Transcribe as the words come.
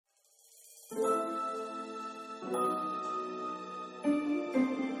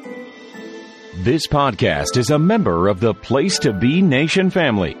This podcast is a member of the Place to Be Nation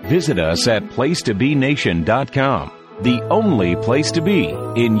family. Visit us at placetobenation.com, the only place to be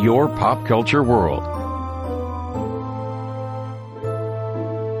in your pop culture world.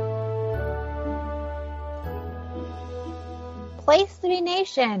 Place to Be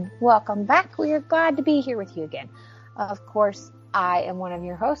Nation, welcome back. We are glad to be here with you again. Of course, I am one of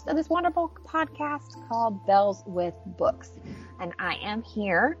your hosts of this wonderful podcast called Bells with Books, and I am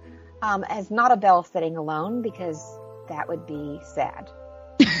here as not a bell sitting alone, because that would be sad.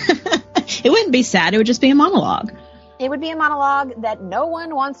 It wouldn't be sad. It would just be a monologue. It would be a monologue that no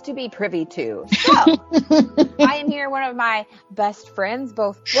one wants to be privy to. So, I am here, one of my best friends,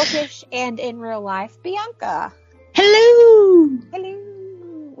 both bookish and in real life, Bianca. Hello.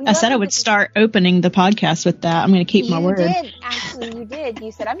 Hello. I said I would start opening the podcast with that. I'm going to keep my word. You did. Actually, you did.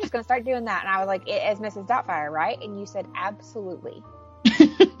 You said, I'm just going to start doing that. And I was like, as Mrs. Doubtfire, right? And you said, absolutely.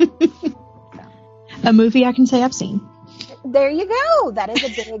 A movie I can say I've seen. There you go. That is a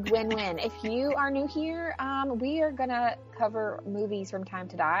big win-win. If you are new here, we are going to cover movies from time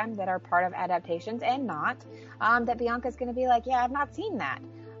to time that are part of adaptations and not. That Bianca's going to be like, yeah, I've not seen that.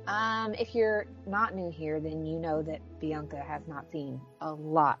 If you're not new here, then you know that Bianca has not seen a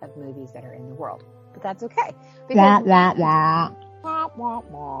lot of movies that are in the world. But that's okay.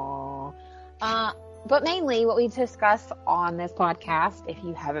 But mainly what we discuss on this podcast, if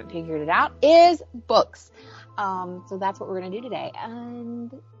you haven't figured it out, is books. So that's what we're going to do today.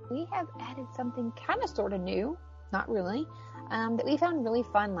 And we have added something kind of sort of new, not really, that we found really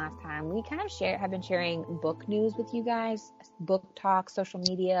fun last time. We kind of have been sharing book news with you guys, book talk, social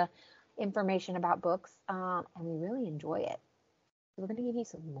media, information about books, and we really enjoy it. So we're going to give you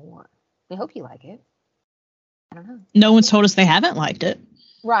some more. We hope you like it. I don't know. No one's told us they haven't liked it.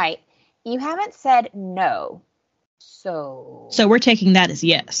 Right. You haven't said no. So we're taking that as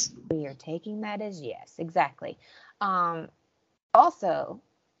yes. We are taking that as yes. Exactly. Also,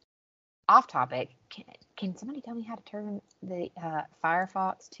 off topic, can somebody tell me how to turn the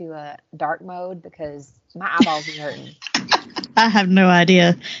Firefox to a dark mode, because my eyeballs are hurting? I have no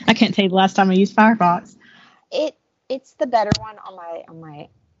idea. I can't tell you the last time I used Firefox. It's the better one on my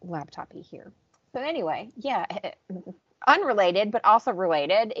laptop here. So anyway, yeah, unrelated but also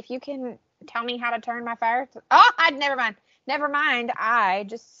related. If you can tell me how to turn my Firefox. Never mind. I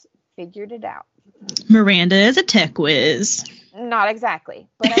just figured it out. Miranda is a tech whiz. Not exactly,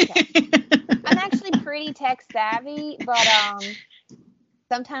 but okay. I'm actually pretty tech savvy, but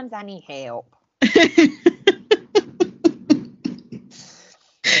sometimes I need help.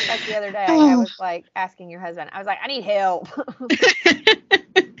 Like the other day, I was like asking your husband. I was like, I need help.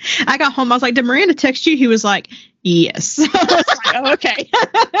 I got home. I was like, did Miranda text you? He was like, yes. I was like, oh, okay.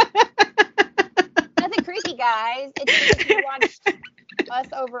 Nothing creepy, guys. It's because you watched us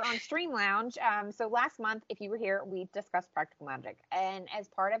over on Stream Lounge. So last month, if you were here, we discussed Practical Magic. And as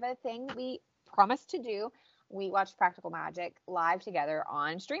part of a thing we promised to do, we watched Practical Magic live together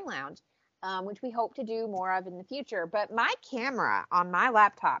on Stream Lounge, which we hope to do more of in the future. But my camera on my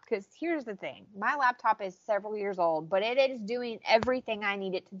laptop, because here's the thing. My laptop is several years old, but it is doing everything I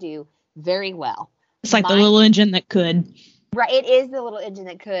need it to do very well. It's like the little engine that could. Right, it is the little engine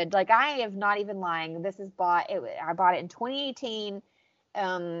that could. Like, I am not even lying. I bought it in 2018,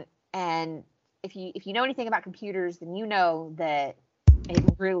 and if you know anything about computers, then you know that it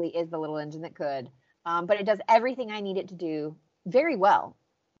really is the little engine that could. But it does everything I need it to do very well,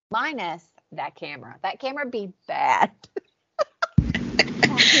 minus that camera. That camera be bad.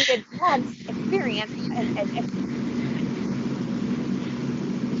 Experience and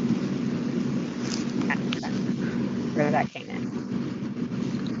where that came in.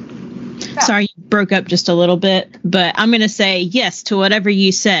 So, sorry, you broke up just a little bit, but I'm going to say yes to whatever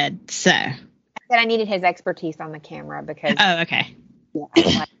you said. So I said I needed his expertise on the camera because okay. Yeah,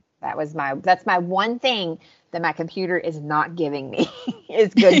 that's my one thing that my computer is not giving me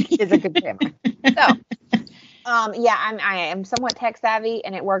is a good camera. So I am somewhat tech savvy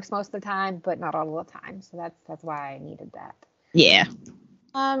and it works most of the time, but not all the time. So that's why I needed that. Yeah.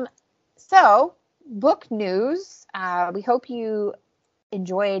 So book news. We hope you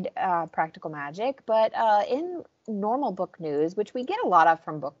enjoyed Practical Magic, but in normal book news, which we get a lot of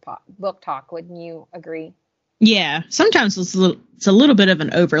from book talk, wouldn't you agree? Yeah, sometimes it's a little bit of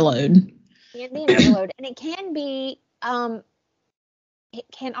an overload. It can be an overload, and it can be. It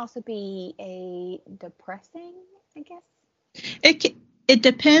can also be a depressing, I guess. It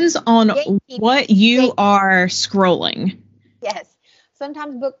depends on what you are scrolling. Yes.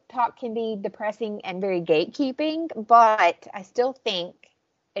 Sometimes book talk can be depressing and very gatekeeping, but I still think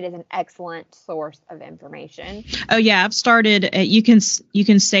it is an excellent source of information. Oh yeah, I've started. You can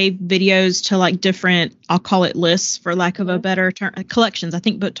save videos to like different. I'll call it lists for lack of a better term. Collections. I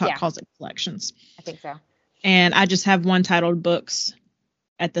think Book Talk calls it collections. I think so. And I just have one titled books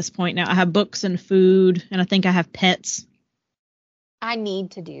at this point now. I have books and food, and I think I have pets. I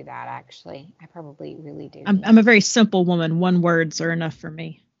need to do that, actually. I probably really do. I'm a very simple woman. One words are enough for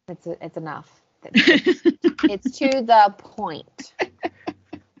me. It's enough. It's to the point.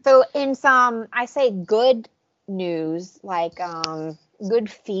 So in some, I say good news, like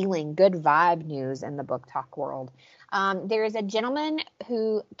good feeling, good vibe news in the Book Talk world. There is a gentleman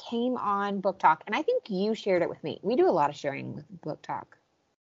who came on Book Talk, and I think you shared it with me. We do a lot of sharing with Book Talk.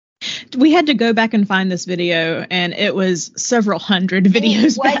 We had to go back and find this video, and it was several hundred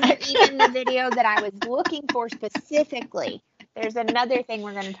videos back. It wasn't even the video that I was looking for specifically. There's another thing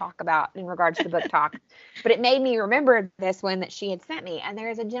we're going to talk about in regards to Book Talk, but it made me remember this one that she had sent me. And there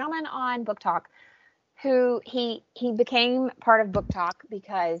is a gentleman on Book Talk who he became part of Book Talk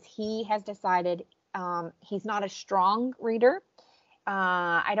because he has decided he's not a strong reader.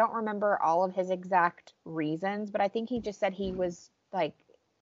 I don't remember all of his exact reasons, but I think he just said he was like,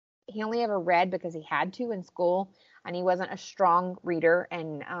 he only ever read because he had to in school, and he wasn't a strong reader.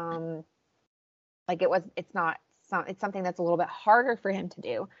 And it's something that's a little bit harder for him to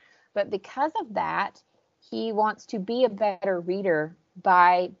do. But because of that, he wants to be a better reader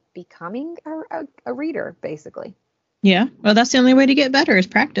by becoming a reader, basically. Yeah. Well, that's the only way to get better is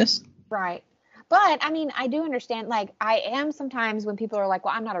practice. Right. But I mean, I do understand, like, I am sometimes when people are like,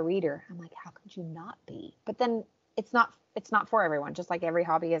 well, I'm not a reader. I'm like, how could you not be? But then it's not for everyone, just like every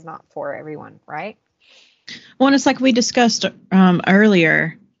hobby is not for everyone, right? Well, and it's like we discussed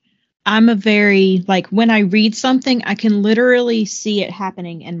earlier. I'm a very, like, when I read something, I can literally see it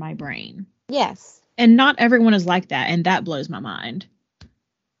happening in my brain. Yes. And not everyone is like that, and that blows my mind.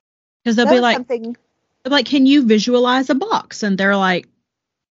 Because they'll be like, can you visualize a box? And they're like,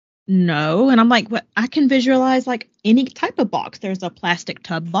 no. And I'm like, what? I can visualize like any type of box. There's a plastic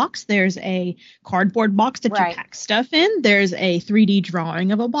tub box. There's a cardboard box that you pack stuff in. There's a 3D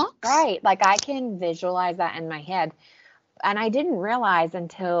drawing of a box. Right. Like I can visualize that in my head. And I didn't realize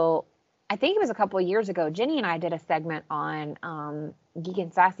until, I think it was a couple of years ago, Jenny and I did a segment on Geek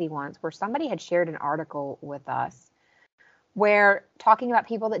and Sassy once where somebody had shared an article with us where talking about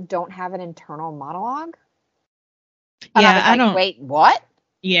people that don't have an internal monologue. And yeah, I don't. Wait, what?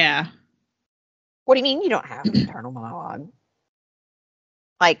 Yeah. What do you mean you don't have an internal monologue?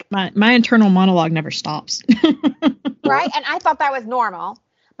 Like my internal monologue never stops. Right? And I thought that was normal.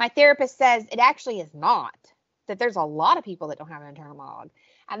 My therapist says it actually is not. That there's a lot of people that don't have an internal monologue.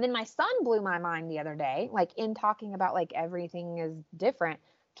 And then my son blew my mind the other day, like in talking about like everything is different.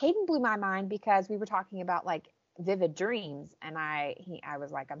 Caden blew my mind because we were talking about like vivid dreams. And I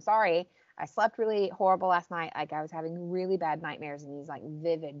was like, I'm sorry. I slept really horrible last night. Like I was having really bad nightmares and these like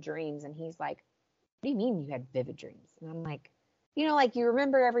vivid dreams. And he's like, what do you mean you had vivid dreams? And I'm like, you know, like you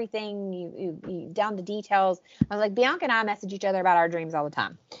remember everything, you down to details. I was like, Bianca and I message each other about our dreams all the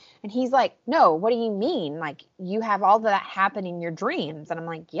time. And he's like, no, what do you mean? Like you have all of that happen in your dreams. And I'm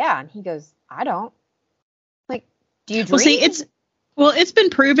like, yeah. And he goes, I don't. Like, do you dream? Well, it's been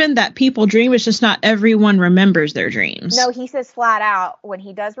proven that people dream. It's just not everyone remembers their dreams. No, he says flat out when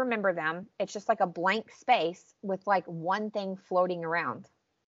he does remember them, it's just like a blank space with like one thing floating around.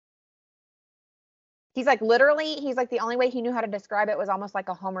 He's like, literally, he's like, the only way he knew how to describe it was almost like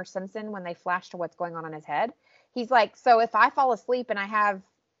a Homer Simpson when they flash to what's going on in his head. He's like, so if I fall asleep and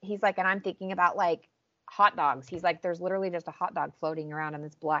he's like, and I'm thinking about like hot dogs. He's like, there's literally just a hot dog floating around in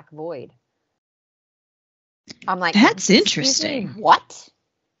this black void. I'm like, that's interesting. What?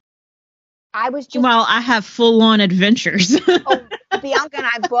 I was just. Well, I have full-on adventures. Bianca and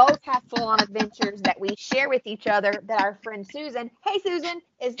I both have full-on adventures that we share with each other that our friend Susan, hey Susan,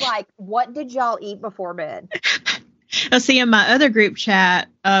 is like, what did y'all eat before bed? See, in my other group chat,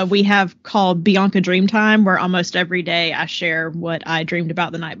 we have called Bianca Dream Time, where almost every day I share what I dreamed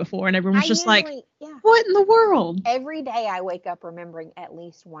about the night before, and everyone's just like, what in the world? Every day I wake up remembering at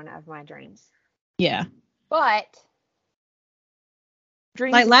least one of my dreams. Yeah. But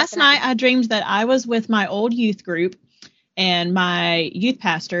like last night, I dreamed that I was with my old youth group and my youth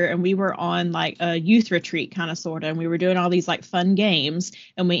pastor, and we were on like a youth retreat kind of sort of, and we were doing all these like fun games,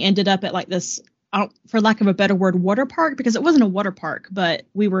 and we ended up at like this, for lack of a better word, water park, because it wasn't a water park, but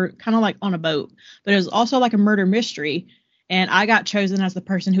we were kind of like on a boat, but it was also like a murder mystery. And I got chosen as the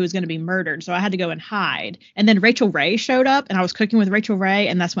person who was going to be murdered. So I had to go and hide. And then Rachel Ray showed up, and I was cooking with Rachel Ray,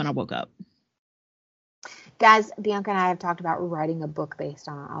 and that's when I woke up. Guys, Bianca and I have talked about writing a book based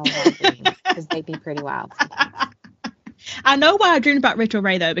on all of our dreams because they'd be pretty wild. I know why I dreamed about Rachel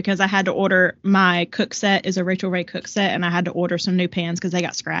Ray, though, because I had to order my cook set is a Rachel Ray cook set, and I had to order some new pans because they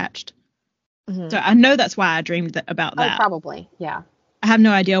got scratched. Mm-hmm. So I know that's why I dreamed about that. Oh, probably. Yeah. I have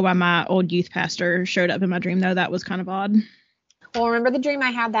no idea why my old youth pastor showed up in my dream, though. That was kind of odd. Well, remember the dream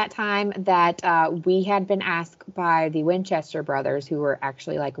I had that time that we had been asked by the Winchester brothers, who were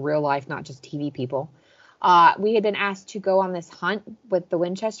actually like real life, not just TV people. We had been asked to go on this hunt with the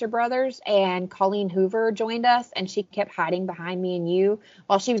Winchester brothers, and Colleen Hoover joined us, and she kept hiding behind me and you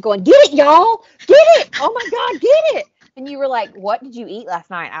while she was going, "Get it, y'all! Get it! Oh my God, get it!" And you were like, "What did you eat last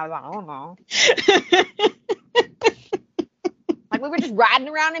night?" I was like, "I don't know." Like we were just riding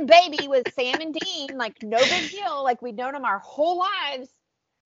around in Baby with Sam and Dean, like no big deal, like we'd known them our whole lives.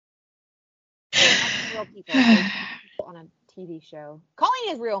 Real people on a TV show.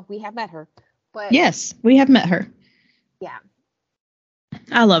 Colleen is real. We have met her. But yes, we have met her. Yeah.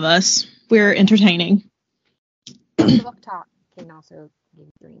 I love us. We're entertaining. The book talk can also give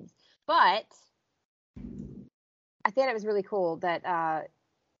dreams. But I thought it was really cool that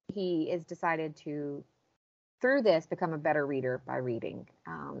he is decided to, through this, become a better reader by reading,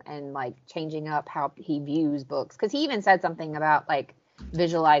 and like changing up how he views books. Because he even said something about like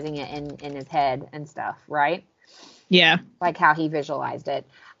visualizing it in his head and stuff, right? Yeah. Like how he visualized it.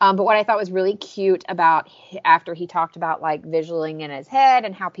 But what I thought was really cute about after he talked about like visualizing in his head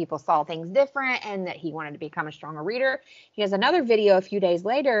and how people saw things different and that he wanted to become a stronger reader, he has another video a few days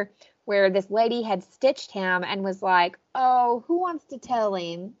later where this lady had stitched him and was like, "Oh, who wants to tell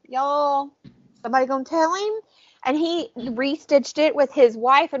him? Y'all, somebody gonna tell him?" And he restitched it with his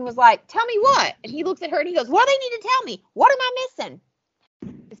wife and was like, "Tell me what?" And he looks at her and he goes, "What do they need to tell me? What am I missing?"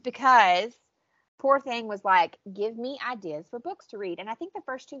 It's because poor thing was like, "Give me ideas for books to read." And I think the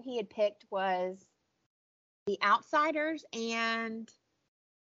first two he had picked was The Outsiders and,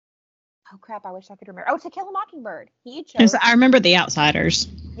 oh crap, I wish I could remember. Oh, To Kill a Mockingbird. He chose. I remember The Outsiders.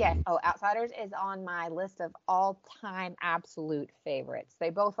 Yes. Oh, Outsiders is on my list of all-time absolute favorites.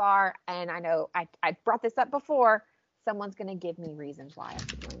 They both are, and I know I brought this up before. Someone's going to give me reasons why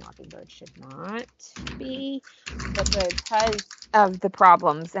To Kill a Mockingbird should not be, but because of the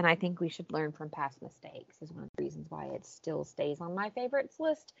problems, and I think we should learn from past mistakes, is one of the reasons why it still stays on my favorites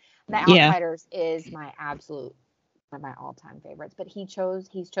list. The Outsiders is my absolute, one of my all-time favorites, but he's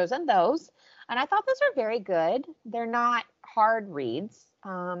chosen those, and I thought those are very good. They're not hard reads,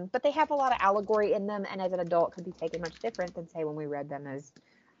 but they have a lot of allegory in them, and as an adult could be taken much different than, say, when we read them as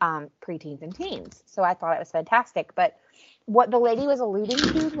preteens and teens. So I thought it was fantastic. But what the lady was alluding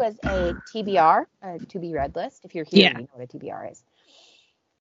to was a TBR, a to be read list. If you're here, you know what a TBR is.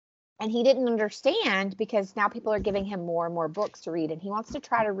 And he didn't understand because now people are giving him more and more books to read, and he wants to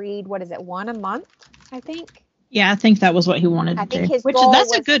try to read, what is it, one a month, I think? Yeah, I think that was what he wanted to do.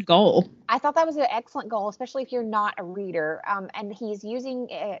 That's a good goal. I thought that was an excellent goal, especially if you're not a reader. And he's using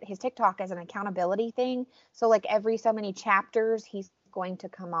his TikTok as an accountability thing. So like every so many chapters, he's going to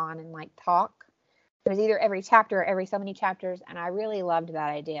come on and like talk. It was either every chapter or every so many chapters, and I really loved that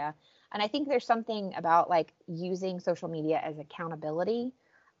idea. And I think there's something about like using social media as accountability.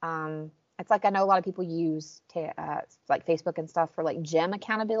 It's like, I know a lot of people use like Facebook and stuff for like gym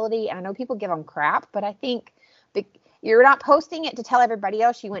accountability, and I know people give them crap, but I think you're not posting it to tell everybody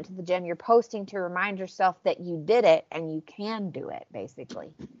else you went to the gym. You're posting to remind yourself that you did it and you can do it,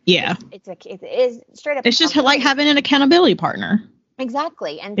 basically. Yeah. It is straight up. It's just like having an accountability partner.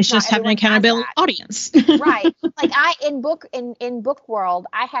 Exactly. And it's just having an accountability audience. Right. Like in book world,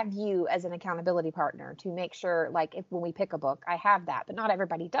 I have you as an accountability partner to make sure, like, when we pick a book, I have that, but not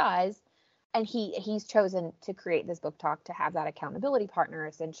everybody does. And he's chosen to create this book talk to have that accountability partner,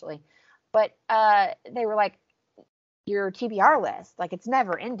 essentially. But they were like, your TBR list, like, it's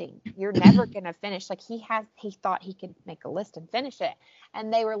never ending. You're never going to finish. Like, he thought he could make a list and finish it.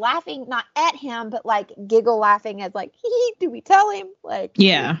 And they were laughing, not at him, but like giggle laughing as like, do we tell him? Like,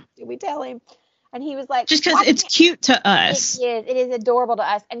 yeah. Do we tell him? And he was like, just because it's cute to us. It is adorable to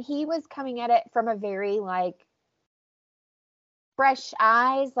us. And he was coming at it from a very like fresh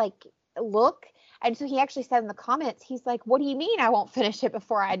eyes, like look. And so he actually said in the comments, he's like, "What do you mean I won't finish it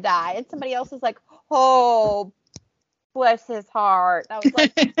before I die?" And somebody else was like, "Oh, bless his heart." I was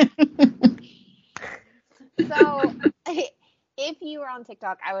like, so if you were on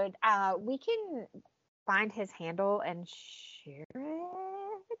TikTok, I would, we can find his handle and share it.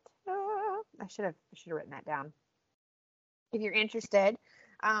 I should have written that down. If you're interested,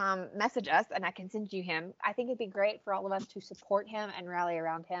 message us and I can send you him. I think it'd be great for all of us to support him and rally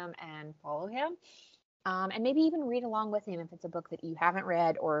around him and follow him. And maybe even read along with him if it's a book that you haven't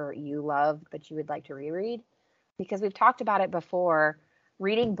read or you love, but you would like to reread. Because we've talked about it before,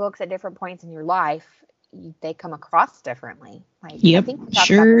 reading books at different points in your life they come across differently. Like, Yep, I think we talked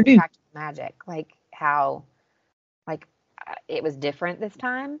sure about do. Practical Magic, like how, like, it was different this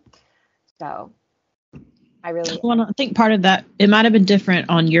time. So Well, I think part of that, it might have been different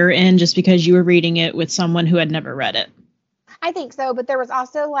on your end just because you were reading it with someone who had never read it. I think so, but there was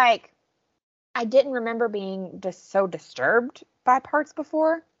also like, I didn't remember being just so disturbed by parts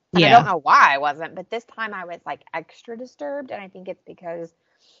before. And I don't know why I wasn't, but this time I was like extra disturbed. And I think it's because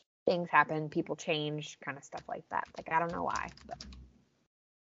things happen, people change, kind of stuff like that. Like, I don't know why. But.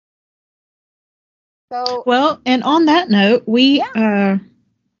 So, well, and on that note,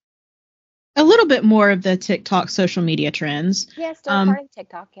 a little bit more of the TikTok social media trends. Yeah, still part of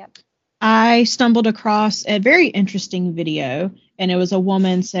TikTok, yep. I stumbled across a very interesting video, and it was a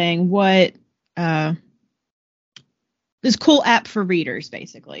woman saying what this cool app for readers,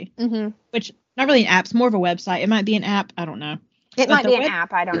 basically. Mm-hmm. Which, not really an app, it's more of a website. It might be an app, I don't know. It might be an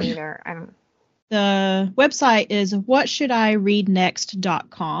app, I don't either. The website is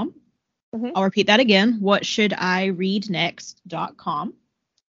whatshouldireadnext.com. Mm-hmm. I'll repeat that again, whatshouldireadnext.com.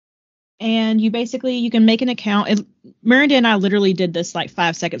 And you can make an account. Miranda and I literally did this like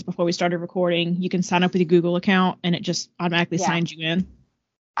 5 seconds before we started recording. You can sign up with your Google account, and it just automatically signs you in.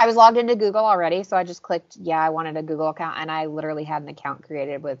 I was logged into Google already, so I just clicked, I wanted a Google account, and I literally had an account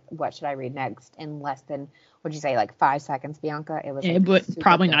created with What Should I Read Next in less than, what'd you say, like 5 seconds, Bianca? It was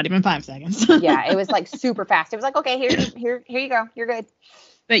probably not even 5 seconds. Yeah, it was like super fast. It was like, okay, here you go. You're good.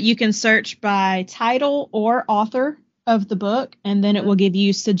 But you can search by title or author of the book, and then it will give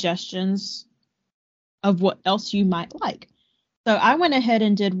you suggestions of what else you might like. So I went ahead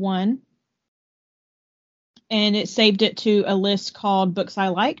and did one, and it saved it to a list called Books I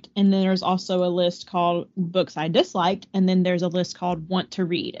Liked, and then there's also a list called Books I Disliked, and then there's a list called Want to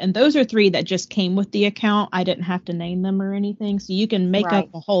Read. And those are 3 that just came with the account. I didn't have to name them or anything, so you can make up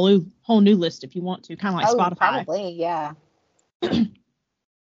a whole new list if you want to, kind of like Spotify. Probably, yeah.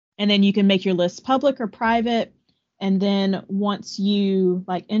 And then you can make your list public or private. And then once you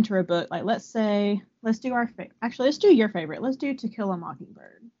like enter a book, like let's do your favorite. Let's do To Kill a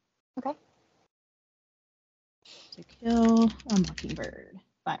Mockingbird. Okay. To Kill a Mockingbird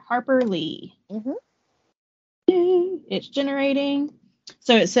by Harper Lee. Mm-hmm. It's generating.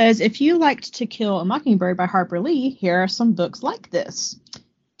 So it says, if you liked To Kill a Mockingbird by Harper Lee, here are some books like this.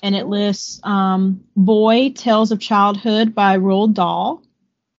 And it lists Boy, Tales of Childhood by Roald Dahl.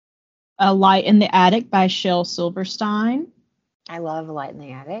 A Light in the Attic by Shel Silverstein. I love A Light in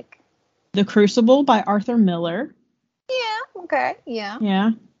the Attic. The Crucible by Arthur Miller. Yeah, okay, yeah.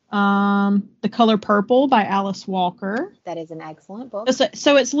 Yeah. The Color Purple by Alice Walker. That is an excellent book.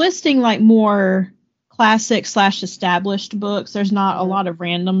 So it's listing like more classic / established books. There's not a lot of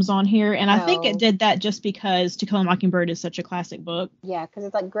randoms on here. And I think it did that just because To Kill a Mockingbird is such a classic book. Yeah, because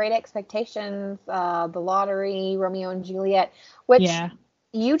it's like Great Expectations, The Lottery, Romeo and Juliet, which... Yeah.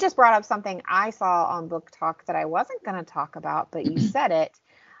 You just brought up something I saw on Book Talk that I wasn't going to talk about, but you said it.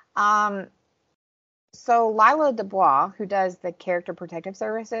 So Lila Dubois, who does the Character Protective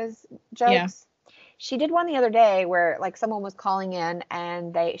Services jokes, she did one the other day where like someone was calling in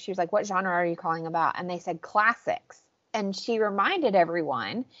and she was like, what genre are you calling about? And they said classics. And she reminded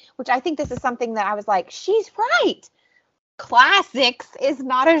everyone, which I think this is something that I was like, she's right. Classics is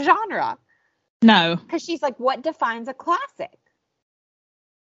not a genre. No. Because she's like, what defines a classic?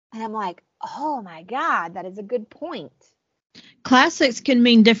 And I'm like, oh my God, that is a good point. Classics can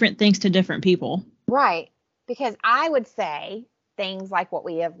mean different things to different people. Right. Because I would say things like what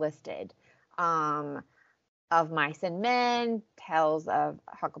we have listed. Of Mice and Men, Tales of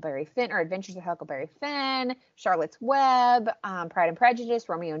Huckleberry Finn, or Adventures of Huckleberry Finn, Charlotte's Web, Pride and Prejudice,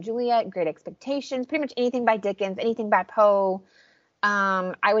 Romeo and Juliet, Great Expectations, pretty much anything by Dickens, anything by Poe.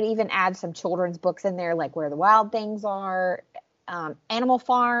 I would even add some children's books in there, like Where the Wild Things Are. Animal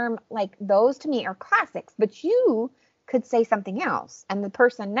Farm, like those to me are classics, but you could say something else and the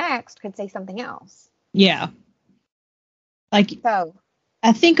person next could say something else. Yeah. So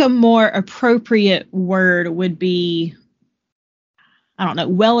I think a more appropriate word would be, I don't know,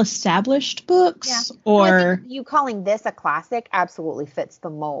 well-established books or I think you calling this a classic absolutely fits the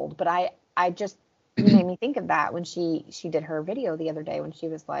mold, but I just, you made me think of that when she did her video the other day when she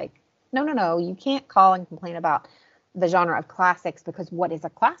was like, no, you can't call and complain about the genre of classics because what is a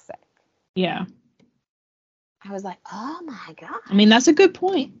classic? Yeah. I was like, oh my God. I mean, that's a good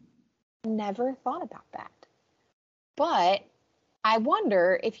point. Never thought about that. But I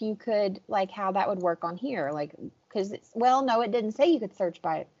wonder if you could, like, how that would work on here. Like, because no, it didn't say you could search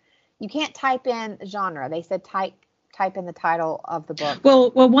by, you can't type in genre. They said type in the title of the book.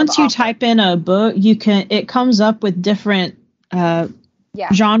 Well, once you type in a book, it comes up with different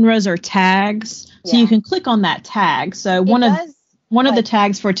genres or tags. So you can click on that tag. So one of the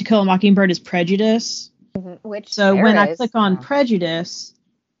tags for To Kill a Mockingbird is prejudice. When I click on prejudice,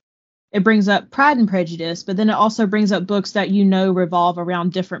 it brings up Pride and Prejudice, but then it also brings up books that revolve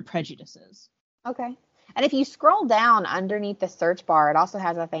around different prejudices. Okay. And if you scroll down underneath the search bar, it also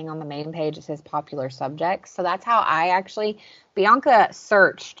has a thing on the main page that says popular subjects. So that's how Bianca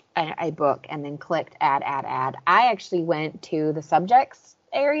searched a book and then clicked add. I actually went to the subjects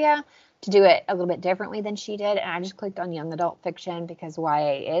area to do it a little bit differently than she did. And I just clicked on young adult fiction because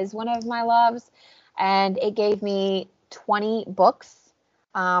YA is one of my loves. And it gave me 20 books.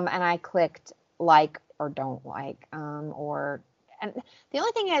 And I clicked like or don't like, and the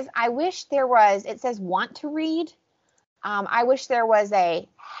only thing is, I wish there was, it says want to read. I wish there was a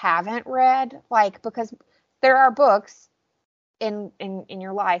haven't read, because there are books in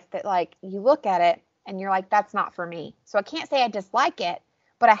your life that you look at it and you're like, that's not for me. So I can't say I dislike it,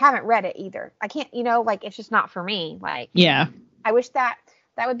 but I haven't read it either. I can't, it's just not for me. I wish that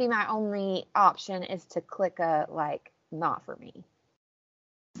would be my only option, is to click a not for me.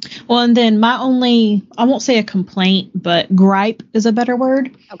 Well, and then my only, I won't say a complaint, but gripe is a better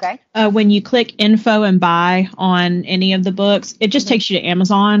word. Okay. When you click info and buy on any of the books, it just takes you to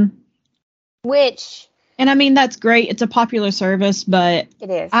Amazon. And I mean, that's great. It's a popular service, but it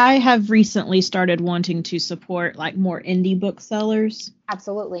is. I have recently started wanting to support more indie booksellers.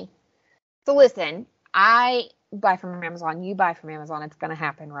 Absolutely. So listen, I buy from Amazon, you buy from Amazon, it's going to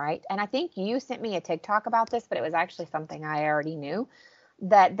happen, right? And I think you sent me a TikTok about this, but it was actually something I already knew.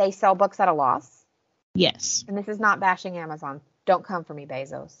 That they sell books at a loss. Yes. And this is not bashing Amazon. Don't come for me,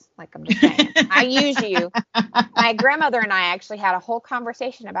 Bezos. I'm just saying. I use you. My grandmother and I actually had a whole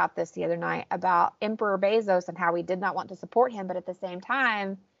conversation about this the other night, about Emperor Bezos and how we did not want to support him. But at the same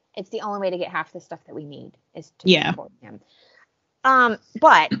time, it's the only way to get half the stuff that we need is to support him.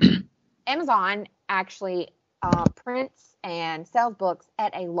 But Amazon actually prints and sells books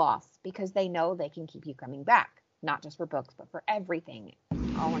at a loss because they know they can keep you coming back. Not just for books, but for everything,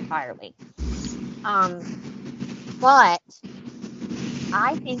 all entirely. But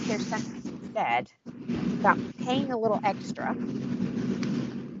I think there's something said about paying a little extra,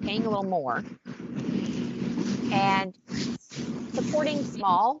 paying a little more, and supporting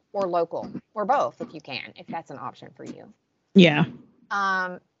small or local, or both if you can, if that's an option for you. Yeah.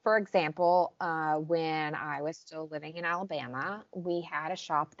 For example, when I was still living in Alabama, we had a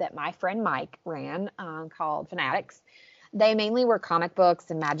shop that my friend Mike ran called Fanatics. They mainly were comic books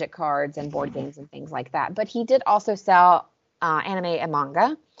and magic cards and board games and things like that. But he did also sell anime and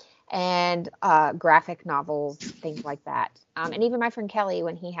manga and graphic novels, things like that. And even my friend Kelly,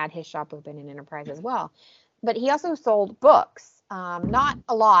 when he had his shop open in Enterprise as well. But he also sold books. Not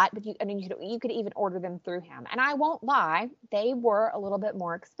a lot, but you could even order them through him. And I won't lie, they were a little bit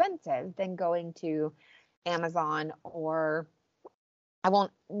more expensive than going to Amazon or,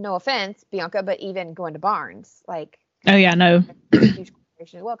 no offense, Bianca, but even going to Barnes. Oh yeah, no. Huge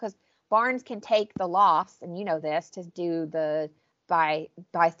corporation as well, because Barnes can take the loss, and you know this, to do the buy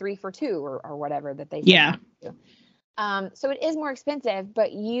 3 for 2 or whatever that they do. So it is more expensive,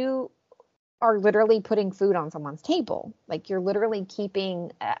 but you are literally putting food on someone's table. You're literally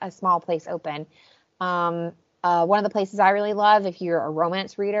keeping a small place open. One of the places I really love, if you're a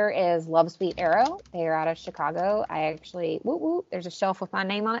romance reader, is Love Sweet Arrow. They are out of Chicago. I actually, there's a shelf with my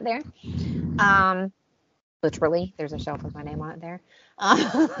name on it there. Literally, there's a shelf with my name on it there.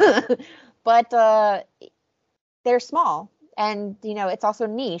 But they're small, and it's also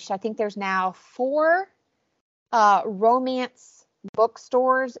niche. I think there's now 4 romance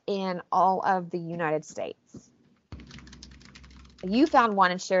bookstores in all of the United States. You found one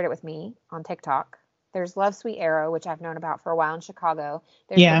and shared it with me on TikTok. There's Love Sweet Arrow, which I've known about for a while in Chicago.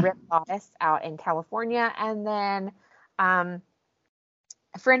 There's the Rip Goddess out in California. And then a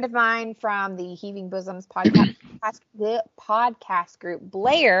friend of mine from the Heaving Bosoms podcast group,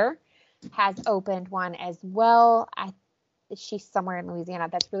 Blair, has opened one as well. She's somewhere in Louisiana.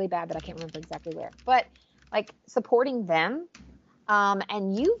 That's really bad, but I can't remember exactly where. But supporting them.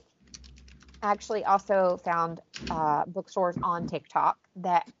 And you've actually also found bookstores on TikTok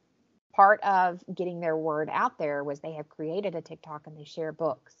that part of getting their word out there was they have created a TikTok and they share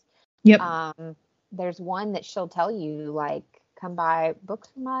books. Yep. There's one that she'll tell you, come buy books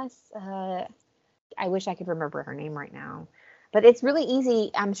from us. I wish I could remember her name right now. But it's really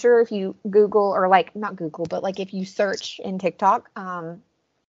easy. I'm sure if you Google, or not Google, but if you search in TikTok,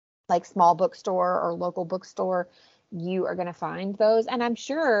 small bookstore or local bookstore, you are going to find those. And I'm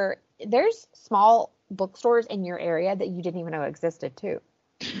sure there's small bookstores in your area that you didn't even know existed too.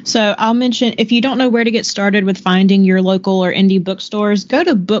 So I'll mention, if you don't know where to get started with finding your local or indie bookstores, go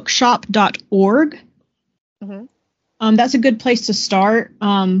to bookshop.org. Mm-hmm. That's a good place to start.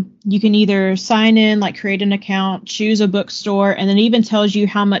 You can either sign in, like create an account, choose a bookstore, and then it even tells you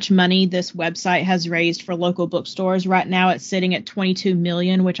how much money this website has raised for local bookstores. Right now it's sitting at 22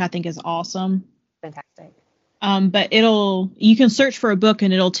 million, which I think is awesome. Fantastic. But you can search for a book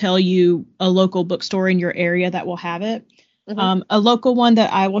and it'll tell you a local bookstore in your area that will have it. Mm-hmm. A local one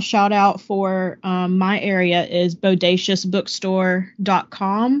that I will shout out for my area is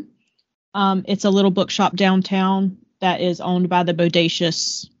bodaciousbookstore.com. It's a little bookshop downtown that is owned by the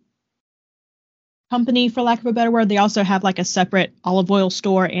Bodacious company, for lack of a better word. They also have like a separate olive oil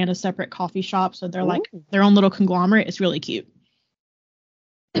store and a separate coffee shop. So they're like their own little conglomerate. It's really cute.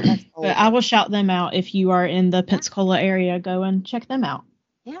 But I will shout them out. If you are in the Pensacola area, go and check them out.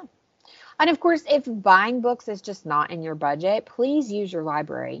 Yeah. And of course, if buying books is just not in your budget, please use your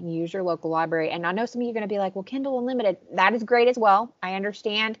library. Use your local library. And I know some of you are going to be like, well, Kindle Unlimited, that is great as well. I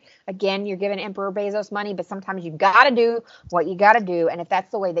understand. Again, you're giving Emperor Bezos money, but sometimes you got to do what you got to do. And if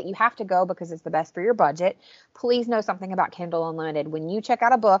that's the way that you have to go because it's the best for your budget, please know something about Kindle Unlimited. When you check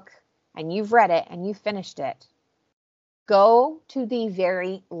out a book and you've read it and you've finished it, go to the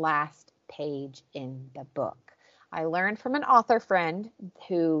very last page in the book. I learned from an author friend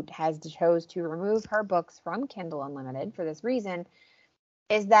who has chose to remove her books from Kindle Unlimited for this reason,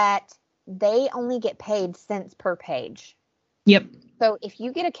 is that they only get paid cents per page. Yep. So if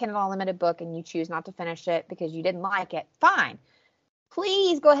you get a Kindle Unlimited book and you choose not to finish it because you didn't like it, fine.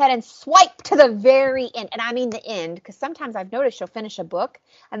 Please go ahead and swipe to the very end. And I mean the end, because sometimes I've noticed you'll finish a book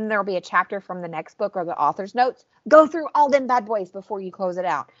and then there'll be a chapter from the next book or the author's notes. Go through all them bad boys before you close it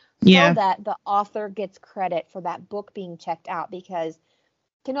out. Yeah. So that the author gets credit for that book being checked out, because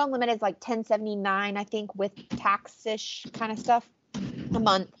Kindle Unlimited is like $10.79, I think, with tax-ish kind of stuff a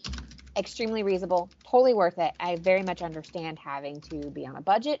month. Extremely reasonable. Totally worth it. I very much understand having to be on a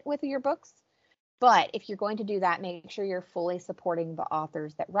budget with your books. But if you're going to do that, make sure you're fully supporting the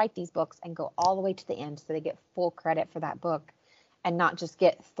authors that write these books and go all the way to the end so they get full credit for that book and not just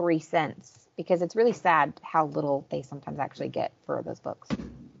get 3 cents, because it's really sad how little they sometimes actually get for those books.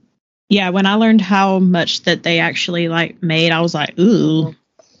 Yeah, when I learned how much that they actually made, I was like, ooh.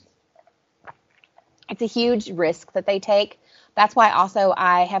 It's a huge risk that they take. That's why also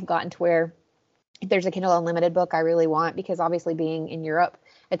I have gotten to where if there's a Kindle Unlimited book I really want, because obviously being in Europe,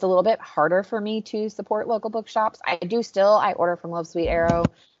 it's a little bit harder for me to support local bookshops. I order from Love Sweet Arrow.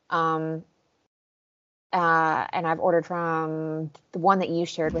 And I've ordered from the one that you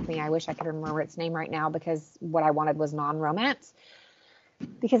shared with me. I wish I could remember its name right now, because what I wanted was non-romance.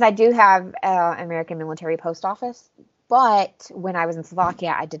 Because I do have American Military Post Office. But when I was in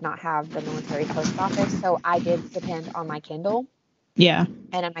Slovakia, I did not have the military post office. So I did depend on my Kindle. Yeah.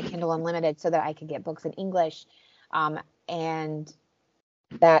 And on my Kindle Unlimited so that I could get books in English. And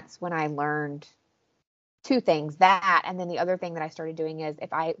that's when I learned 2 things. That, and then the other thing that I started doing is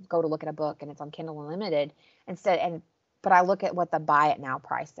if I go to look at a book and it's on Kindle Unlimited, but I look at what the buy it now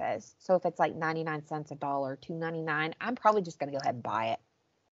price is. So if it's like 99 cents, $1, $2.99, I'm probably just going to go ahead and buy it.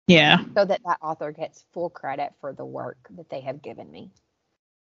 Yeah. So that author gets full credit for the work that they have given me.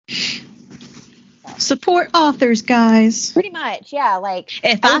 Support authors, guys. Pretty much, yeah.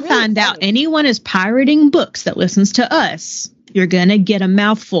 If I find out anyone is pirating books that listens to us, you're gonna get a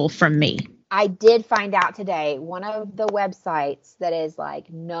mouthful from me. I did find out today one of the websites that is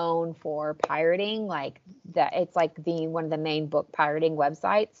known for pirating, it's one of the main book pirating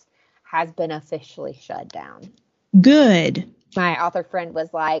websites, has been officially shut down. Good. My author friend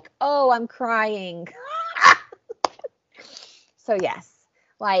was like, "Oh, I'm crying." So yes,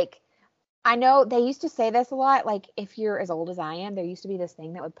 I know they used to say this a lot. If you're as old as I am, there used to be this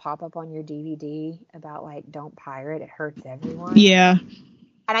thing that would pop up on your DVD about don't pirate. It hurts everyone. Yeah.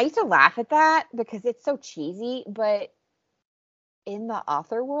 And I used to laugh at that because it's so cheesy, but in the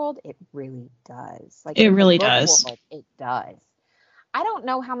author world, it really does. It really does. World, it does. I don't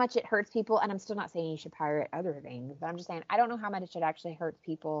know how much it hurts people, and I'm still not saying you should pirate other things, but I'm just saying I don't know how much it actually hurts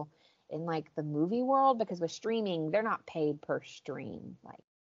people in the movie world, because with streaming, they're not paid per stream.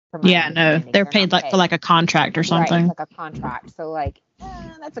 Yeah, no, they're paid for a contract or something. Right, it's a contract. So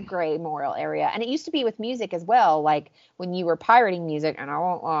that's a gray moral area. And it used to be with music as well. When you were pirating music, and I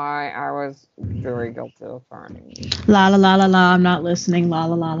won't lie, I was very guilty of pirating music. La la la la la, I'm not listening. La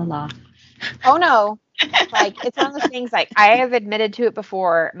la la la la. Oh no. It's one of those things, I have admitted to it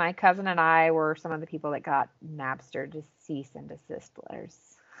before. My cousin and I were some of the people that got Napster to cease and desist letters.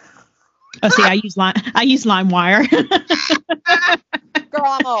 Oh, see, I use LimeWire. Girl,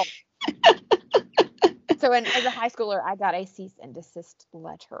 I'm old. So as a high schooler, I got a cease and desist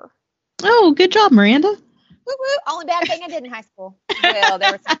letter. Oh, good job, Miranda. Woo woo! Only bad thing I did in high school. Well,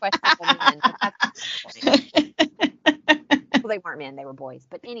 there were some questionable men, but that's not the point. Well, they weren't men; they were boys.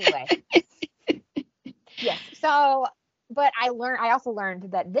 But anyway, yes. So, but I also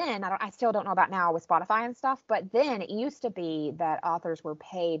learned that then I still don't know about now with Spotify and stuff. But then it used to be that authors were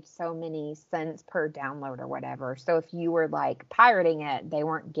paid so many cents per download or whatever. So if you were like pirating it, they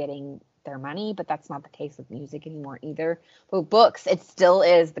weren't getting their money, but that's not the case with music anymore either. But books, it still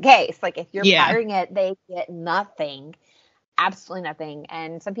is the case. Like if you're pirating it, they get nothing, absolutely nothing.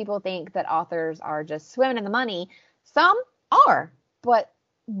 And some people think that authors are just swimming in the money. Some are, but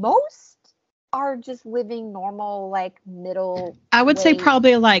most are just living normal, like middle. I would say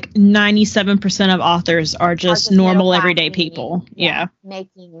probably like 97% of authors are just normal everyday people. Yeah.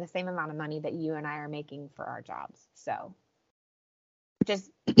 Making the same amount of money that you and I are making for our jobs. So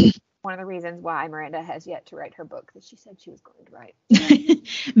just one of the reasons why Miranda has yet to write her book that she said she was going to write.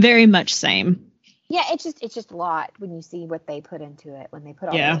 Very much same. Yeah, it's just a lot when you see what they put into it, when they put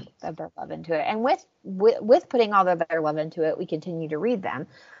all of their love into it. And with putting all of their love into it, we continue to read them.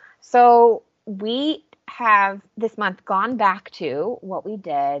 So we have this month gone back to what we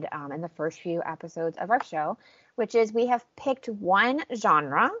did in the first few episodes of our show, which is we have picked one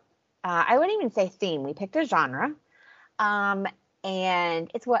genre. I wouldn't even say theme. We picked a genre.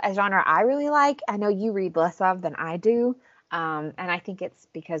 And it's a genre I really like. I know you read less of than I do. And I think it's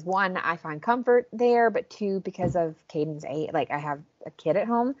because, one, I find comfort there, but two, because of Caden's age. Like, I have a kid at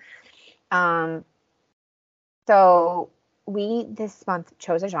home. So we, this month,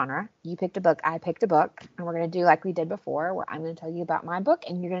 chose a genre. You picked a book. I picked a book. And we're going to do like we did before, where I'm going to tell you about my book,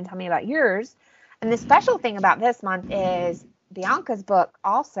 and you're going to tell me about yours. And the special thing about this month is Bianca's book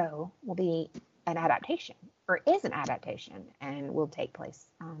also will be an adaptation. Or is an adaptation and will take place.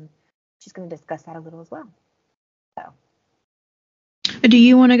 She's going to discuss that a little as well. So, do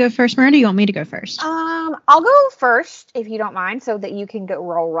you want to go first, Miranda? Or do you want me to go first? I'll go first if you don't mind, so that you can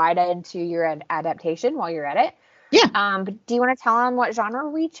roll right into your adaptation while you're at it. Yeah. But do you want to tell them what genre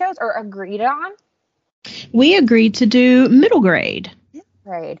we chose or agreed on? We agreed to do middle grade. Middle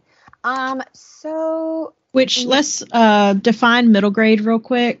grade. So. Which let's define middle grade real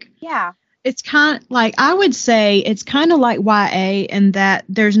quick. Yeah. It's kind of like, I would say it's kind of like YA in that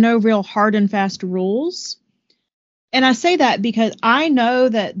there's no real hard and fast rules. And I say that because I know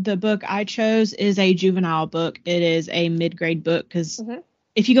that the book I chose is a juvenile book. It is a mid-grade book because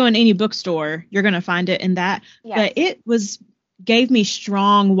if you go in any bookstore, you're going to find it in that. Yes. But it gave me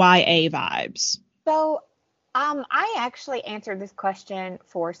strong YA vibes. So I actually answered this question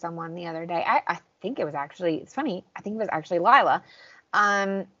for someone the other day. I think it was actually, it's funny, I think it was actually Lila.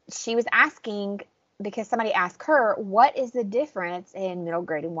 She was asking, because somebody asked her, what is the difference in middle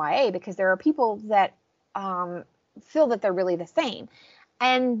grade and YA? Because there are people that feel that they're really the same.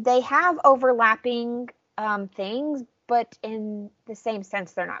 And they have overlapping things, but in the same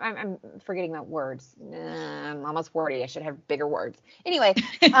sense, they're not. I'm forgetting the words. I'm almost 40. I should have bigger words. Anyway,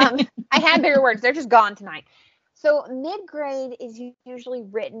 I had bigger words. They're just gone tonight. So mid-grade is usually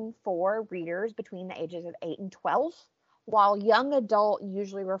written for readers between the ages of 8 and 12. While young adult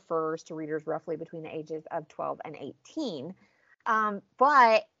usually refers to readers roughly between the ages of 12 and 18.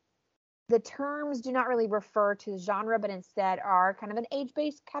 But the terms do not really refer to genre, but instead are kind of an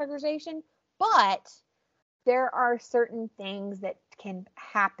age-based categorization. But there are certain things that can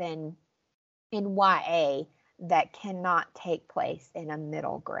happen in YA that cannot take place in a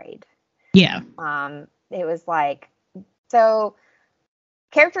middle grade. Yeah. It was like, so...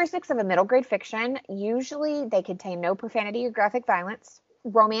 Characteristics of a middle grade fiction, usually they contain no profanity or graphic violence.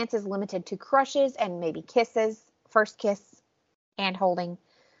 Romance is limited to crushes and maybe kisses, first kiss, and holding.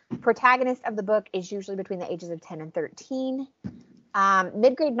 Protagonist of the book is usually between the ages of 10 and 13.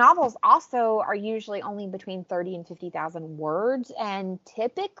 Mid-grade novels also are usually only between 30 and 50,000 words, and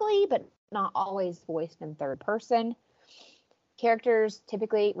typically, but not always, voiced in third person. Characters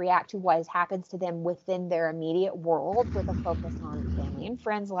typically react to what happens to them within their immediate world, with a focus on family and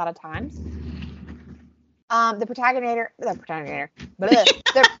friends a lot of times. The protagonitor. The protagonitor.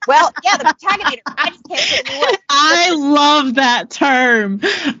 I just can't say the word. I love that term.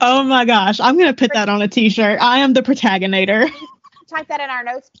 Oh my gosh. I'm going to put that on a t-shirt. I am the protagonitor. Type that in our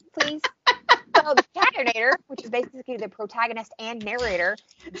notes, please. So the protagonitor, which is basically the protagonist and narrator,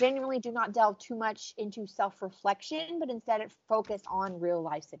 genuinely do not delve too much into self-reflection, but instead focus on real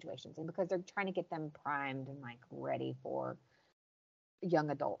life situations. And because they're trying to get them primed and like ready for young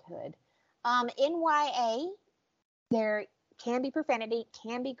adulthood. In YA, there can be profanity,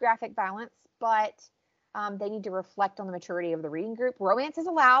 can be graphic violence, but They need to reflect on the maturity of the reading group. Romance is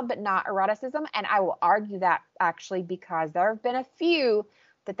allowed, but not eroticism. And I will argue that actually because there have been a few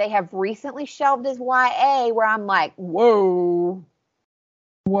that they have recently shelved as YA where I'm like, whoa,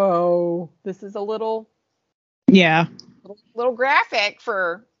 this is a little graphic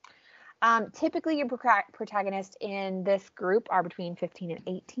for. Typically, your protagonists in this group are between 15 and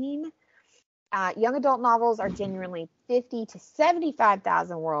 18. Young adult novels are genuinely 50 to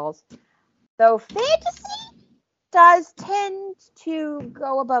 75,000 words, though fantasy does tend to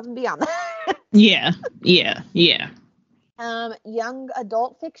go above and beyond that. Yeah. Young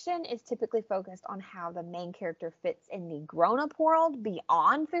adult fiction is typically focused on how the main character fits in the grown-up world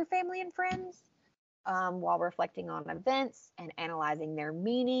beyond their family and friends, while reflecting on events and analyzing their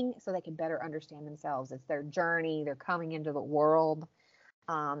meaning so they can better understand themselves. It's their journey. They're coming into the world.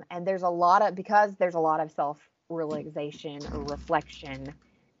 And there's a lot of self-realization or reflection.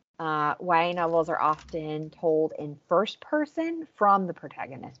 YA novels are often told in first person from the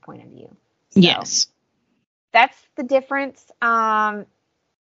protagonist's point of view. So yes. That's the difference.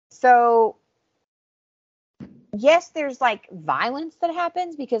 So yes, there's like violence that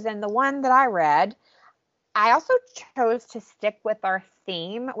happens because in the one that I read, I also chose to stick with our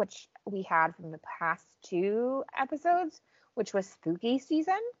theme, which we had from the past 2 episodes, which was spooky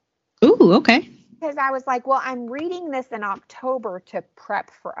season. Ooh, okay. Because I was like, well, I'm reading this in October to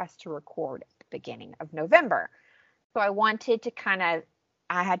prep for us to record at the beginning of November. So I wanted to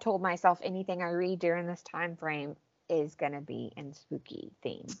I had told myself anything I read during this time frame is going to be in spooky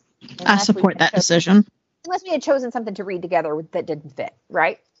theme. I support that decision. Unless we had chosen something to read together that didn't fit,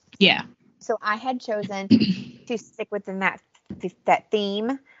 right? Yeah. So I had chosen to stick within that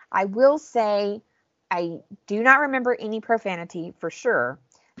theme. I will say I do not remember any profanity for sure.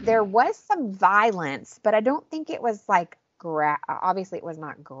 There was some violence, but I don't think it was like obviously it was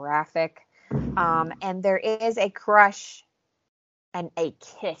not graphic. And there is a crush and a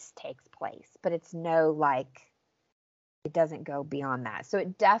kiss takes place, but it's no like it doesn't go beyond that. So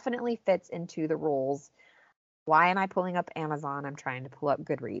it definitely fits into the rules. Why am I pulling up Amazon? I'm trying to pull up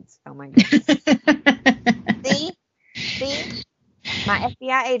Goodreads. Oh my goodness. See? My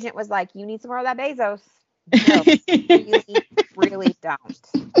FBI agent was like, you need some more of that Bezos. No, really don't.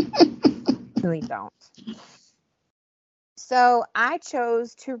 Really don't. So I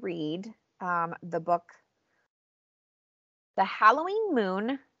chose to read the book The Halloween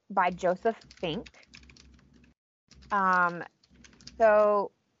Moon by Joseph Fink.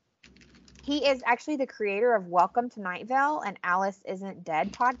 So he is actually the creator of Welcome to Night Vale and Alice Isn't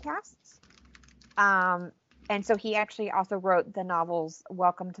Dead podcasts. And so he actually also wrote the novels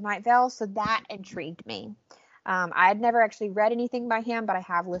Welcome to Night Vale. So that intrigued me. I had never actually read anything by him, but I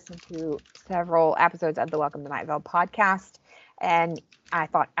have listened to several episodes of the Welcome to Night Vale podcast. And I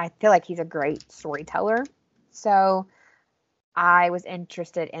feel like he's a great storyteller. So I was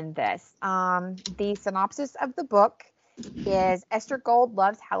interested in this. The synopsis of the book is Esther Gold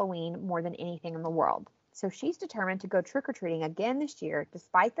loves Halloween more than anything in the world. So she's determined to go trick-or-treating again this year,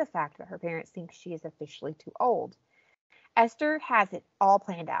 despite the fact that her parents think she is officially too old. Esther has it all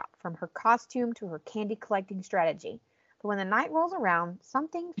planned out, from her costume to her candy collecting strategy. But when the night rolls around,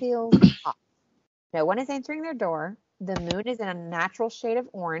 something feels off. No one is answering their door. The moon is in a natural shade of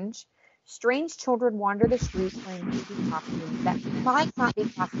orange. Strange children wander the streets wearing creepy costumes that might not be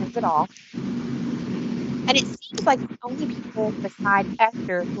costumes at all. And it seems like the only people besides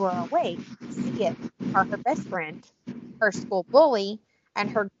Esther who are awake to see it are her best friend, her school bully, and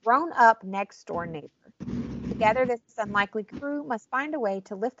her grown-up next-door neighbor. Together, this unlikely crew must find a way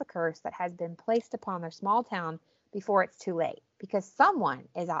to lift the curse that has been placed upon their small town before it's too late, because someone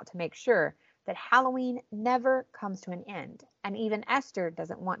is out to make sure that Halloween never comes to an end, and even Esther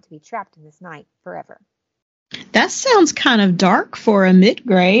doesn't want to be trapped in this night forever. That sounds kind of dark for a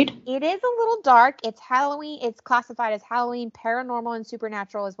mid-grade. It is a little dark. It's Halloween. It's classified as Halloween, paranormal, and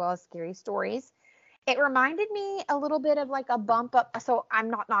supernatural, as well as scary stories. It reminded me a little bit of like a bump up. So I'm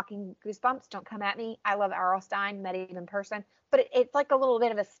not knocking Goosebumps. Don't come at me. I love R.L. Stine, met him in person. But it's like a little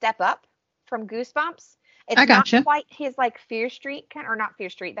bit of a step up from Goosebumps. It's I gotcha. Not quite his like Fear Street, or not Fear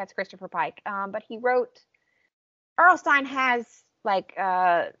Street. That's Christopher Pike. But he wrote, R.L. Stine has like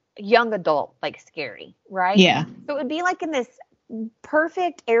young adult, like scary, right? Yeah. So it would be like in this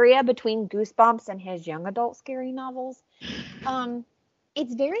perfect area between Goosebumps and his young adult scary novels.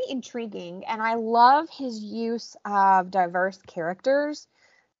 It's very intriguing, and I love his use of diverse characters.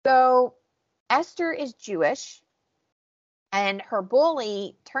 So Esther is Jewish, and her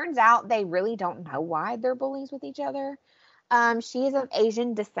bully, turns out they really don't know why they're bullies with each other. She is of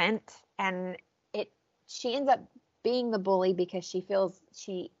Asian descent, and she ends up being the bully because she feels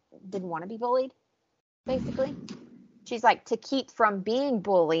she didn't want to be bullied. basically. She's like, to keep from being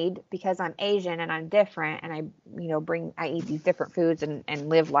bullied because I'm Asian and I'm different and I eat these different foods and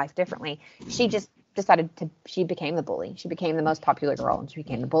live life differently. She just decided she became the bully. She became the most popular girl and she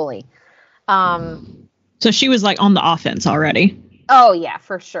became the bully. So she was like on the offense already. Oh yeah,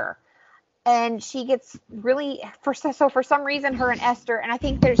 for sure. And she gets really, for some reason, her and Esther, and I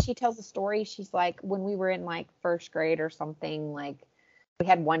think she tells a story. She's like, when we were in like first grade or something, like we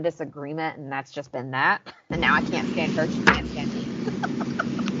had one disagreement, and that's just been that. And now I can't stand her. She can't stand me.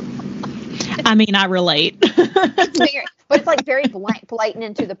 I mean, I relate. But it's like very blatant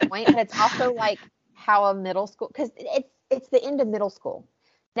and to the point. But it's also like how a middle school, because it's the end of middle school.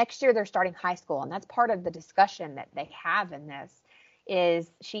 Next year they're starting high school, and that's part of the discussion that they have in this. Is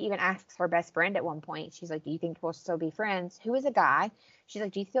she even asks her best friend at one point, she's like, do you think we'll still be friends? Who is a guy? She's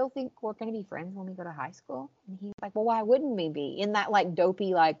like, do you still think we're going to be friends when we go to high school? And he's like, well, why wouldn't we be? In that like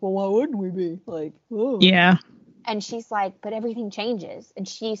dopey, like, well, why wouldn't we be? Like, oh. Yeah. And she's like, but everything changes. And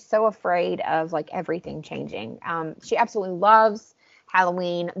she's so afraid of like everything changing. She absolutely loves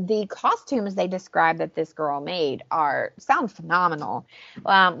Halloween. The costumes they describe that this girl made sound phenomenal.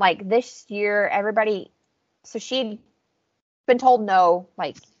 Like this year, so she'd been told no,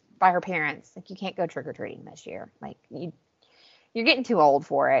 like by her parents, like you can't go trick-or-treating this year. Like you're getting too old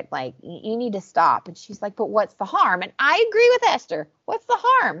for it. Like you need to stop. And she's like, but what's the harm? And I agree with Esther. What's the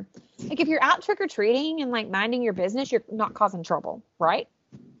harm? Like if you're out trick-or-treating and like minding your business, you're not causing trouble, right?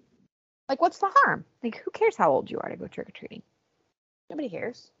 Like what's the harm? Like who cares how old you are to go trick-or-treating? Nobody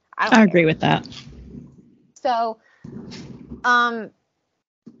cares. I agree with that. So,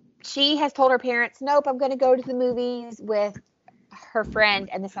 she has told her parents, nope, I'm going to go to the movies with her friend.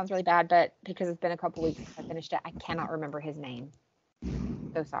 And this sounds really bad, but because it's been a couple weeks since I finished it, I cannot remember his name.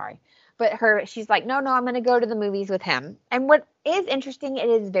 So sorry. But she's like, no, I'm going to go to the movies with him. And what is interesting, it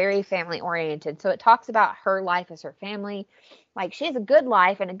is very family oriented. So it talks about her life as her family. Like she has a good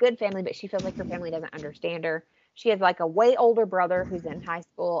life and a good family, but she feels like her family doesn't understand her. She has like a way older brother who's in high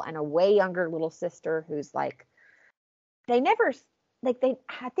school and a way younger little sister who's like, I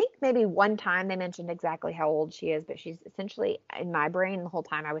think maybe one time they mentioned exactly how old she is, but she's essentially, in my brain, the whole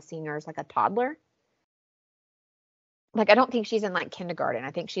time I was seeing her as like a toddler. Like, I don't think she's in like kindergarten.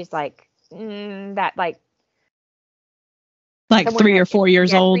 I think she's like that, like 3 or 4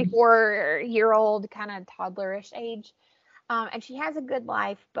 years old. 3-4-year-old kind of toddlerish age. And she has a good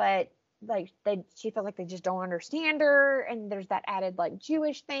life, but like she feels like they just don't understand her. And there's that added like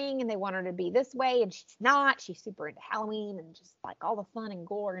Jewish thing, and they want her to be this way, and she's not. She's super into Halloween and just like all the fun and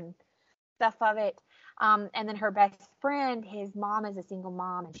gore and stuff of it. And then her best friend, his mom is a single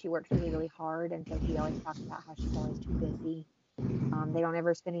mom, and she works really, really hard. And so he always talks about how she's always too busy. They don't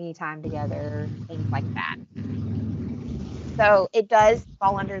ever spend any time together, things like that. So it does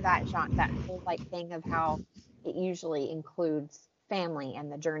fall under that genre, that whole like thing of how it usually includes family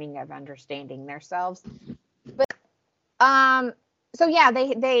and the journey of understanding themselves. But so yeah,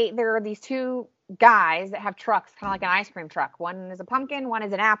 there are these two guys that have trucks, kind of like an ice cream truck. One is a pumpkin, one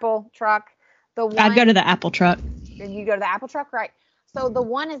is an apple truck. I'd go to the apple truck. You go to the apple truck, right? So the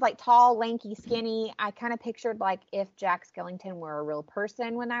one is like tall, lanky, skinny. I kind of pictured like if Jack Skellington were a real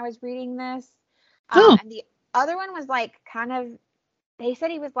person when I was reading this. And the other one was like kind of, they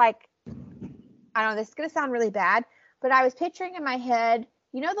said he was like, I don't know, this is going to sound really bad, but I was picturing in my head,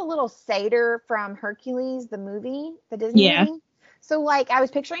 you know, the little satyr from Hercules, the movie, the Disney movie? So like I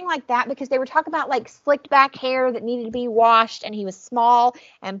was picturing like that because they were talking about like slicked back hair that needed to be washed, and he was small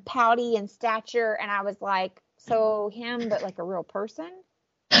and pouty in stature, and I was like, so him, but like a real person.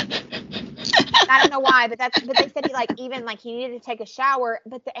 I don't know why, but they said he like even like he needed to take a shower,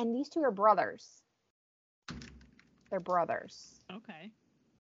 and these two are brothers. They're brothers. Okay.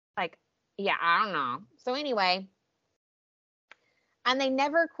 Like, yeah, I don't know. So anyway, and they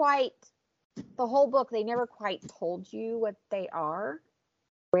never quite, the whole book, they never quite told you what they are.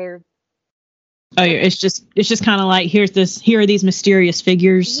 Where. Oh, it's just kind of like, here are these mysterious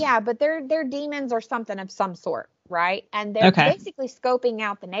figures. Yeah, but they're demons or something of some sort, right? And they're basically scoping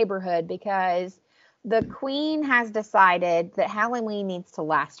out the neighborhood because the queen has decided that Halloween needs to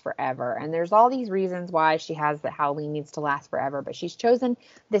last forever. And there's all these reasons why she has that Halloween needs to last forever, but she's chosen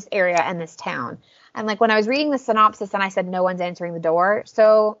this area and this town. And like when I was reading the synopsis and I said no one's answering the door,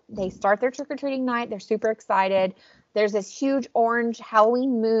 so they start their trick-or-treating night. They're super excited. There's this huge orange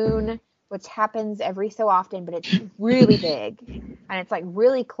Halloween moon, which happens every so often, but it's really big and it's like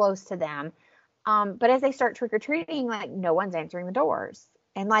really close to them. But as they start trick-or-treating, like no one's answering the doors.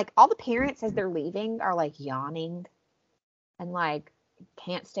 And like all the parents as they're leaving are like yawning and like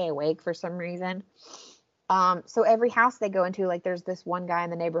can't stay awake for some reason. So every house they go into, like there's this one guy in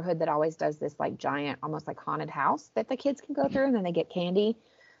the neighborhood that always does this like giant, almost like haunted house that the kids can go through and then they get candy.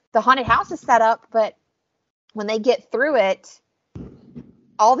 The haunted house is set up, but when they get through it,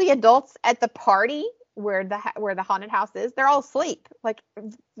 all the adults at the party where the haunted house is, they're all asleep, like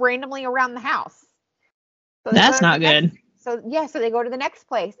randomly around the house. So that's not good. So they go to the next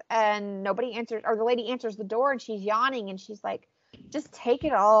place and nobody answers, or the lady answers the door and she's yawning and she's like, just take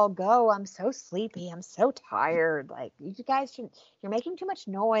it all, go. I'm so sleepy. I'm so tired. Like, you guys you're making too much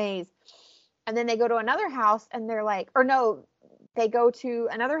noise. And then they go to another house and they're like, or no, they go to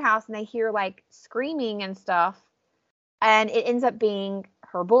another house and they hear like screaming and stuff. And it ends up being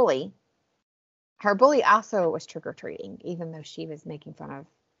her bully. Her bully also was trick-or-treating, even though she was making fun of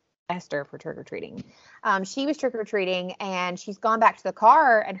Esther for trick-or-treating. She was trick-or-treating and she's gone back to the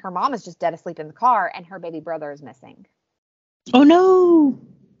car and her mom is just dead asleep in the car and her baby brother is missing. Oh no.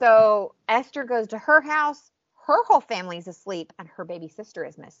 So Esther goes to her house, her whole family's asleep, and her baby sister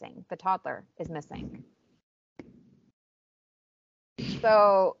is missing. The toddler is missing.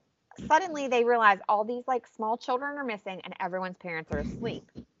 So suddenly they realize all these like small children are missing and everyone's parents are asleep.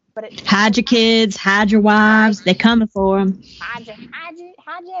 But hide your kids, hide your wives, they're coming for them. Hide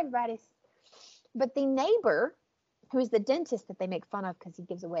you, everybody. But the neighbor, who's the dentist that they make fun of because he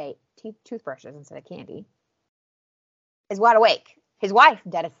gives away toothbrushes instead of candy, is wide awake. His wife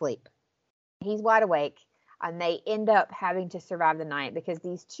dead asleep. He's wide awake, and they end up having to survive the night because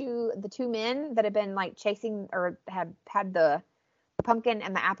the two men that have been like chasing or have had the pumpkin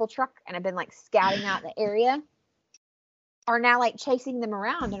and the apple truck and have been like scouting out the area are now like chasing them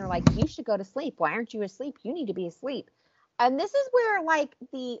around and are like, you should go to sleep. Why aren't you asleep? You need to be asleep. And this is where like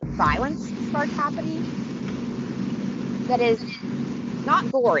the violence starts happening. That is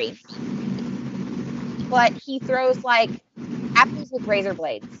not gory. But he throws like apples with razor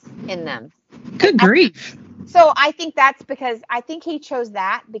blades in them. Good grief. So I think that's because I think he chose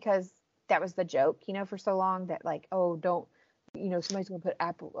that because that was the joke, for so long that like, oh, don't, somebody's going to put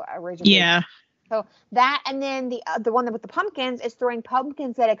razor blades. Yeah. So that, and then the one with the pumpkins is throwing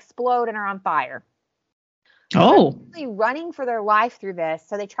pumpkins that explode and are on fire. Oh. They're really running for their life through this.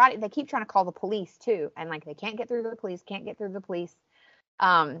 So they keep trying to call the police too. And like, they can't get through the police.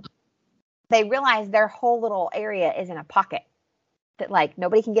 They realize their whole little area is in a pocket that like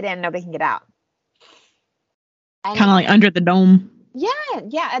nobody can get in, nobody can get out. Kind of like under the dome.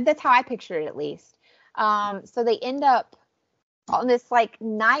 Yeah, that's how I pictured it at least. So they end up on this like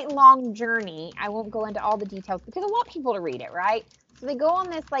night-long journey. I won't go into all the details because I want people to read it, right? So they go on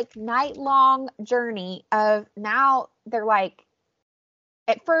this like night-long journey of now they're like,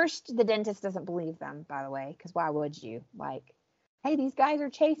 at first the dentist doesn't believe them, by the way, because why would you? Like, hey, these guys are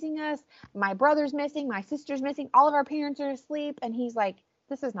chasing us. My brother's missing. My sister's missing. All of our parents are asleep. And he's like,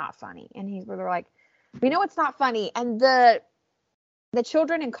 this is not funny. And they're like, we know it's not funny. And the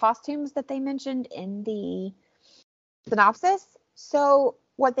children in costumes that they mentioned in the synopsis. So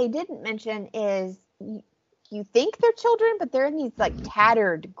what they didn't mention is you think they're children, but they're in these like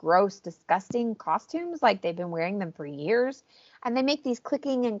tattered, gross, disgusting costumes. Like they've been wearing them for years. And they make these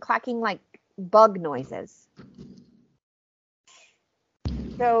clicking and clacking like bug noises.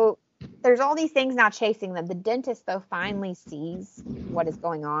 So there's all these things now chasing them. The dentist, though, finally sees what is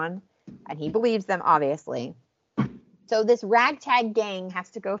going on, and he believes them, obviously. So this ragtag gang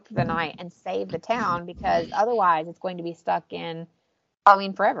has to go through the night and save the town because otherwise it's going to be stuck in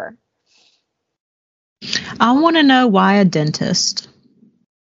Halloween forever. I want to know why a dentist.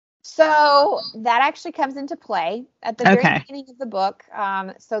 So that actually comes into play at the very beginning of the book.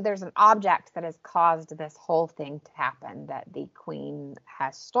 So there's an object that has caused this whole thing to happen that the queen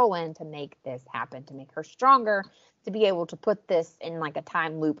has stolen to make this happen, to make her stronger, to be able to put this in like a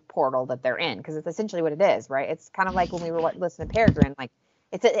time loop portal that they're in, because it's essentially what it is, right? It's kind of like when we were listening to Peregrine, like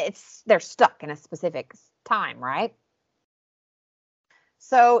they're stuck in a specific time, right?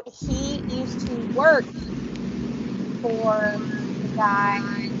 So he used to work for the guy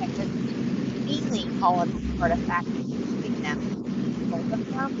that was stealing all of these artifacts and keeping them,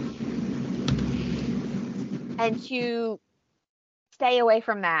 and to stay away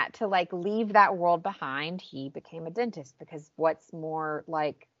from that, to like leave that world behind, he became a dentist because what's more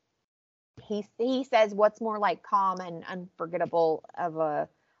like he says what's more like calm and unforgettable of a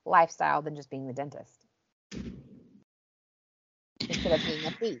lifestyle than just being the dentist instead of being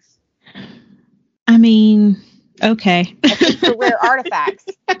a thief. I mean, okay. For rare artifacts.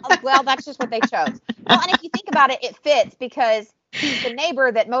 Well, that's just what they chose. Well, and if you think about it, it fits because he's the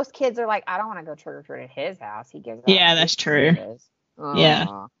neighbor that most kids are like, I don't want to go trick or treat at his house. He gives. Yeah, that's true.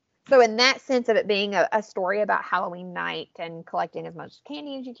 Yeah. So in that sense of it being a story about Halloween night and collecting as much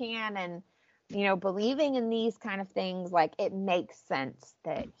candy as you can and believing in these kind of things, like, it makes sense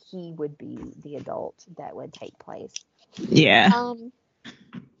that he would be the adult that would take place. Yeah.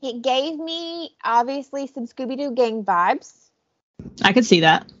 It gave me, obviously, some Scooby-Doo gang vibes. I could see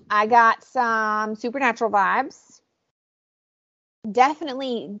that. I got some Supernatural vibes.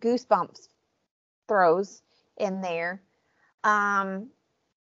 Definitely Goosebumps throws in there.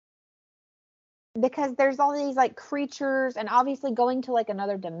 Because there's all these, like, creatures, and obviously going to, like,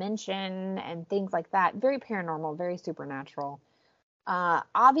 another dimension and things like that. Very paranormal, very supernatural.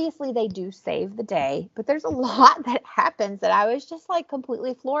 Obviously they do save the day, but there's a lot that happens that I was just, like,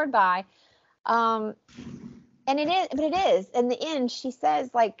 completely floored by. And it is. In the end, she says,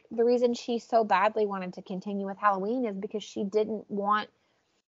 like, the reason she so badly wanted to continue with Halloween is because she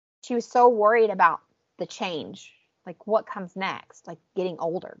was so worried about the change. Like, what comes next? Like, getting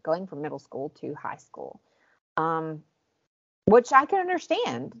older, going from middle school to high school. Which I can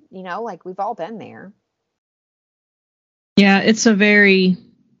understand, like, we've all been there. Yeah, it's a very,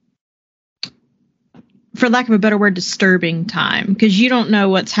 for lack of a better word, disturbing time, because you don't know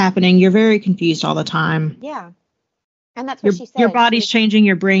what's happening. You're very confused all the time. Yeah. And that's what she said. Your body's changing,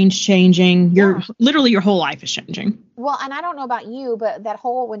 your brain's changing, literally your whole life is changing. Well, and I don't know about you, but that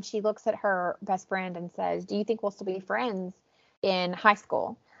whole, when she looks at her best friend and says, do you think we'll still be friends in high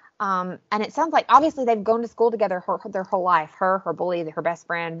school? And it sounds like, obviously, they've gone to school together their whole life. Her bully, her best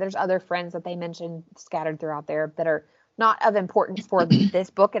friend. There's other friends that they mentioned scattered throughout there that are not of importance for this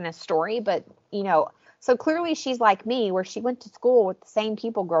book and this story. But, so clearly she's like me, where she went to school with the same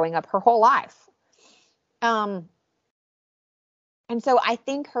people growing up her whole life. And so I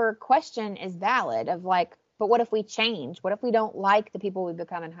think her question is valid of, like, but what if we change? What if we don't like the people we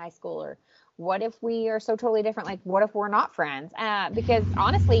become in high school? Or what if we are so totally different? Like, what if we're not friends? Because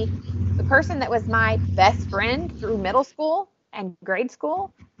honestly, the person that was my best friend through middle school and grade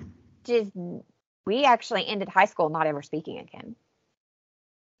school, we actually ended high school not ever speaking again.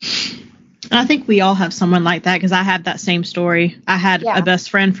 I think we all have someone like that, because I had that same story. I had a best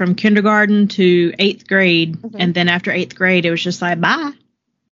friend from kindergarten to 8th grade, and then after 8th grade, it was just like, bye.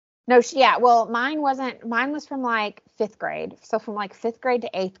 No, well, mine was from, like, 5th grade. So from, like, 5th grade to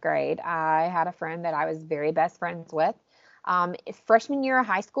 8th grade, I had a friend that I was very best friends with. Freshman year of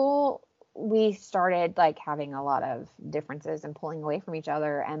high school, we started, like, having a lot of differences and pulling away from each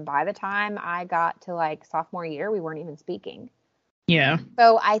other. And by the time I got to, like, sophomore year, we weren't even speaking. Yeah.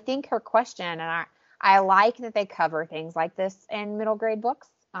 So I think her question, and I like that they cover things like this in middle grade books.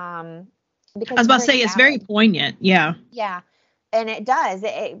 Because I was about to say, it's very poignant. Yeah. Yeah. And it does.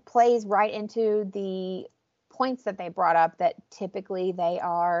 It plays right into the points that they brought up, that typically they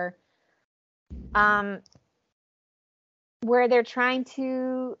are where they're trying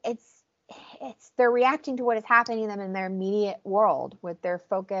to, they're reacting to what is happening to them in their immediate world with their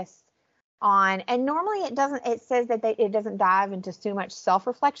focus on, and normally it says that it doesn't dive into too much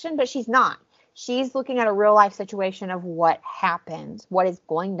self-reflection, but she's not. She's looking at a real life situation of what happened, what is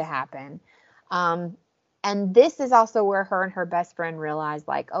going to happen. And this is also where her and her best friend realize,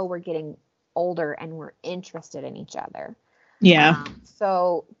 like, oh, we're getting older and we're interested in each other. Yeah.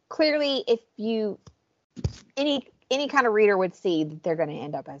 So clearly, if any kind of reader would see that they're going to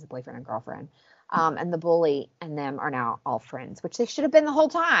end up as a boyfriend and girlfriend. And the bully and them are now all friends, which they should have been the whole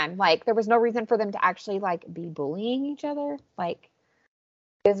time. Like, there was no reason for them to actually, like, be bullying each other. Like,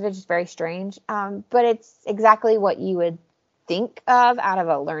 it was just very strange. But it's exactly what you would think of out of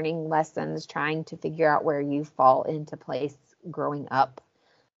a learning lessons, trying to figure out where you fall into place growing up.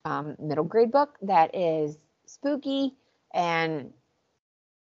 Middle grade book that is spooky and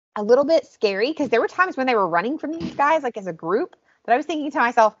a little bit scary, because there were times when they were running from these guys, like, as a group, that I was thinking to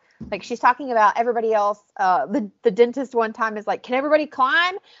myself, like, she's talking about everybody else. The dentist one time is like, can everybody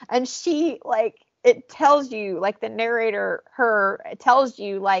climb? And she, like, it tells you, like, the narrator, it tells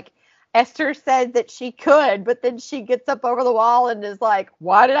you, like, Esther said that she could, but then she gets up over the wall and is like,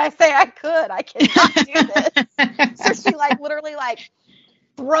 why did I say I could? I cannot do this. So she, like, literally, like,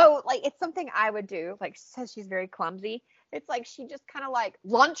 it's something I would do. Like, she says she's very clumsy. It's like she just kind of, like,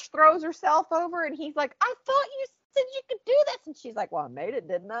 lunge throws herself over, and he's like, I thought you said you could do this. And she's like, well, I made it,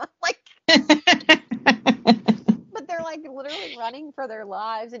 didn't I? Like, but they're, like, literally running for their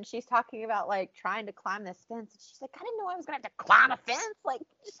lives, and she's talking about, like, trying to climb this fence. And she's like, I didn't know I was going to have to climb a fence. Like,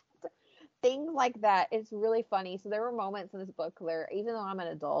 just things like that. It's really funny. So there were moments in this book where, even though I'm an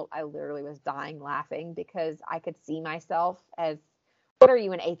adult, I literally was dying laughing, because I could see myself as, what are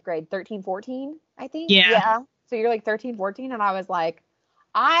you in 8th grade? 13, 14, I think? Yeah. So you're like 13, 14. And I was like,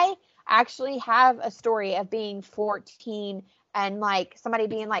 I actually have a story of being 14 and like somebody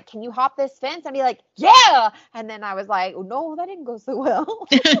being like, "Can you hop this fence?" I'd be like, "Yeah!" And then I was like, "Oh, no, that didn't go so well."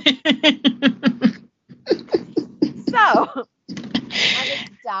 So I was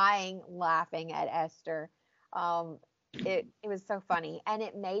dying laughing at Esther. It was so funny, and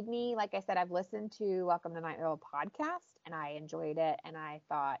it made me, like I said, I've listened to Welcome to Night Vale podcast, and I enjoyed it, and I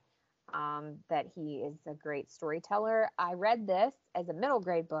thought that he is a great storyteller. I read this as a middle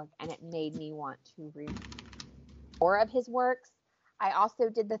grade book, and it made me want to read more of his works. I also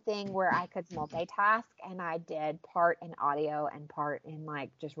did the thing where I could multitask, and I did part in audio and part in like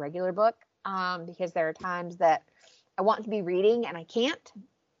just regular book, because there are times that I want to be reading and I can't.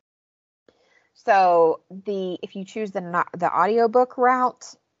 So if you choose the audiobook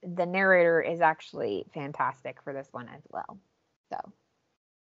route, the narrator is actually fantastic for this one as well.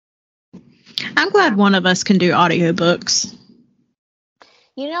 So I'm glad one of us can do audiobooks.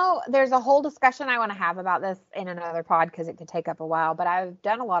 You know, there's a whole discussion I want to have about this in another pod because it could take up a while, but I've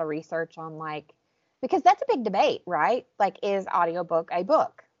done a lot of research on because that's a big debate, right? Like, is audiobook a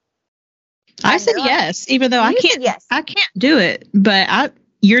book? I said yes, even though I can't do it, but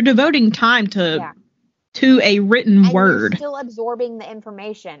you're devoting time to a written word. You're still absorbing the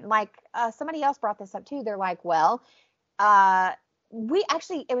information. Like, somebody else brought this up too. They're like, well, it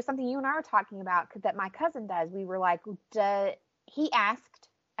was something you and I were talking about that my cousin does. We were like, he asked,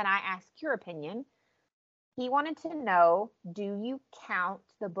 and I asked your opinion. He wanted to know, do you count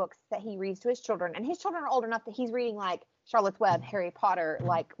the books that he reads to his children? And his children are old enough that he's reading like Charlotte's Web, Harry Potter.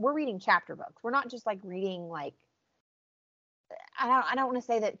 Like, we're reading chapter books. We're not just like reading like, I don't want to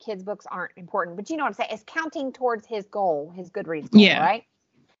say that kids' books aren't important, but you know what I'm saying? It's counting towards his goal, his Goodreads goal, right?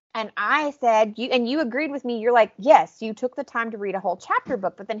 And I said, you agreed with me. You're like, yes, you took the time to read a whole chapter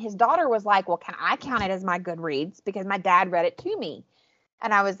book. But then his daughter was like, well, can I count it as my Goodreads? Because my dad read it to me.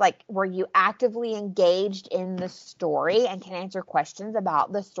 And I was like, were you actively engaged in the story and can answer questions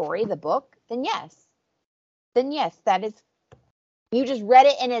about the story, the book? Then yes. That is, you just read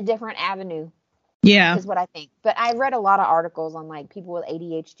it in a different avenue. Yeah. Is what I think. But I read a lot of articles on like people with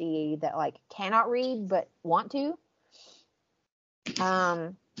ADHD that like cannot read but want to.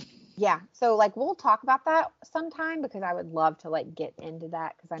 Yeah. So like we'll talk about that sometime because I would love to like get into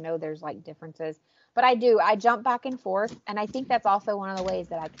that because I know there's like differences. But I jump back and forth, and I think that's also one of the ways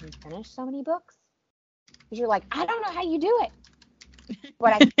that I can finish so many books. Because you're like, I don't know how you do it.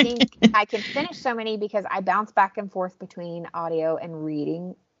 But I think I can finish so many because I bounce back and forth between audio and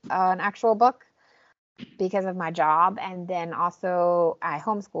reading an actual book because of my job. And then also I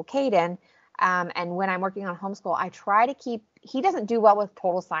homeschool Caden. And when I'm working on homeschool, I try to he doesn't do well with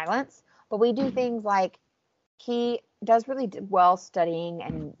total silence, but we do things like he does really well studying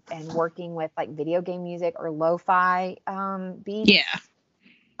and working with like video game music or lo-fi beats. Yeah.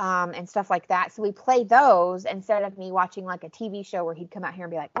 And stuff like that. So we play those instead of me watching like a TV show where he'd come out here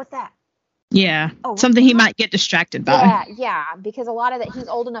and be like, what's that? Yeah. Something he might get distracted by. Yeah. Because a lot of that, he's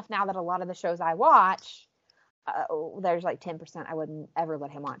old enough now that a lot of the shows I watch, there's like 10% I wouldn't ever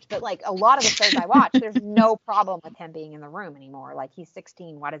let him watch. But like a lot of the shows I watch, there's no problem with him being in the room anymore. Like he's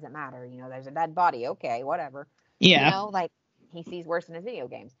 16. Why does it matter? You know, there's a dead body. Okay, whatever. Yeah. You know, like he sees worse in his video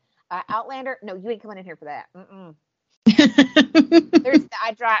games. Outlander. No, you ain't coming in here for that.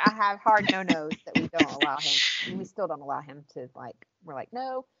 I have hard no-nos that we don't allow him. And we still don't allow him to like, we're like,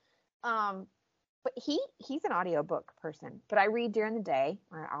 no. But he's an audiobook person, but I read during the day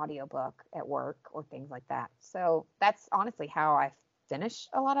or an audiobook at work or things like that. So that's honestly how I finish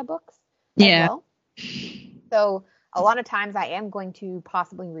a lot of books as well. So a lot of times I am going to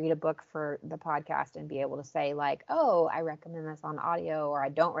possibly read a book for the podcast and be able to say like, oh, I recommend this on audio or I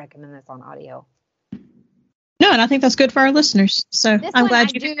don't recommend this on audio. No, and I think that's good for our listeners. So I'm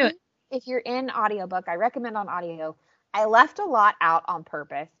glad you do it. If you're in audiobook, I recommend on audio. I left a lot out on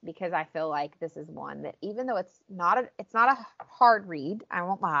purpose because I feel like this is one that even though it's not a hard read, I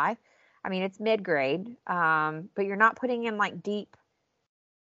won't lie. I mean, it's mid-grade, but you're not putting in like deep.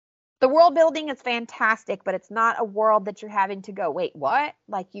 The world building is fantastic, but it's not a world that you're having to go, wait, what?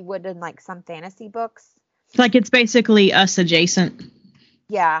 Like you would in like some fantasy books. Like it's basically Us adjacent.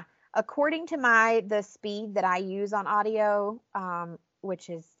 Yeah. According to the speed that I use on audio, which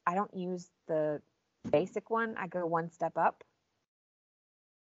is I don't use the basic one. I go one step up.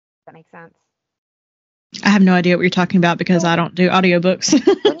 Does that make sense? I have no idea what you're talking about because I don't do audiobooks.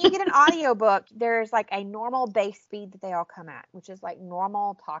 When you get an audiobook, there's like a normal base speed that they all come at, which is like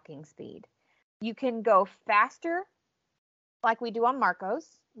normal talking speed. You can go faster, like we do on Marcos,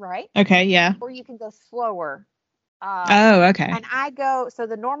 right? Okay, yeah. Or you can go slower. Okay. And so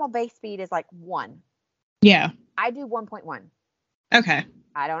the normal base speed is like 1. Yeah. I do 1.1. Okay.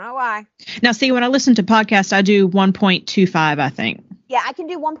 I don't know why. Now, see, when I listen to podcasts, I do 1.25, I think. Yeah, I can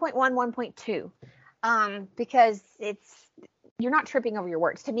do 1.1, 1.2. Because you're not tripping over your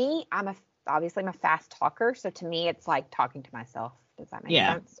words. To me, obviously I'm a fast talker, so to me it's like talking to myself. Does that make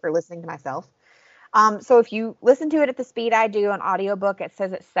sense? Or listening to myself. So if you listen to it at the speed I do on audiobook, it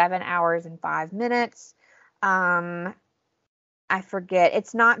says it's 7 hours and 5 minutes. I forget.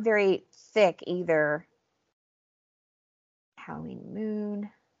 It's not very thick either. Howling Moon.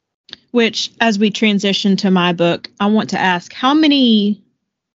 Which, as we transition to my book, I want to ask, how many,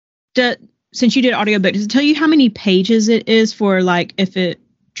 since you did audiobook, does it tell you how many pages it is for, like, if it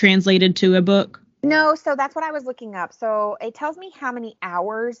translated to a book? No, so that's what I was looking up. So it tells me how many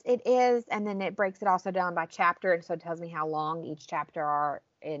hours it is, and then it breaks it also down by chapter, and so it tells me how long each chapter are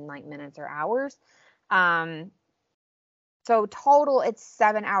in, like, minutes or hours. So total, it's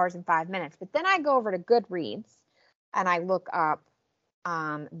 7 hours and 5 minutes. But then I go over to Goodreads, and I look up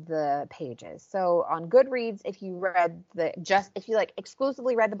the pages. So on Goodreads, if you like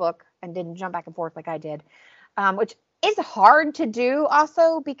exclusively read the book and didn't jump back and forth like I did, which is hard to do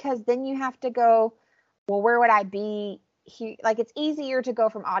also, because then you have to go, well, where would I be here? Like, it's easier to go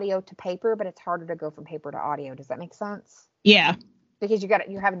from audio to paper, but it's harder to go from paper to audio. Does that make sense? Yeah. Because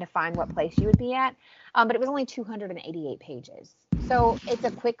you're having to find what place you would be at. But it was only 288 pages. So it's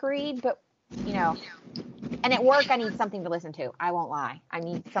a quick read, but and at work I need something to listen to. I won't lie. I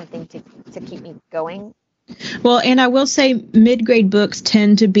need something to keep me going. Well, and I will say mid-grade books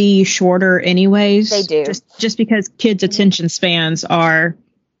tend to be shorter anyways. They do. Just because kids' attention spans are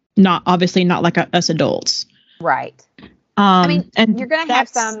obviously not like us adults. Right. I mean, and you're going to have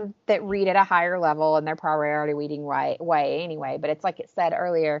some that read at a higher level, and they're probably already reading way anyway. But it's like it said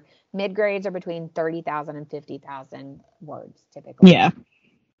earlier, mid-grades are between 30,000 and 50,000 words typically. Yeah.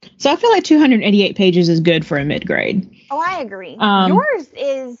 So I feel like 288 pages is good for a mid-grade. Oh, I agree. Yours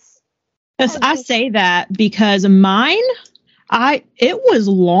is... I say that because mine, it was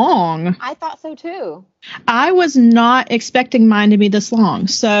long. I thought so too. I was not expecting mine to be this long.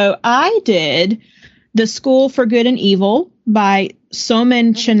 So I did The School for Good and Evil by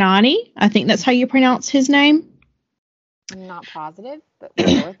Soman Chinani. I think that's how you pronounce his name. I'm not positive, but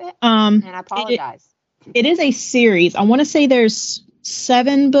we'll go with it. And I apologize. It is a series. I want to say there's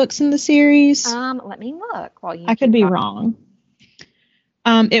 7 books in the series. Let me look. I could be wrong.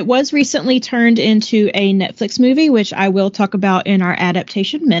 It was recently turned into a Netflix movie, which I will talk about in our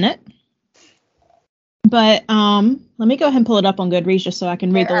adaptation minute. But let me go ahead and pull it up on Goodreads just so I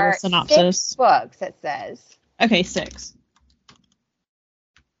can read the little synopsis. 6 books, it says. Okay, 6.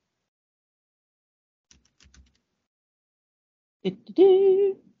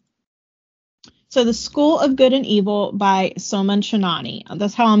 So The School of Good and Evil by Soman Chinani.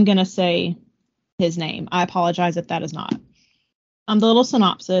 That's how I'm going to say his name. I apologize if that is not. The little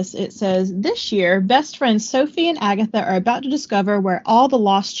synopsis, it says, this year, best friends Sophie and Agatha are about to discover where all the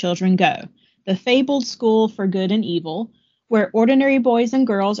lost children go, the fabled school for good and evil, where ordinary boys and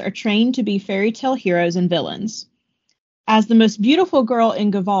girls are trained to be fairy tale heroes and villains. As the most beautiful girl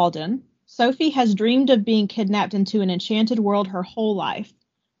in Gavalden, Sophie has dreamed of being kidnapped into an enchanted world her whole life.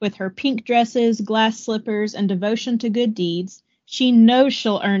 With her pink dresses, glass slippers, and devotion to good deeds, she knows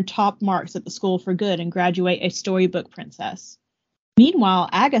she'll earn top marks at the school for good and graduate a storybook princess. Meanwhile,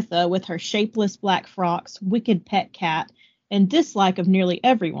 Agatha, with her shapeless black frocks, wicked pet cat, and dislike of nearly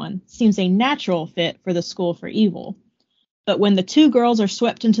everyone, seems a natural fit for the school for evil. But when the 2 girls are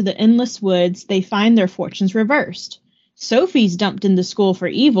swept into the endless woods, they find their fortunes reversed. Sophie's dumped in the school for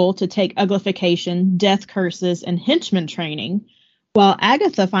evil to take uglification, death curses, and henchman training, while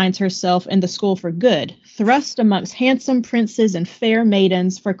Agatha finds herself in the school for good, thrust amongst handsome princes and fair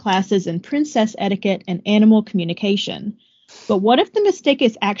maidens for classes in princess etiquette and animal communication. But what if the mistake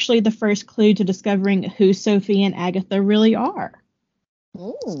is actually the first clue to discovering who Sophie and Agatha really are?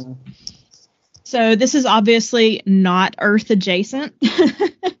 Ooh. So this is obviously not Earth adjacent.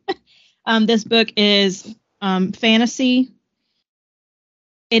 This book is fantasy.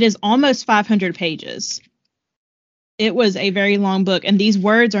 It is almost 500 pages. It was a very long book, and these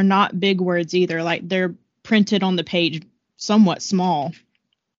words are not big words either. Like, they're printed on the page somewhat small.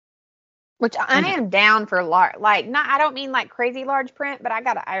 Which I am down for large, like, not, I don't mean like crazy large print, but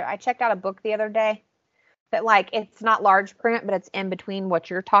I checked out a book the other day that, like, it's not large print, but it's in between what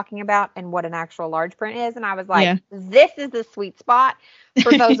you're talking about and what an actual large print is. And I was like, This is the sweet spot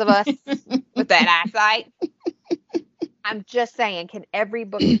for those of us with that eyesight. I'm just saying, can every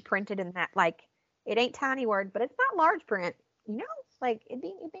book be printed in that, like, it ain't tiny word, but it's not large print, like, it'd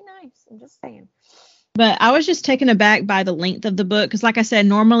be nice. I'm just saying. But I was just taken aback by the length of the book, because like I said,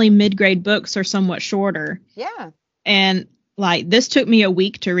 normally mid-grade books are somewhat shorter. Yeah. And Like, this took me a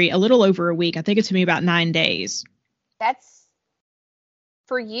week to read, a little over a week. I think it took me about 9 days. That's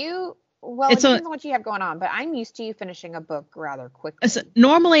for you. Well, it depends on what you have going on, but I'm used to you finishing a book rather quickly.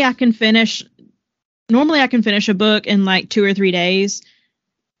 Normally I can finish a book in like 2 or 3 days.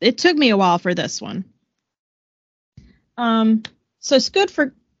 It took me a while for this one. So it's good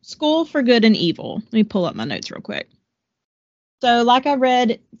for School for Good and Evil. Let me pull up my notes real quick. So like I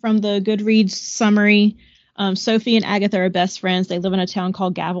read from the Goodreads summary, Sophie and Agatha are best friends. They live in a town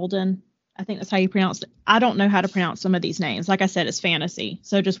called Gavaldon. I think that's how you pronounce it. I don't know how to pronounce some of these names. Like I said, it's fantasy,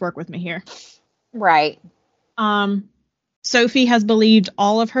 so just work with me here. Right. Sophie has believed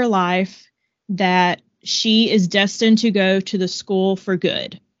all of her life that she is destined to go to the School for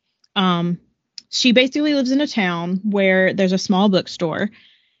Good. She basically lives in a town where there's a small bookstore,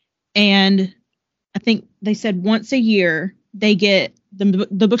 and I think they said once a year they get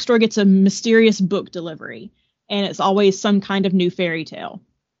the bookstore gets a mysterious book delivery, and it's always some kind of new fairy tale.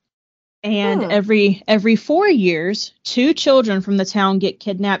 And every 4 years, 2 children from the town get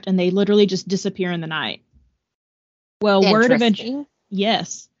kidnapped, and they literally just disappear in the night. Well, word eventually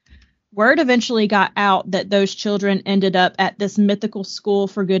got out that those children ended up at this mythical School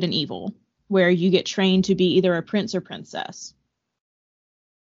for Good and Evil, where you get trained to be either a prince or princess.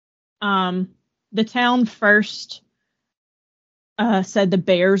 The town first said the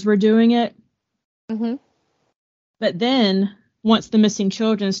bears were doing it. Mm-hmm. But then, once the missing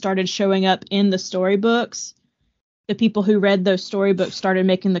children started showing up in the storybooks, the people who read those storybooks started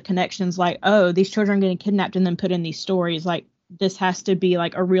making the connections like, oh, these children are getting kidnapped and then put in these stories. Like, this has to be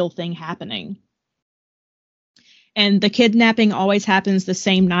like a real thing happening. And the kidnapping always happens the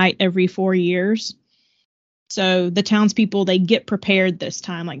same night every 4 years. So the townspeople, they get prepared this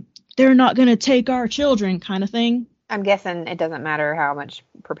time. Like, they're not going to take our children kind of thing. I'm guessing it doesn't matter how much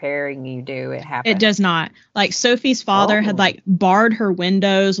preparing you do, it happens. It does not. Like, Sophie's father had like barred her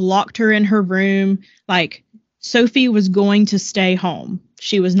windows, locked her in her room. Like, Sophie was going to stay home.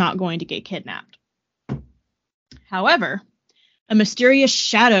 She was not going to get kidnapped. However, a mysterious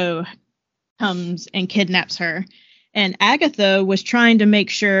shadow comes and kidnaps her. And Agatha was trying to make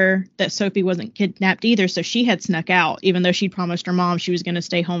sure that Sophie wasn't kidnapped either, so she had snuck out, even though she'd promised her mom she was going to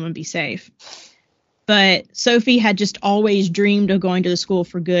stay home and be safe. But Sophie had just always dreamed of going to the School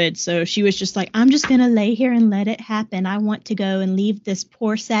for Good, so she was just like, I'm just going to lay here and let it happen. I want to go and leave this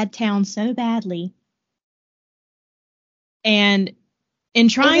poor, sad town so badly. And in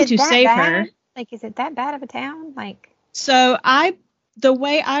trying to save her... Like, is it that bad of a town? Like... So the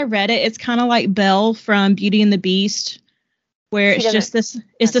way I read it, it's kind of like Belle from Beauty and the Beast, where it's just this,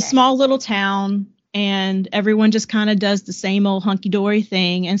 it's a small little town and everyone just kind of does the same old hunky-dory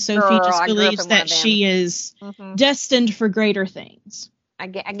thing. And Sophie just believes that she is destined for greater things. I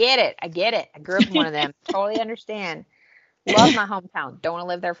get it. I grew up in one of them. Totally understand. Love my hometown. Don't want to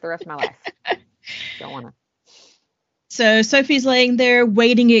live there for the rest of my life. Don't want to. So Sophie's laying there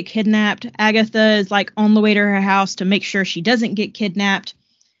waiting to get kidnapped. Agatha is like on the way to her house to make sure she doesn't get kidnapped.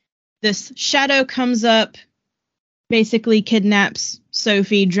 This shadow comes up, basically kidnaps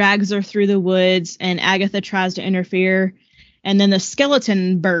Sophie, drags her through the woods, and Agatha tries to interfere. And then the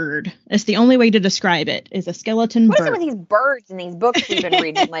skeleton bird, it's the only way to describe it, is a skeleton bird. What is it with these birds in these books we've been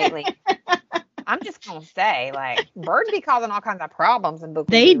reading lately? I'm just going to say, like, birds be causing all kinds of problems in books.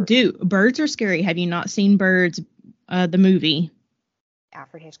 They do. Birds are scary. Have you not seen Birds? The movie.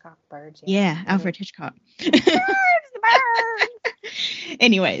 Alfred Hitchcock, Birds. Yeah, Alfred Hitchcock. Birds.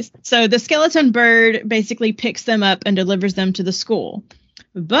 Anyways, so the skeleton bird basically picks them up and delivers them to the school.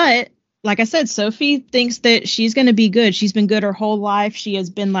 But, like I said, Sophie thinks that she's going to be good. She's been good her whole life. She has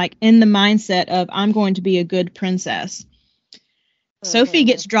been, like, in the mindset of, I'm going to be a good princess. Sophie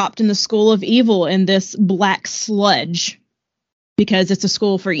gets dropped in the School of Evil in this black sludge. Because it's a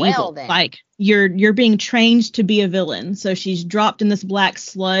school for evil. Then. Like, you're being trained to be a villain. So she's dropped in this black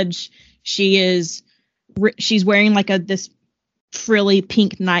sludge. She's wearing like this frilly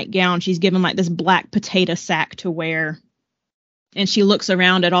pink nightgown. She's given like this black potato sack to wear. And she looks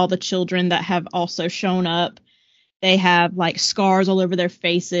around at all the children that have also shown up. They have like scars all over their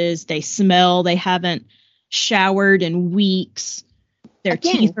faces. They smell. They haven't showered in weeks. Their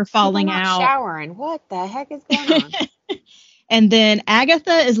teeth are falling out. Showering. What the heck is going on? And then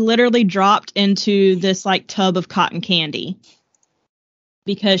Agatha is literally dropped into this like tub of cotton candy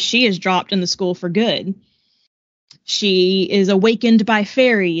because she is dropped in the School for Good. She is awakened by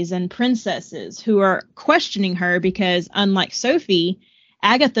fairies and princesses who are questioning her because, unlike Sophie,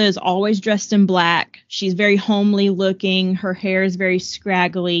 Agatha is always dressed in black. She's very homely looking. Her hair is very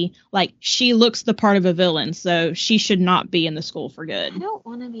scraggly. Like, she looks the part of a villain, so she should not be in the School for Good. I don't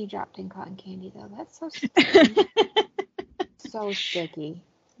want to be dropped in cotton candy, though. That's so stupid. So sticky.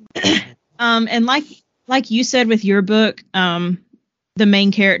 And like you said with your book, the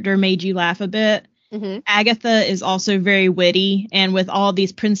main character made you laugh a bit. Mm-hmm. Agatha is also very witty, and with all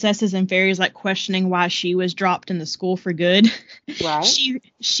these princesses and fairies like questioning why she was dropped in the school for good, Right.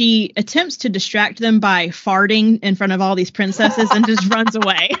 she attempts to distract them by farting in front of all these princesses and just runs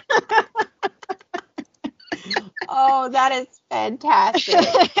away. Oh, that is fantastic.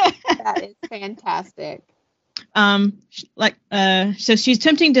 That is fantastic. So she's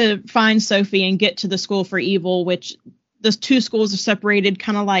attempting to find Sophie and get to the school for evil, which the two schools are separated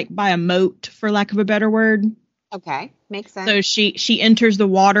kind of like by a moat, for lack of a better word. Okay, makes sense. So she enters the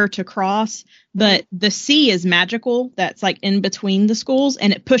water to cross, but the sea is magical. That's like in between the schools,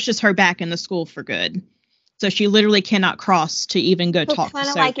 and it pushes her back in the school for good. So she literally cannot cross to even go talk to Kind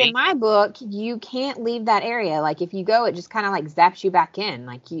of Sophie. like in my book, you can't leave that area. Like if you go, it just kind of like zaps you back in.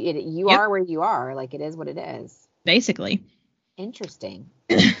 Like you Yep. are where you are. Like it is what it is. Basically. Interesting.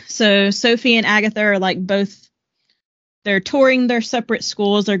 So Sophie and Agatha are like both, they're touring their separate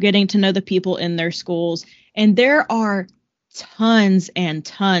schools. They're getting to know the people in their schools. And there are tons and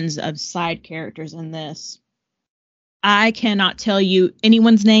tons of side characters in this. I cannot tell you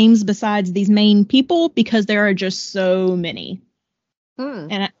anyone's names besides these main people because there are just so many.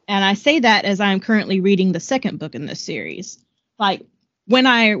 And I say that as I'm currently reading the second book in this series. Like when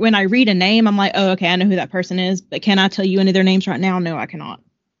I read a name, I'm like, oh, okay, I know who that person is. But can I tell you any of their names right now? No, I cannot.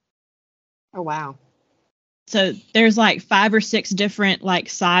 Oh, wow. So there's like 5 or 6 different like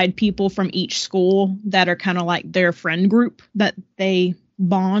side people from each school that are kind of like their friend group that they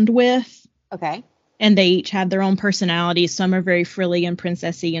bond with. Okay. And they each have their own personalities. Some are very frilly and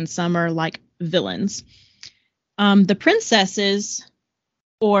princessy, and some are like villains. The princesses,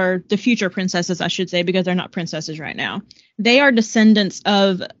 or the future princesses, I should say, because they're not princesses right now. They are descendants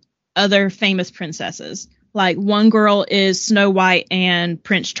of other famous princesses. Like one girl is Snow White and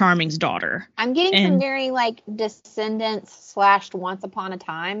Prince Charming's daughter. I'm getting some very like Descendants / Once Upon a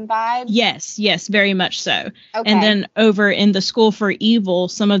Time vibes. Yes, very much so. Okay. And then over in the School for Evil,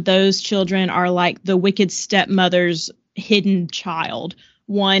 some of those children are like the wicked stepmother's hidden child.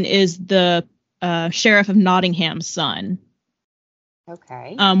 One is the Sheriff of Nottingham's son.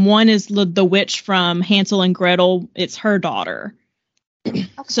 Okay. One is the witch from Hansel and Gretel. It's her daughter. Okay.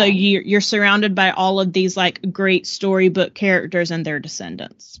 So you're surrounded by all of these like great storybook characters and their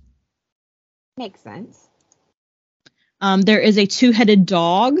descendants. Makes sense. There is a 2-headed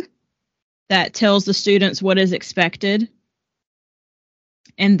dog that tells the students what is expected.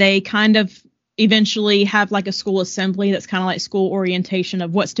 And they kind of eventually have like a school assembly that's kind of like school orientation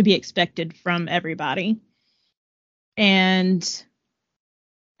of what's to be expected from everybody. And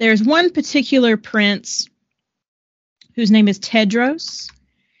there's one particular prince whose name is Tedros.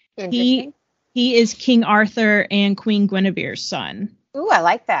 Interesting. He is King Arthur and Queen Guinevere's son. Ooh, I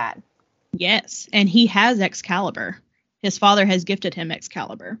like that. Yes, and he has Excalibur. His father has gifted him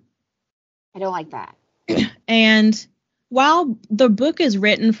Excalibur. I don't like that. And while the book is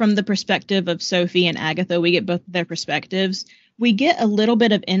written from the perspective of Sophie and Agatha, we get both their perspectives. We get a little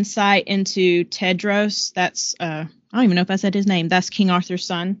bit of insight into Tedros. That's, I don't even know if I said his name. That's King Arthur's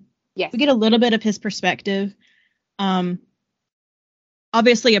son. Yes. We get a little bit of his perspective.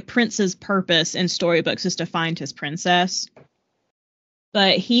 Obviously, a prince's purpose in storybooks is to find his princess.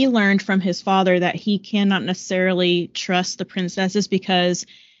 But he learned from his father that he cannot necessarily trust the princesses because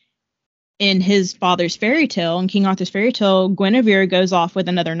in his father's fairy tale, in King Arthur's fairy tale, Guinevere goes off with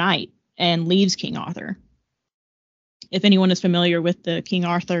another knight and leaves King Arthur. If anyone is familiar with the King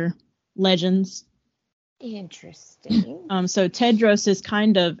Arthur legends. Interesting. So Tedros is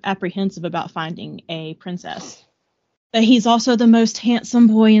kind of apprehensive about finding a princess. But he's also the most handsome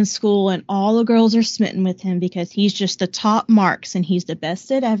boy in school, and all the girls are smitten with him because he's just the top marks and he's the best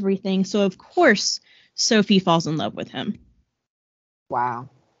at everything. So, of course, Sophie falls in love with him. Wow.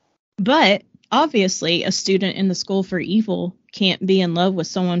 But, obviously, a student in the School for Evil can't be in love with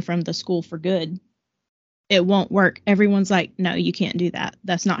someone from the School for Good. It won't work. Everyone's like, no, you can't do that.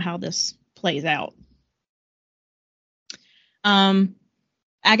 That's not how this plays out.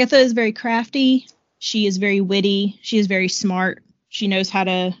 Agatha is very crafty. She is very witty. She is very smart. She knows how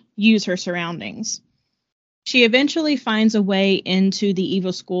to use her surroundings. She eventually finds a way into the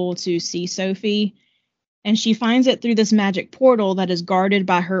evil school to see Sophie, and she finds it through this magic portal that is guarded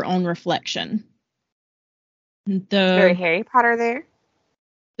by her own reflection. Very Harry Potter there.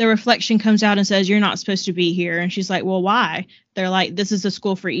 The reflection comes out and says, you're not supposed to be here. And she's like, well, why? They're like, this is a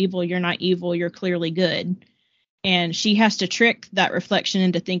school for evil. You're not evil. You're clearly good. And she has to trick that reflection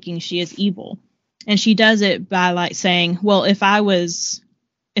into thinking she is evil. And she does it by like saying, well, if I was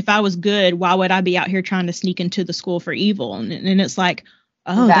if I was good, why would I be out here trying to sneak into the school for evil? And it's like,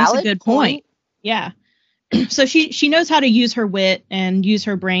 oh, that's a good point. Yeah. So she knows how to use her wit and use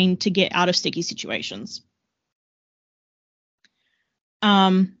her brain to get out of sticky situations.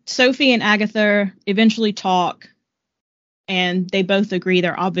 Sophie and Agatha eventually talk, and they both agree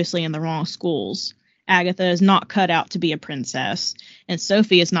they're obviously in the wrong schools. Agatha is not cut out to be a princess, and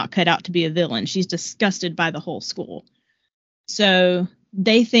Sophie is not cut out to be a villain. She's disgusted by the whole school. So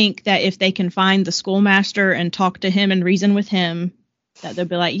they think that if they can find the schoolmaster and talk to him and reason with him, that they'll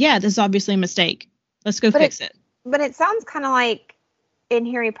be like, yeah, this is obviously a mistake. Let's go fix it. But it sounds kind of like in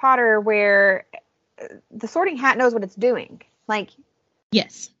Harry Potter where the Sorting Hat knows what it's doing. Like,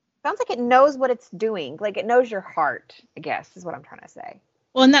 yes. Sounds like it knows what it's doing. Like, it knows your heart, I guess, is what I'm trying to say.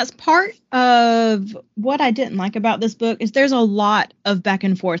 Well, and that's part of what I didn't like about this book is there's a lot of back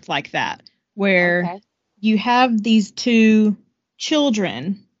and forth like that, where you have these two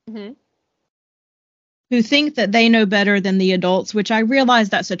children who think that they know better than the adults, which I realize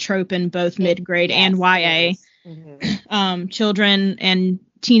that's a trope in both mid-grade and YA. Children and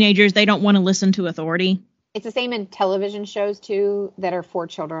teenagers, they don't want to listen to authority. It's the same in television shows, too, that are for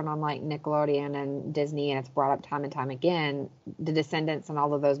children on, like, Nickelodeon and Disney, and it's brought up time and time again. The Descendants and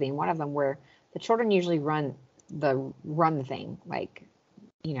all of those being one of them, where the children usually run the thing, like,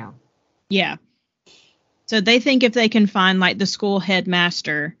 you know. Yeah. So they think if they can find, like, the school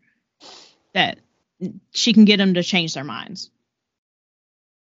headmaster, that she can get them to change their minds.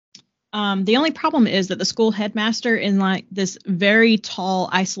 The only problem is that the school headmaster in like this very tall,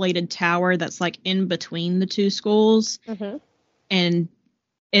 isolated tower that's like in between the two schools, and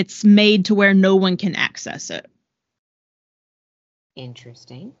it's made to where no one can access it.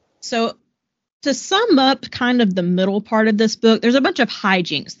 Interesting. So to sum up kind of the middle part of this book, there's a bunch of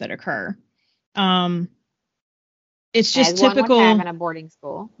hijinks that occur. It's just typical. One would have in a boarding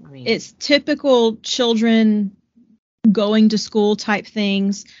school. I mean, it's typical children going to school type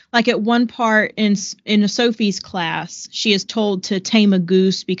things. Like at one part in Sophie's class, she is told to tame a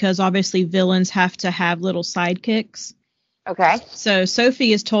goose because obviously villains have to have little sidekicks. Okay. So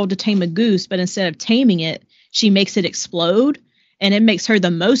Sophie is told to tame a goose, but instead of taming it, she makes it explode, and it makes her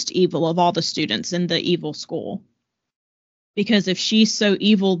the most evil of all the students in the evil school. Because if she's so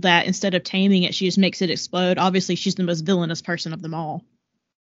evil that instead of taming it, she just makes it explode, obviously she's the most villainous person of them all.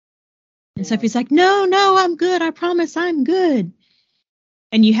 And Sophie's like, no, I'm good. I promise I'm good.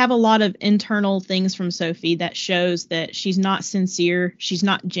 And you have a lot of internal things from Sophie that shows that she's not sincere. She's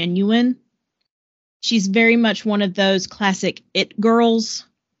not genuine. She's very much one of those classic it girls.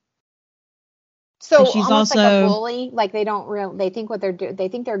 So she's almost also like a bully. Like they think what they're doing. They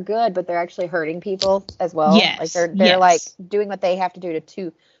think they're good, but they're actually hurting people as well. Yes. Like they're like doing what they have to do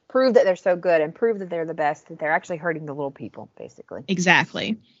to prove that they're so good and prove that they're the best. That they're actually hurting the little people, basically.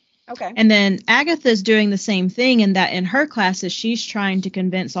 Exactly. Okay. And then Agatha's doing the same thing in that in her classes, she's trying to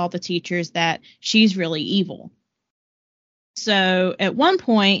convince all the teachers that she's really evil. So at one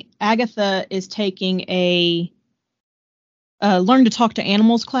point, Agatha is taking a learn to talk to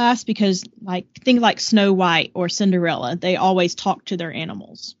animals class because like things like Snow White or Cinderella, they always talk to their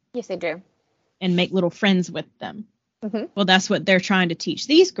animals. Yes, they do. And make little friends with them. Mm-hmm. Well, that's what they're trying to teach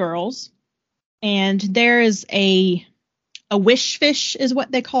these girls. And there is a wish fish is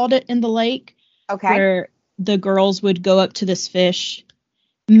what they called it in the lake. Okay. Where the girls would go up to this fish,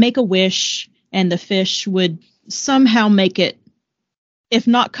 make a wish, and the fish would somehow make it, if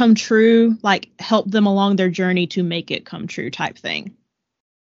not come true, like help them along their journey to make it come true type thing.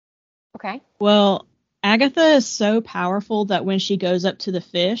 Okay. Well, Agatha is so powerful that when she goes up to the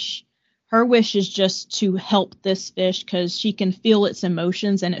fish, her wish is just to help this fish because she can feel its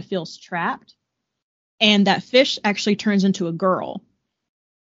emotions and it feels trapped. And that fish actually turns into a girl.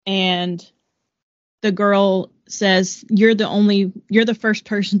 And the girl says, you're the first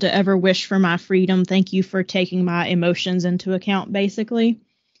person to ever wish for my freedom. Thank you for taking my emotions into account, basically.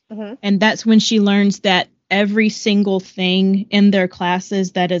 Mm-hmm. And that's when she learns that every single thing in their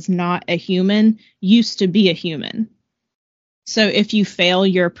classes that is not a human used to be a human. So if you fail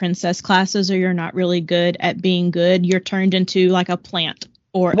your princess classes or you're not really good at being good, you're turned into like a plant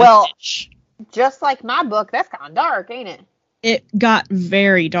or a fish. Just like my book, that's kind of dark, ain't it? It got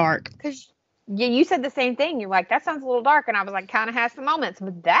very dark. Because you said the same thing. You're like, that sounds a little dark. And I was like, kind of has some moments.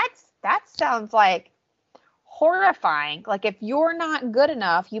 But that sounds like horrifying. Like if you're not good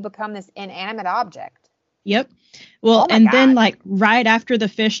enough, you become this inanimate object. Yep. Well, God. Then like right after the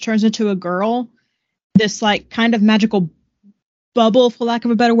fish turns into a girl, this like kind of magical bubble, for lack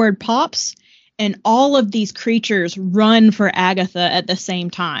of a better word, pops. And all of these creatures run for Agatha at the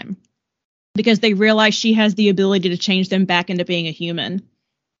same time. Because they realize she has the ability to change them back into being a human.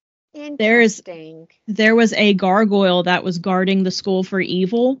 Interesting. There was a gargoyle that was guarding the school for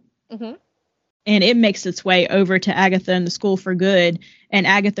evil. Mm-hmm. And it makes its way over to Agatha and the school for good. And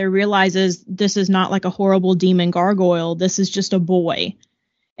Agatha realizes this is not like a horrible demon gargoyle. This is just a boy.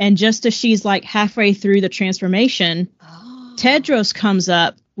 And just as she's like halfway through the transformation, Tedros comes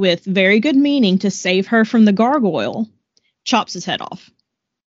up with very good meaning to save her from the gargoyle, chops his head off.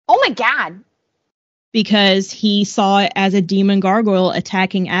 Oh my God. Because he saw it as a demon gargoyle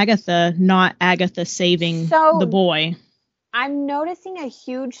attacking Agatha, not Agatha saving the boy. I'm noticing a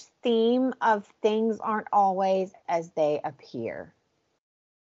huge theme of things aren't always as they appear.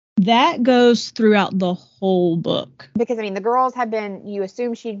 That goes throughout the whole book. Because, I mean, the girls have been, you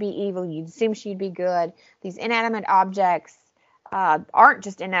assume she'd be evil, you assume she'd be good. These inanimate objects aren't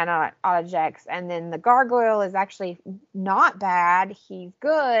just inanimate objects. And then the gargoyle is actually not bad. He's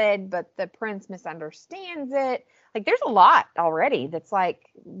good, but the prince misunderstands it. Like, there's a lot already that's like,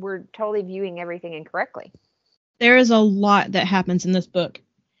 we're totally viewing everything incorrectly. There is a lot that happens in this book.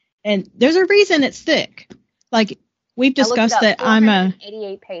 And there's a reason it's thick. Like, we've discussed that I'm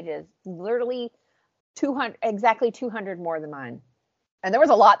 88 pages, literally 200, exactly 200 more than mine. And there was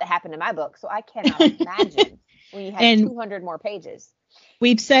a lot that happened in my book, so I cannot imagine when you have 200 more pages.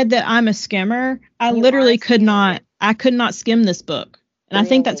 We've said that I'm a skimmer. I literally could not skim this book. And really? I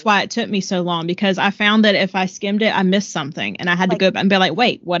think that's why it took me so long, because I found that if I skimmed it, I missed something. And I had to go back and be like,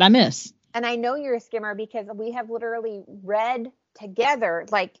 wait, what'd I miss? And I know you're a skimmer because we have literally read together,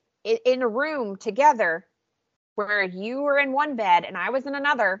 like in a room together, where you were in one bed and I was in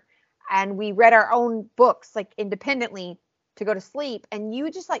another, and we read our own books like independently to go to sleep, and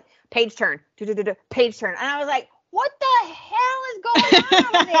you just like page turn, page turn, and I was like, what the hell is going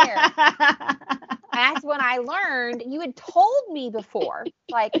on over there? That's when I learned you had told me before,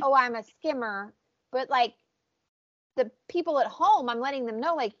 like, oh, I'm a skimmer, but like the people at home, I'm letting them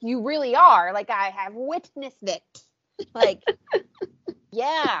know, like, you really are, like, I have witnessed it, like,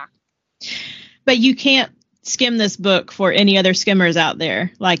 yeah. But you can't skim this book for any other skimmers out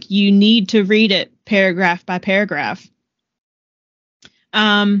there. Like, you need to read it paragraph by paragraph.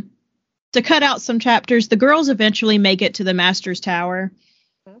 To cut out some chapters, the girls eventually make it to the Master's Tower.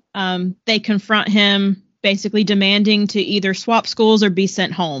 They confront him, basically demanding to either swap schools or be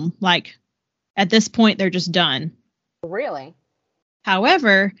sent home. Like, at this point, they're just done. Really?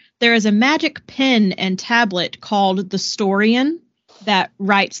 However, there is a magic pen and tablet called the Storian that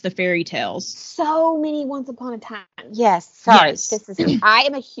writes the fairy tales. So many Once Upon a Time. Yes. Sorry. Yes. I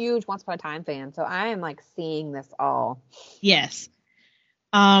am a huge Once Upon a Time fan, so I am like seeing this all. Yes.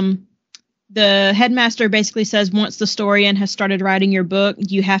 The headmaster basically says once the Storian has started writing your book,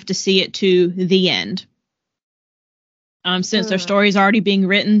 you have to see it to the end. Since their story is already being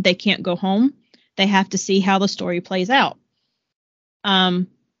written, they can't go home. They have to see how the story plays out.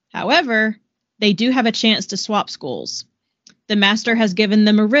 However, they do have a chance to swap schools. The master has given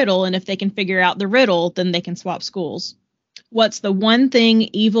them a riddle, and if they can figure out the riddle, then they can swap schools. What's the one thing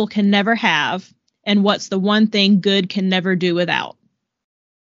evil can never have, and what's the one thing good can never do without?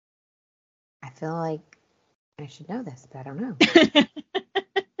 I feel like I should know this, but I don't know.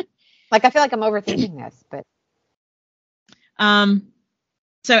 Like, I feel like I'm overthinking this, but.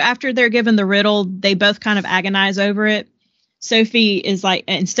 So after they're given the riddle, they both kind of agonize over it. Sophie is like,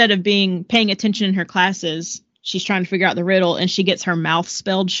 instead of paying attention in her classes, she's trying to figure out the riddle, and she gets her mouth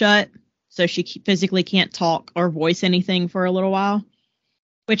spelled shut. So she physically can't talk or voice anything for a little while,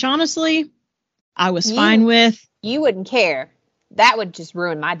 which honestly, I was fine with. You wouldn't care. That would just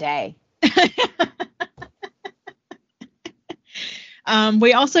ruin my day.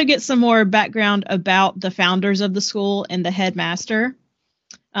 We also get some more background about the founders of the school and the headmaster.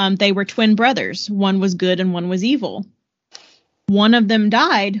 They were twin brothers. One was good and one was evil. One of them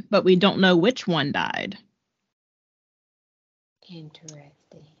died, but we don't know which one died. Interesting.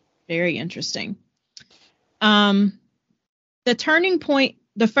 Very interesting. The turning point,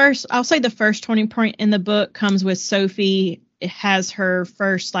 I'll say the first turning point in the book comes with Sophie. It has her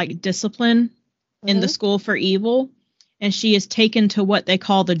first discipline in the school for evil, and she is taken to what they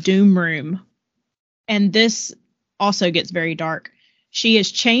call the Doom Room. And this also gets very dark. She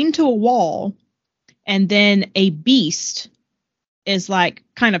is chained to a wall, and then a beast is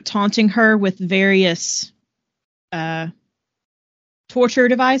kind of taunting her with various torture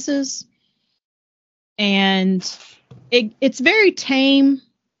devices. And it's very tame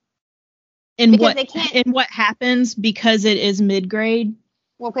in what happens, because it is mid-grade.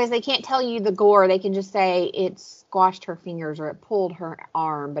 Well, because they can't tell you the gore. They can just say it squashed her fingers or it pulled her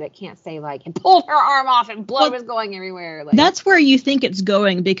arm, but it can't say it pulled her arm off and blood was going everywhere. That's where you think it's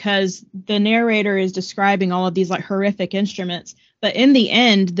going, because the narrator is describing all of these horrific instruments, But in the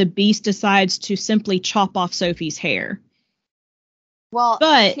end, the Beast decides to simply chop off Sophie's hair. Well,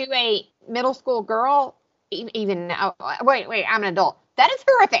 But to a middle school girl, even now, wait, I'm an adult. That is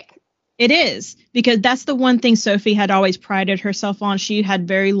horrific. it is, because that's the one thing Sophie had always prided herself on. She had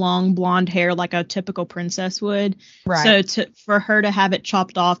very long blonde hair like a typical princess would. Right. So for her to have it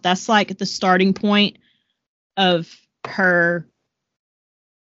chopped off, that's like the starting point of her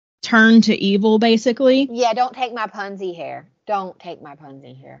turn to evil, basically. Yeah, don't take my punsy hair. Don't take my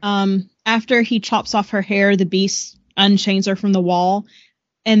punsy hair. After he chops off her hair, the Beast unchains her from the wall.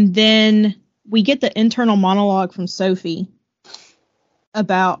 And then we get the internal monologue from Sophie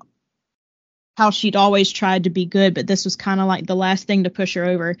about how she'd always tried to be good, but this was kind of like the last thing to push her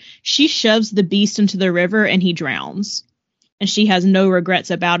over. She shoves the Beast into the river and he drowns. And she has no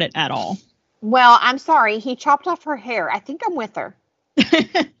regrets about it at all. Well, I'm sorry. He chopped off her hair. I think I'm with her.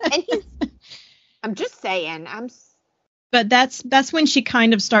 And I'm just saying. But that's when she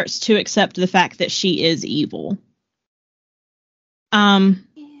kind of starts to accept the fact that she is evil.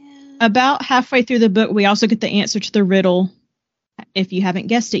 About halfway through the book, we also get the answer to the riddle. If you haven't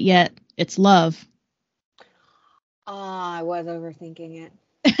guessed it yet, it's love. I was overthinking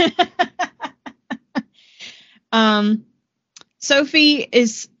it. Sophie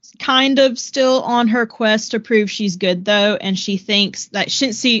is kind of still on her quest to prove she's good, though, and she thinks that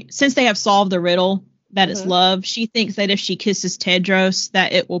since they have solved the riddle that it's love, she thinks that if she kisses Tedros,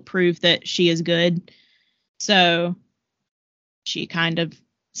 that it will prove that she is good. So she kind of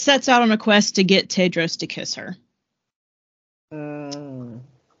sets out on a quest to get Tedros to kiss her.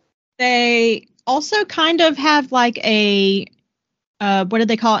 They also kind of have like a what did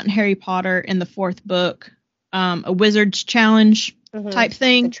they call it in Harry Potter in the fourth book? A wizard's challenge type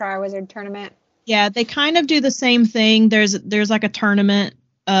thing. The Triwizard Tournament. Yeah, they kind of do the same thing. There's like a tournament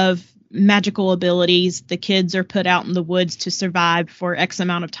of magical abilities. The kids are put out in the woods to survive for X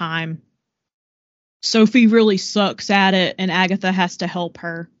amount of time. Sophie really sucks at it, and Agatha has to help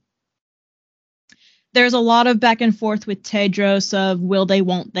her. There's a lot of back and forth with Tedros of will they,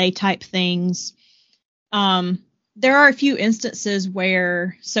 won't they type things. There are a few instances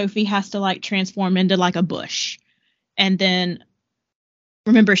where Sophie has to like transform into like a bush. And then,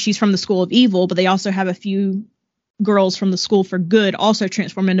 remember, she's from the School of Evil, but they also have a few girls from the School for Good also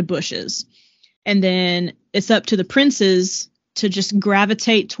transform into bushes. And then it's up to the princes to just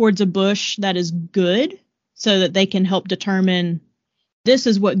gravitate towards a bush that is good so that they can help determine this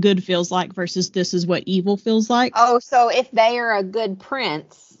is what good feels like versus this is what evil feels like. Oh, so if they are a good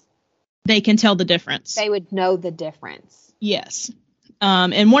prince, they can tell the difference. They would know the difference. Yes.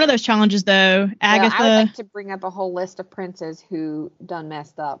 And one of those challenges, though, Agatha... Well, I would like to bring up a whole list of princes who done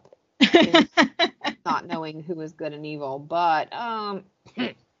messed up. Not knowing who was good and evil, but,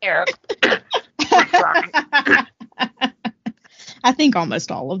 Eric. I think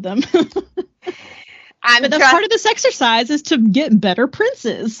almost all of them. But that's part of this exercise is to get better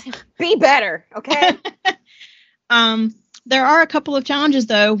princes. Be better, okay? There are a couple of challenges,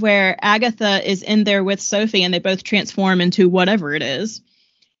 though, where Agatha is in there with Sophie and they both transform into whatever it is.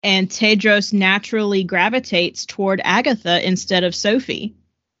 And Tedros naturally gravitates toward Agatha instead of Sophie.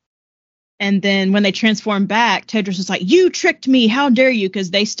 And then when they transform back, Tedros is like, you tricked me. How dare you?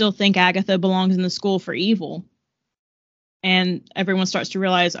 Because they still think Agatha belongs in the School for Evil. And everyone starts to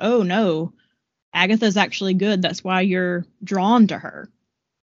realize, oh, no, Agatha's actually good. That's why you're drawn to her.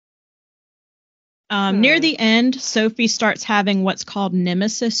 Near the end, Sophie starts having what's called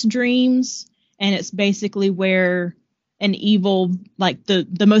nemesis dreams. And it's basically where an evil, like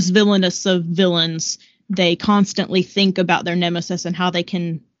the most villainous of villains, they constantly think about their nemesis and how they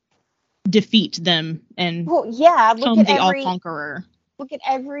can defeat them and become the all-conqueror. Look at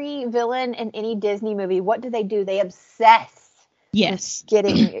every villain in any Disney movie. What do? They obsess. Yes.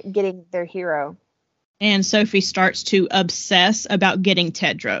 With getting their hero. And Sophie starts to obsess about getting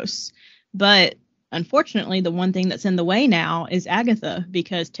Tedros. But unfortunately, the one thing that's in the way now is Agatha,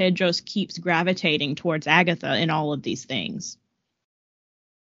 because Tedros keeps gravitating towards Agatha in all of these things.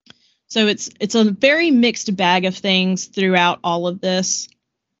 So it's a very mixed bag of things throughout all of this.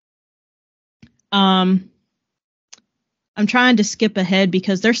 I'm trying to skip ahead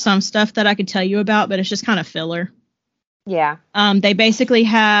because there's some stuff that I could tell you about, but it's just kind of filler. Yeah. They basically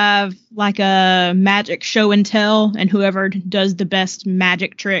have like a magic show and tell, and whoever does the best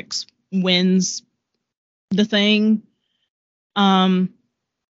magic tricks wins the thing.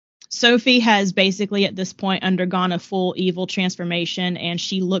 Sophie has basically at this point undergone a full evil transformation, and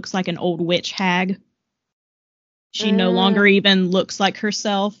she looks like an old witch hag. She no longer even looks like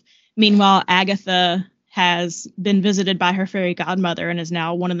herself. Meanwhile, Agatha has been visited by her fairy godmother and is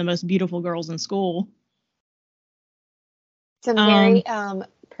now one of the most beautiful girls in school. Some very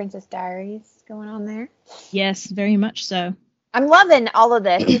Princess Diaries going on there. Yes, very much so. I'm loving all of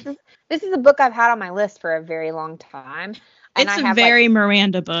this. This is a book I've had on my list for a very long time. And It's a very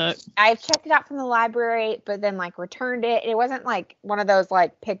Miranda book. I've checked it out from the library, but then like returned it. It wasn't like one of those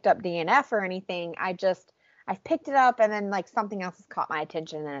like picked up DNF or anything. I've picked it up and then like something else has caught my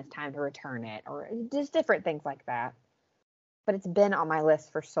attention and then it's time to return it, or just different things like that. But it's been on my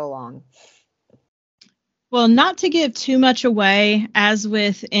list for so long. Well, not to give too much away, as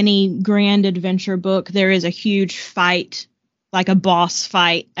with any grand adventure book, there is a huge fight, like a boss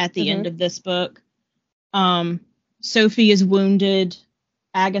fight at the end of this book. Sophie is wounded.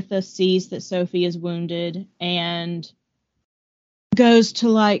 Agatha sees that Sophie is wounded and goes to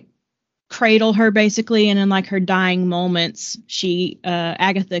like cradle her basically, and in like her dying moments,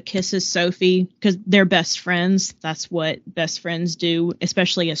 Agatha kisses Sophie because they're best friends. That's what best friends do,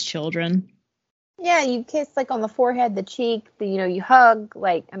 especially as children. Yeah, you kiss like on the forehead, the cheek, you hug,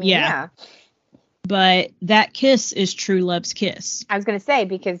 like, I mean, yeah. But that kiss is true love's kiss. I was going to say,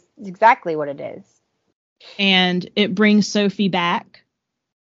 because it's exactly what it is. And it brings Sophie back.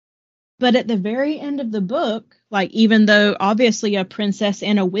 But at the very end of the book, like, even though obviously a princess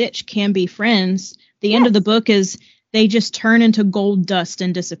and a witch can be friends, the end of the book is they just turn into gold dust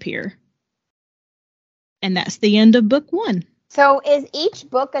and disappear. And that's the end of book 1. So is each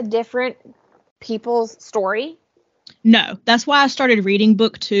book a different people's story? No, that's why I started reading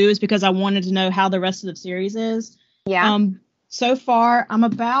book 2, is because I wanted to know how the rest of the series is. Yeah. So far, I'm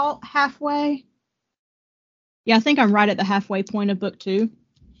about halfway. Yeah, I think I'm right at the halfway point of book 2.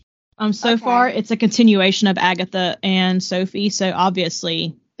 So far, it's a continuation of Agatha and Sophie, so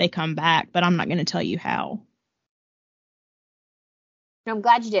obviously they come back, but I'm not going to tell you how. No, I'm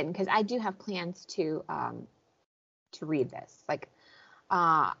glad you didn't, because I do have plans to read this. Like,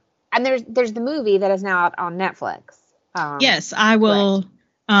 and there's the movie that is now out on Netflix. Yes, I will.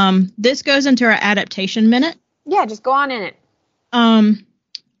 This goes into our adaptation minute. Yeah, just go on in it.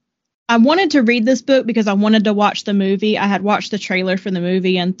 I wanted to read this book because I wanted to watch the movie. I had watched the trailer for the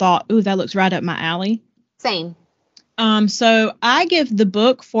movie and thought, ooh, that looks right up my alley. Same. So I give the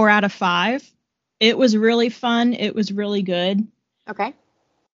book 4 out of 5. It was really fun. It was really good. Okay.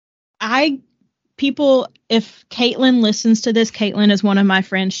 If Caitlin listens to this, Caitlin is one of my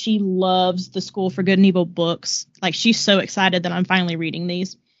friends. She loves the School for Good and Evil books. Like, she's so excited that I'm finally reading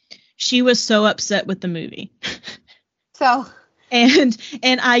these. She was so upset with the movie. So. And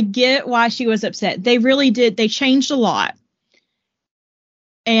I get why she was upset. They really did. They changed a lot.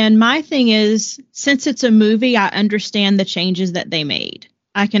 And my thing is, since it's a movie, I understand the changes that they made.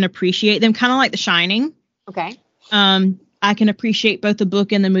 I can appreciate them, kind of like The Shining. Okay. I can appreciate both the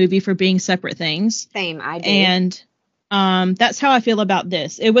book and the movie for being separate things. Same, I do. And that's how I feel about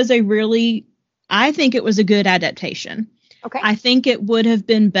this. I think it was a good adaptation. Okay. I think it would have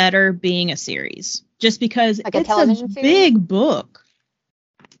been better being a series, just because like it's a big book.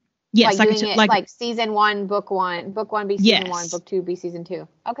 Yes, like season 1, book 1 be season 1, book 2 be season 2.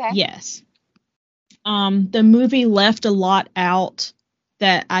 Okay. Yes. The movie left a lot out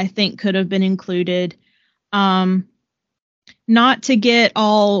that I think could have been included. Not to get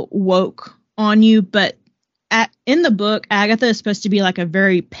all woke on you, but in the book, Agatha is supposed to be like a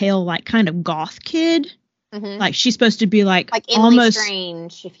very pale, like kind of goth kid. Mm-hmm. Like, she's supposed to be like almost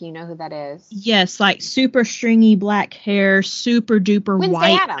Strange, if you know who that is. Yes, like super stringy black hair, super duper Wednesday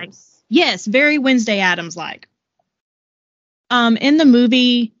white. Addams. Like, yes, very Wednesday Addams like. In the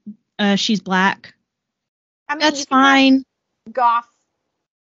movie, she's black. I mean, that's fine. Goth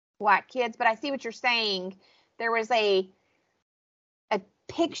black kids, but I see what you're saying. There was a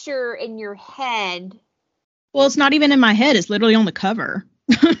picture in your head. Well, it's not even in my head. It's literally on the cover.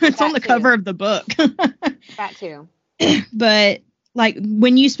 It's on the cover of the book. That too. But like,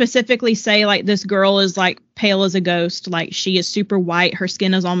 when you specifically say like this girl is like pale as a ghost, like she is super white, her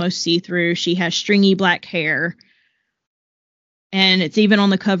skin is almost see-through, she has stringy black hair, and it's even on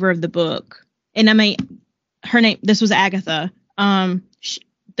the cover of the book. And I mean, this was Agatha.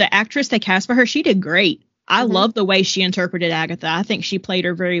 The actress they cast for her, she did great. I love the way she interpreted Agatha. I think she played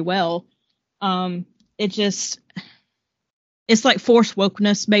her very well. It's like forced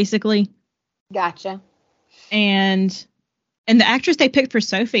wokeness, basically. Gotcha. And the actress they picked for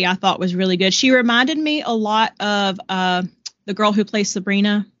Sophie, I thought was really good. She reminded me a lot of the girl who plays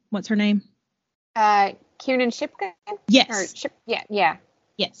Sabrina. What's her name? Kiernan Shipka? Yes. Yeah.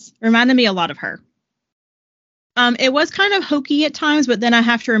 Yes. Reminded me a lot of her. It was kind of hokey at times, but then I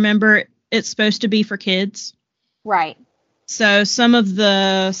have to remember it's supposed to be for kids. Right. So some of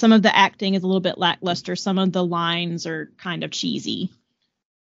the acting is a little bit lackluster. Some of the lines are kind of cheesy.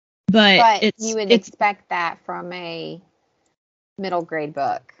 But you would expect that from a middle grade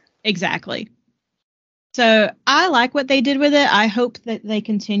book. Exactly. So I like what they did with it. I hope that they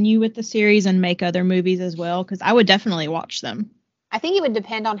continue with the series and make other movies as well, because I would definitely watch them. I think it would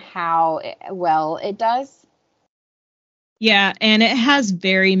depend on how well it does. Yeah, and it has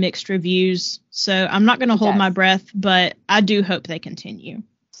very mixed reviews, so I'm not going to hold my breath, but I do hope they continue.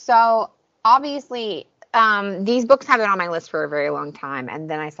 So obviously, these books have been on my list for a very long time, and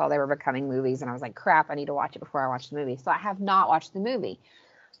then I saw they were becoming movies, and I was like, crap, I need to watch it before I watch the movie. So I have not watched the movie.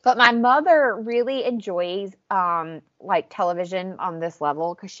 But my mother really enjoys like television on this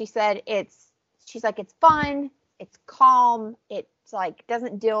level, because she said she's like, it's fun, it's calm, it's like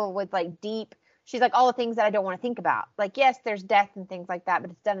doesn't deal with like deep. She's like, all the things that I don't want to think about. Like, yes, there's death and things like that,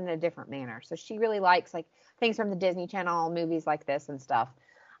 but it's done in a different manner. So she really likes like things from the Disney Channel, movies like this and stuff.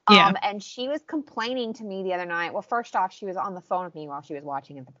 Yeah. And she was complaining to me the other night. Well, first off, she was on the phone with me while she was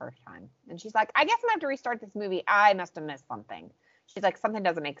watching it the first time. And she's like, I guess I'm going to have to restart this movie. I must have missed something. She's like, something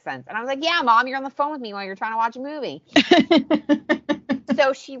doesn't make sense. And I was like, yeah, Mom, you're on the phone with me while you're trying to watch a movie.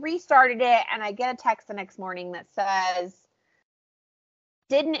 So she restarted it, and I get a text the next morning that says,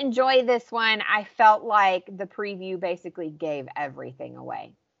 didn't enjoy this one. I felt like the preview basically gave everything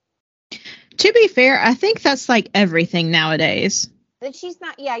away. To be fair, I think that's like everything nowadays. That she's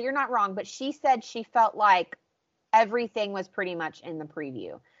not, yeah, you're not wrong, but she said she felt like everything was pretty much in the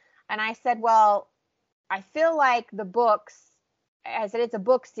preview. And I said, well, I feel like the books, I said, it's a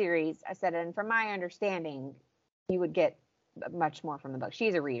book series. I said, and from my understanding, you would get much more from the book.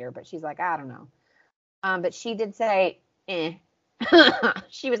 She's a reader, but she's like, I don't know. But she did say, eh.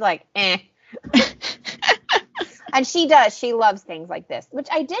 She was like, eh. And she does. She loves things like this, which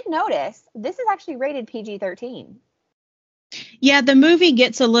I did notice. This is actually rated PG-13. Yeah, the movie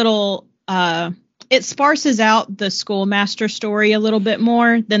gets a little, it sparses out the schoolmaster story a little bit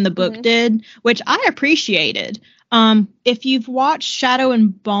more than the book did, which I appreciated. If you've watched Shadow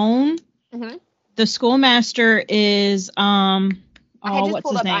and Bone, the schoolmaster is, I had just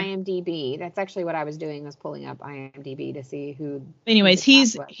pulled up IMDb. That's actually what I was doing, was pulling up IMDb to see who. Anyways,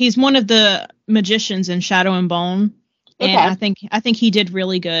 he's one of the magicians in Shadow and Bone, and I think he did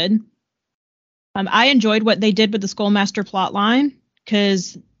really good. I enjoyed what they did with the Schoolmaster plotline,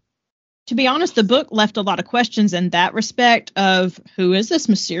 because, to be honest, the book left a lot of questions in that respect of who is this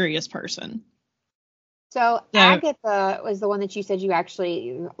mysterious person. So Agatha was the one that you said you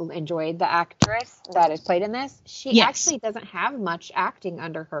actually enjoyed, the actress that is played in this. She actually doesn't have much acting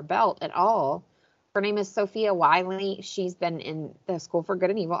under her belt at all. Her name is Sophia Wiley. She's been in The School for Good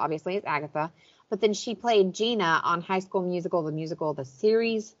and Evil, obviously, as Agatha. But then she played Gina on High School Musical, the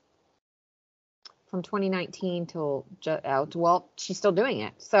series from 2019 till, well, she's still doing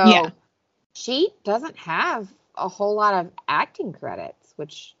it. So she doesn't have a whole lot of acting credits,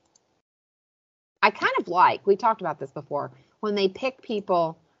 which I kind of like. We talked about this before, when they pick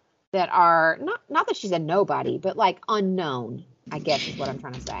people that are not that she's a nobody, but like unknown, I guess is what I'm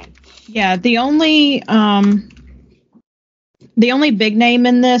trying to say. Yeah, the only big name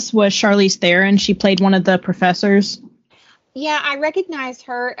in this was Charlize Theron. She played one of the professors. Yeah, I recognized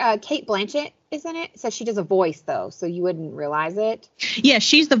her. Cate Blanchett is in it. So she does a voice, though, so you wouldn't realize it. Yeah,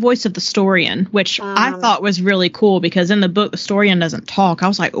 she's the voice of the Storian, which I thought was really cool, because in the book, the Storian doesn't talk. I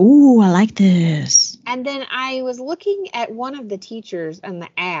was like, ooh, I like this. And then I was looking at one of the teachers in the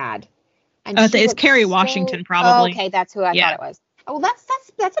ad. And it's Kerry Washington, probably. Oh, okay, that's who I thought it was. Oh, well,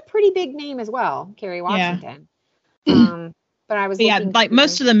 that's a pretty big name as well, Kerry Washington. Yeah. But I was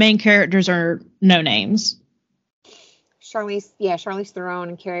most of the main characters are no names. Charlize Theron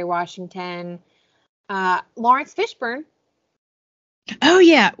and Kerry Washington. Lawrence Fishburne. Oh,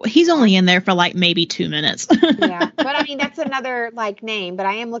 yeah. He's only in there for like maybe 2 minutes. Yeah. But I mean, that's another like name. But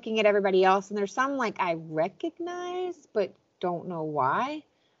I am looking at everybody else, and there's some like I recognize, but don't know why.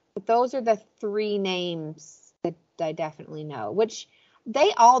 But those are the 3 names that I definitely know, which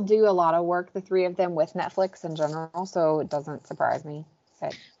they all do a lot of work, the 3 of them, with Netflix in general. So it doesn't surprise me.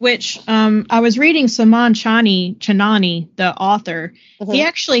 Which I was reading Saman Chanani, the author. He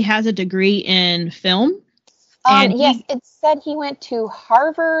actually has a degree in film. Yes, it said he went to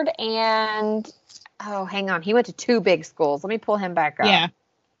Harvard and hang on, he went to 2 big schools. Let me pull him back up. Yeah,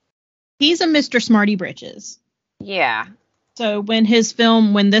 he's a Mr. Smarty Britches. Yeah. So when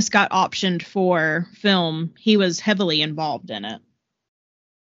this got optioned for film, he was heavily involved in it.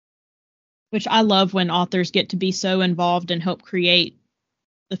 Which I love when authors get to be so involved and help create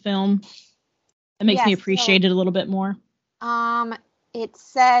the film. It makes me appreciate it a little bit more. It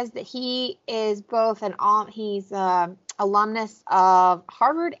says that he is both he's alumnus of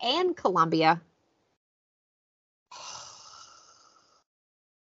Harvard and Columbia.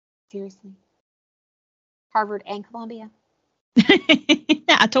 Seriously? Harvard and Columbia?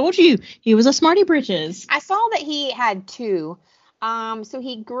 I told you he was a smarty britches. I saw that he had two. So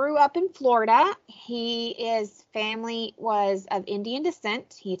he grew up in Florida. His family was of Indian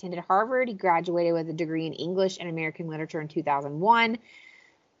descent. He attended Harvard. He graduated with a degree in English and American literature in 2001.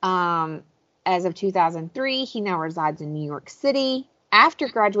 As of 2003, he now resides in New York City. After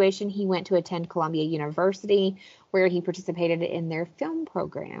graduation, he went to attend Columbia University, where he participated in their film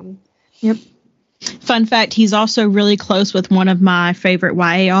program. Yep. Fun fact, he's also really close with one of my favorite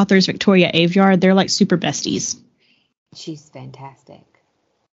YA authors, Victoria Aveyard. They're like super besties. She's fantastic.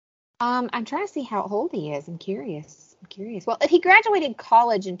 I'm trying to see how old he is. I'm curious. Well, if he graduated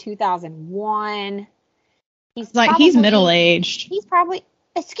college in 2001, he's middle-aged. He's probably,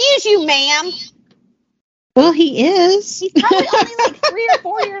 excuse you, ma'am. Well, he is. He's probably only like 3 or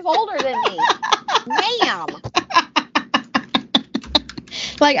 4 years older than me. Ma'am.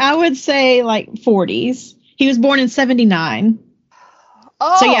 Like, I would say like 40s. He was born in 79.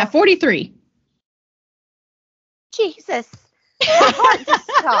 Oh. So yeah, 43. Jesus. My heart just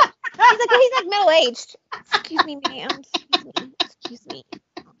stopped. He's like middle-aged. Excuse me, ma'am. Excuse me.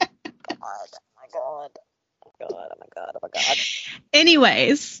 Oh my God.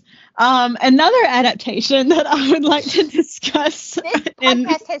 Anyways, another adaptation that I would like to discuss. This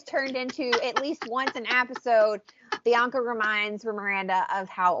podcast has turned into, at least once an episode, Bianca reminds Miranda of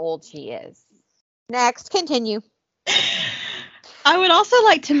how old she is. Next, continue. I would also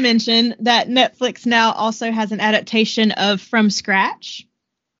like to mention that Netflix now also has an adaptation of From Scratch.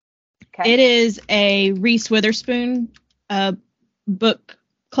 Okay. It is a Reese Witherspoon book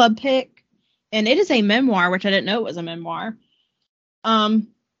club pick, and it is a memoir, which I didn't know it was a memoir.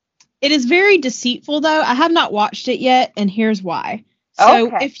 It is very deceitful, though. I have not watched it yet, and here's why.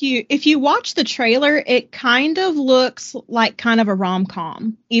 So if you watch the trailer, it kind of looks like kind of a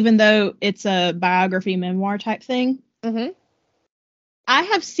rom-com, even though it's a biography memoir type thing. Mm-hmm. I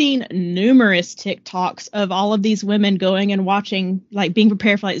have seen numerous TikToks of all of these women going and watching, like being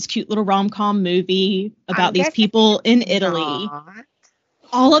prepared for like this cute little rom-com movie about these people in Italy.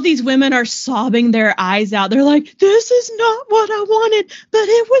 All of these women are sobbing their eyes out. They're like, this is not what I wanted, but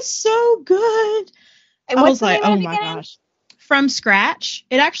it was so good. And I was like, oh my gosh. From Scratch.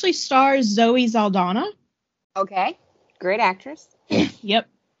 It actually stars Zoe Saldana. Okay. Great actress. Yep.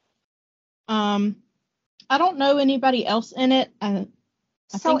 I don't know anybody else in it. I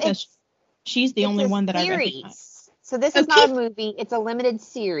think she's the only one that I recognize. So this is not a movie. It's a limited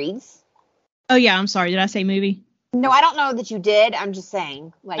series. Oh, yeah. I'm sorry. Did I say movie? No, I don't know that you did. I'm just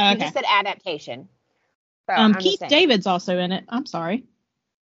saying. You just said adaptation. So Keith David's also in it. I'm sorry.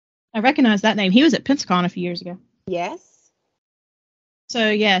 I recognize that name. He was at Pensacon a few years ago. Yes. So,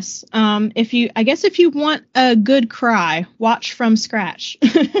 yes. If you want a good cry, watch From Scratch.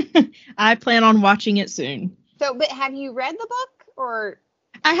 I plan on watching it soon. So, but have you read the book or...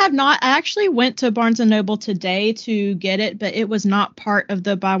 I have not. I actually went to Barnes & Noble today to get it, but it was not part of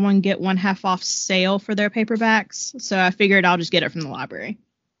the buy one, get one half off sale for their paperbacks. So I figured I'll just get it from the library.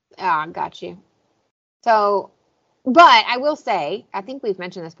 Ah, got you. So, but I will say, I think we've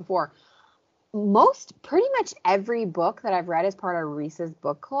mentioned this before, pretty much every book that I've read as part of Reese's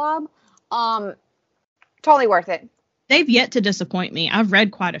book club, totally worth it. They've yet to disappoint me. I've read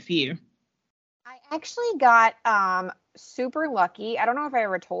quite a few. I actually got super lucky. I don't know if I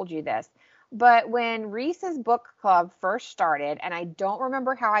ever told you this, but when Reese's book club first started, and I don't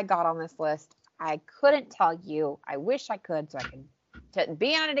remember how I got on this list, I couldn't tell you. I wish I could so I could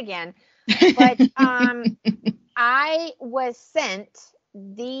be on it again. But I was sent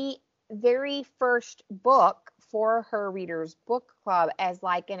the very first book for her readers book club as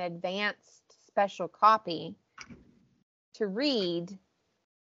like an advanced special copy to read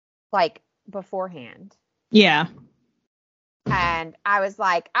like beforehand. Yeah. And I was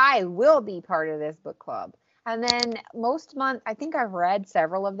like, I will be part of this book club. And then most months, I think I've read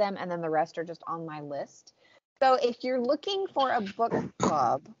several of them, and then the rest are just on my list. So if you're looking for a book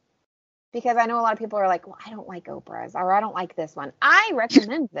club, because I know a lot of people are like, well, I don't like Oprah's, or I don't like this one. I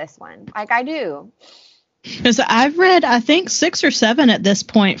recommend this one. Like I do. Because I've read, I think, 6 or 7 at this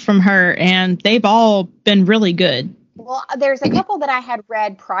point from her, and they've all been really good. Well, there's a couple that I had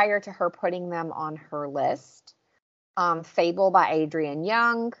read prior to her putting them on her list. Fable by Adrienne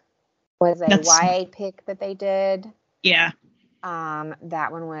Young was a YA pick that they did. Yeah.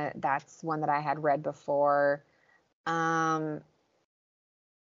 That's one that I had read before. I'm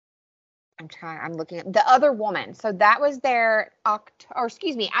looking at The Other Woman. So that was their I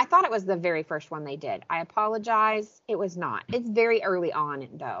thought it was the very first one they did. I apologize. It was not. It's very early on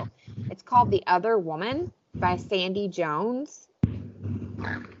though. It's called The Other Woman by Sandy Jones.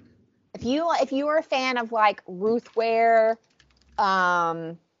 If you are a fan of like Ruth Ware,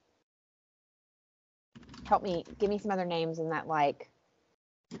 Help me. Give me some other names in that, like.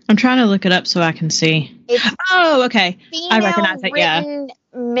 I'm trying to look it up so I can see. It's okay. I recognize it. Yeah. Female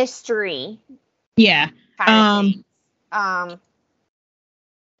written mystery. Yeah. Kind of thing.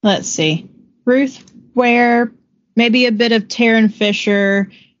 Let's see. Ruth Ware, maybe a bit of Taryn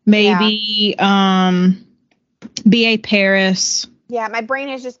Fisher, maybe B.A. Paris. Yeah, my brain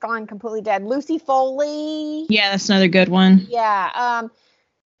has just gone completely dead. Lucy Foley. Yeah, that's another good one. Yeah.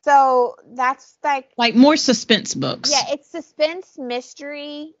 So that's like more suspense books. Yeah, it's suspense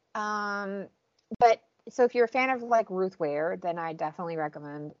mystery. But so if you're a fan of like Ruth Ware, then I definitely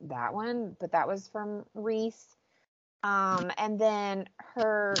recommend that one. But that was from Reese. And then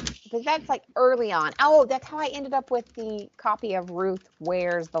but that's like early on. Oh, that's how I ended up with the copy of Ruth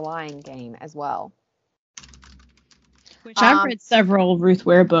Ware's The Lion Game as well. Which I've read several Ruth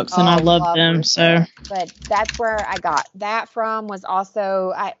Ware books and I love them. Ruth Ware. But that's where I got that from. Was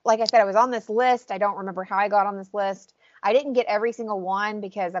also, like I said, I was on this list. I don't remember how I got on this list. I didn't get every single one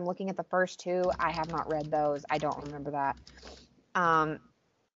because I'm looking at the first two. I have not read those. I don't remember that.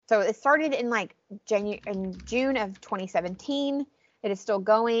 So it started in June of 2017. It is still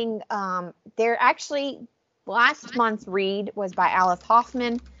going. They're actually, last month's read was by Alice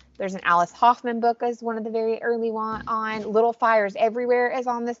Hoffman. There's an Alice Hoffman book as one of the very early one on. Little Fires Everywhere is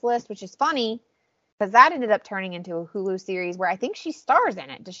on this list, which is funny because that ended up turning into a Hulu series where I think she stars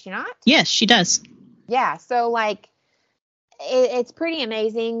in it. Does she not? Yes, she does. Yeah. So it's pretty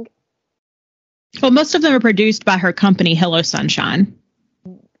amazing. Well, most of them are produced by her company, Hello Sunshine.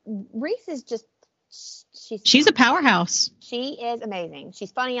 Reese is just, she's a powerhouse. She is amazing.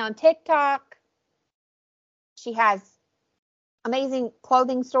 She's funny on TikTok. She has amazing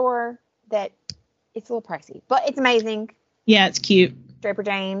clothing store that it's a little pricey, but it's amazing. Yeah, it's cute. Draper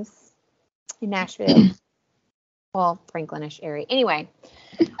James in Nashville. Well, Franklin-ish area. Anyway,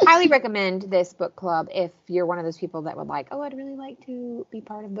 highly recommend this book club if you're one of those people that would like, I'd really like to be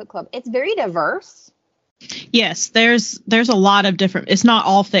part of book club. It's very diverse. Yes, there's a lot of different, it's not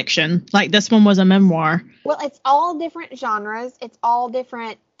all fiction. Like this one was a memoir. Well, it's all different genres. It's all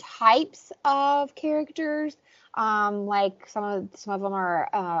different types of characters. Like some of them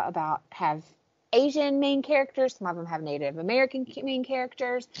are have Asian main characters. Some of them have Native American main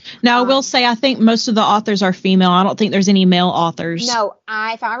characters. Now, I will say, I think most of the authors are female. I don't think there's any male authors. No,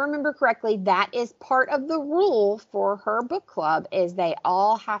 if I remember correctly, that is part of the rule for her book club is they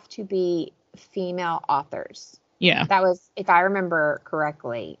all have to be female authors. Yeah. That was, if I remember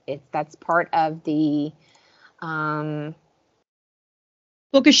correctly, that's part of the, well,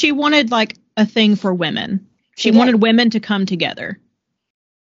 because she wanted like a thing for women. She wanted women to come together.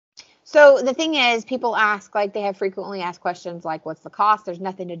 So the thing is, people ask, like they have frequently asked questions like, what's the cost? There's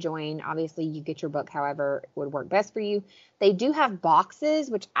nothing to join. Obviously, you get your book however would work best for you. They do have boxes,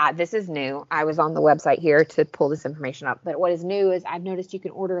 which this is new. I was on the website here to pull this information up. But what is new is I've noticed you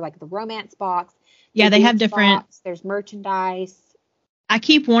can order like the romance box. Yeah, they have different. There's merchandise. I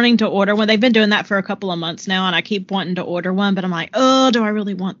keep wanting to order one. They've been doing that for a couple of months now, and I keep wanting to order one. But I'm like, oh, do I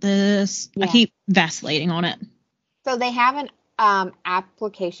really want this? Yeah. I keep vacillating on it. So they have an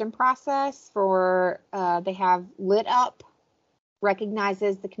application process for they have Lit Up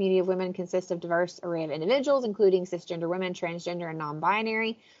recognizes the community of women consists of diverse array of individuals, including cisgender women, transgender, and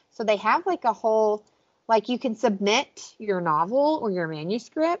non-binary. So they have like a whole, like you can submit your novel or your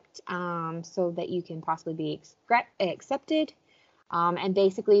manuscript so that you can possibly be accepted. And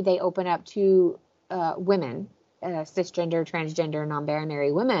basically they open up to women, cisgender, transgender,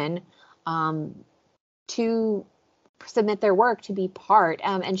 non-binary women to submit their work to be part.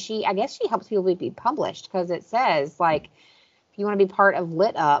 And I guess she helps people be published because it says like, if you want to be part of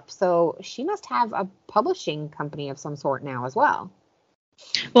Lit Up. So she must have a publishing company of some sort now as well.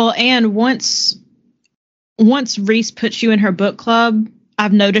 Well, and once Reese puts you in her book club,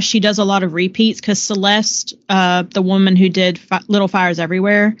 I've noticed she does a lot of repeats because Celeste, the woman who did Little Fires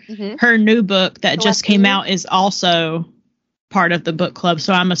Everywhere, her new book that just came out is also part of the book club.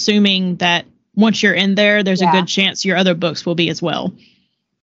 So I'm assuming that once you're in there, there's a good chance your other books will be as well.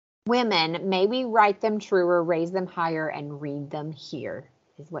 Women, may we write them truer, raise them higher, and read them here,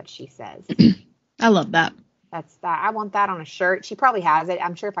 is what she says. I love that. That's that. I want that on a shirt. She probably has it.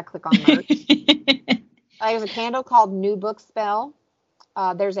 I'm sure if I click on merch. There's a candle called New Book Spell.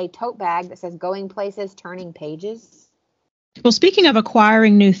 There's a tote bag that says Going Places, Turning Pages. Well, speaking of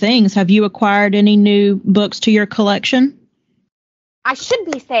acquiring new things, have you acquired any new books to your collection? I should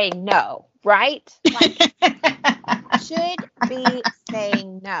be saying no, right? Like, should be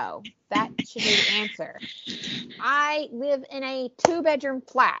saying no. That should be the answer. I live in a 2-bedroom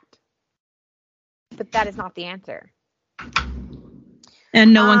flat, but that is not the answer.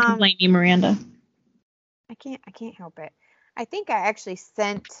 And no one can blame you, Miranda. I can't help it. I think I actually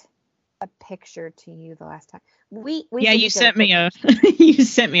sent a picture to you the last time. You sent me you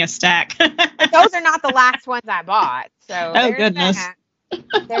sent me a stack. But those are not the last ones I bought. So oh goodness.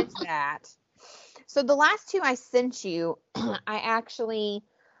 There's that. So the last two I sent you, I actually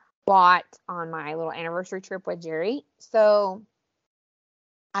bought on my little anniversary trip with Jerry. So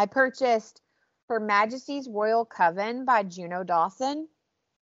I purchased Her Majesty's Royal Coven by Juno Dawson.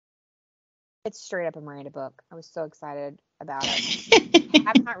 It's straight up a Miranda book. I was so excited about it. I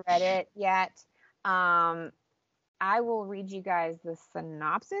have not read it yet. I will read you guys the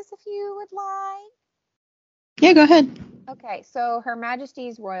synopsis if you would like. Yeah, go ahead. Okay, so Her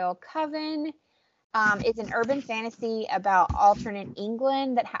Majesty's Royal Coven is an urban fantasy about alternate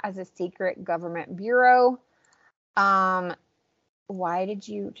England that has a secret government bureau. Why did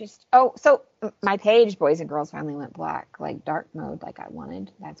you just... Oh, so my page, Boys and Girls, finally went black, like dark mode like I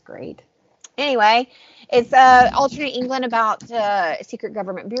wanted. That's great. Anyway, it's alternate England about secret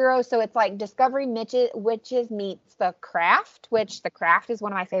government bureau. So it's like Discovery Witches meets The Craft, which The Craft is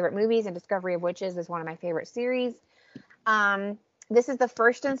one of my favorite movies, and Discovery of Witches is one of my favorite series. This is the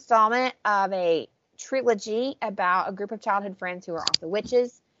first installment of a trilogy about a group of childhood friends who are also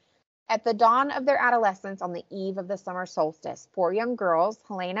witches. At the dawn of their adolescence, on the eve of the summer solstice, 4 young girls,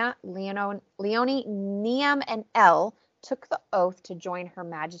 Helena, Leonie, Niamh, and Elle, took the oath to join Her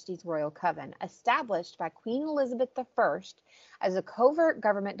Majesty's Royal Coven, established by Queen Elizabeth I as a covert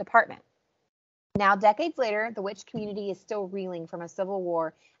government department. Now, decades later, the witch community is still reeling from a civil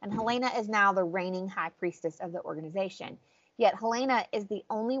war, and Helena is now the reigning high priestess of the organization. Yet Helena is the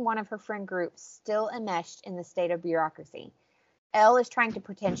only one of her friend group still enmeshed in the state of bureaucracy. Elle is trying to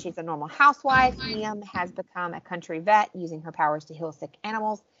pretend she's a normal housewife. Niamh has become a country vet, using her powers to heal sick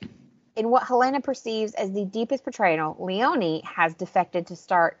animals. In what Helena perceives as the deepest betrayal, Leonie has defected to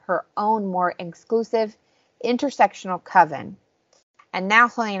start her own more exclusive intersectional coven. And now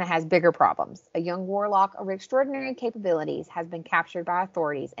Helena has bigger problems. A young warlock of extraordinary capabilities has been captured by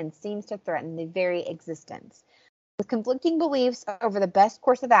authorities and seems to threaten the very existence. With conflicting beliefs over the best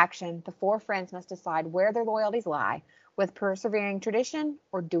course of action, the 4 friends must decide where their loyalties lie, with persevering tradition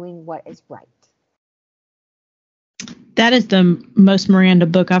or doing what is right. That is the most Miranda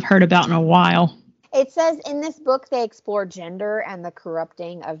book I've heard about in a while. It says in this book they explore gender and the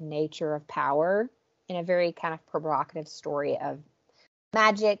corrupting of nature of power in a very kind of provocative story of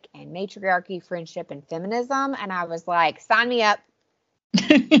magic and matriarchy, friendship, and feminism. And I was like, sign me up.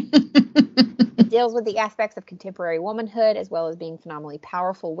 It deals with the aspects of contemporary womanhood as well as being phenomenally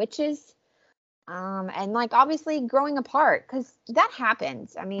powerful witches. And like obviously growing apart, because that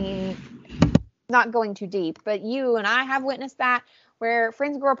happens. I mean, not going too deep, but you and I have witnessed that, where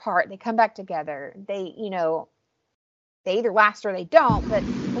friends grow apart, they come back together. They either last or they don't, but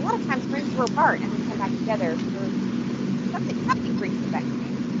a lot of times friends grow apart and then come back together for something brings them back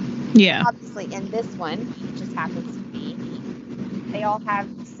together. Yeah. Obviously in this one, it just happens to be they all have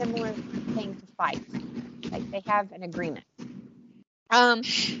similar things to fight. Like they have an agreement.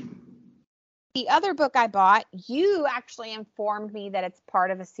 The other book I bought, you actually informed me that it's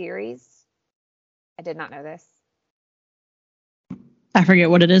part of a series. I did not know this. I forget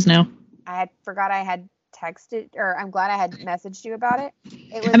what it is now. I forgot I had texted, or I'm glad I had messaged you about it.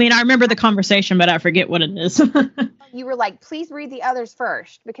 I remember the conversation, but I forget what it is. You were like, please read the others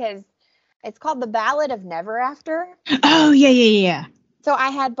first, because it's called The Ballad of Never After. Oh, yeah. So I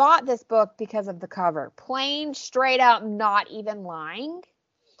had bought this book because of the cover. Plain, straight up, not even lying.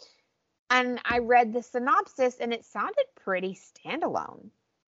 And I read the synopsis, and it sounded pretty standalone.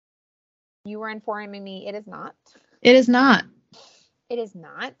 You were informing me it is not. It is not. It is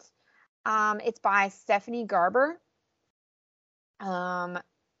not. It's by Stephanie Garber. It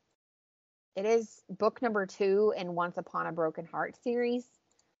is book number 2 in Once Upon a Broken Heart series.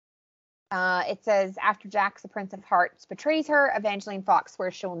 It says, after Jax, the Prince of Hearts, betrays her, Evangeline Fox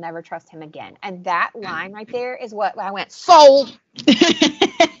swears she will never trust him again. And that line right there is what I went, sold!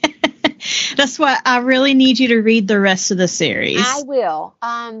 That's why I really need you to read the rest of the series. I will,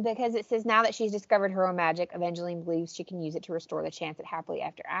 because it says now that she's discovered her own magic, Evangeline believes she can use it to restore the chance at happily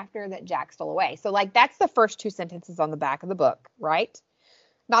after that Jack stole away. So, like, that's the first 2 sentences on the back of the book, right?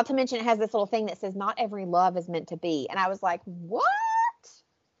 Not to mention it has this little thing that says, not every love is meant to be. And I was like, what?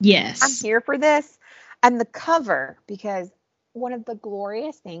 Yes. I'm here for this. And the cover, because one of the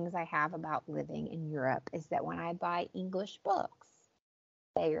glorious things I have about living in Europe is that when I buy English books,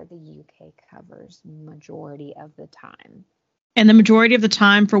 they are the UK covers majority of the time. And the majority of the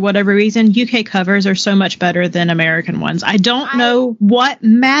time, for whatever reason, UK covers are so much better than American ones. I don't know what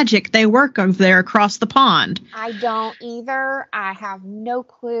magic they work over there across the pond. I don't either. I have no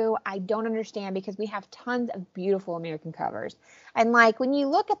clue. I don't understand because we have tons of beautiful American covers. And like when you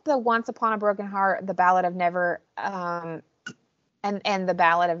look at the Once Upon a Broken Heart, the Ballad of Never, and the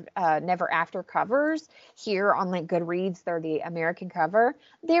Ballad of Never After covers here on like Goodreads, they're the American cover.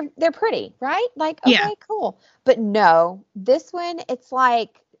 They're pretty, right? Like, okay, Yeah. cool. But no, this one, it's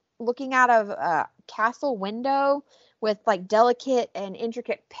like looking out of a castle window with like delicate and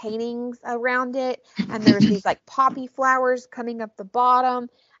intricate paintings around it. And there's these like poppy flowers coming up the bottom.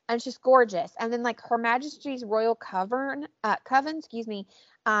 And it's just gorgeous. And then like Her Majesty's Royal Coven,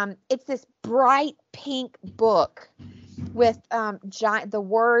 it's this bright pink book with the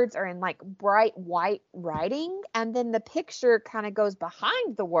words are in like bright white writing, and then the picture kind of goes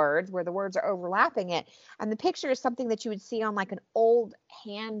behind the words where the words are overlapping it, and the picture is something that you would see on like an old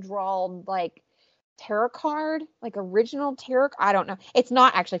hand drawn like tarot card, like original tarot. I don't know, it's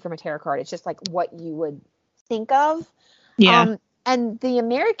not actually from a tarot card, it's just like what you would think of. And the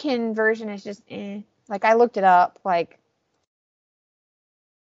American version is just like I looked it up, like,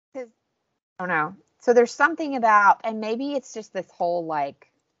 because I don't know. So there's something about, and maybe it's just this whole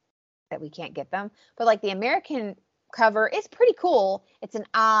like that we can't get them, but like the American cover is pretty cool. It's an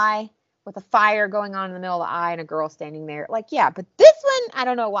eye with a fire going on in the middle of the eye and a girl standing there. Like, yeah, but this one, I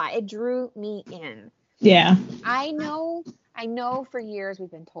don't know why. It drew me in. Yeah. I know for years we've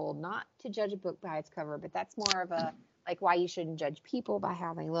been told not to judge a book by its cover, but that's more of a like why you shouldn't judge people by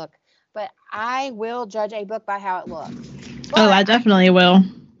how they look. But I will judge a book by how it looks. But I definitely will.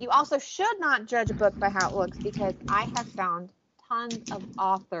 you also should not judge a book by how it looks, because I have found tons of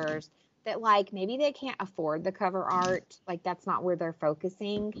authors that like maybe they can't afford the cover art, like that's not where they're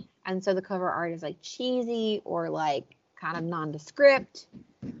focusing, and so the cover art is like cheesy or like kind of nondescript,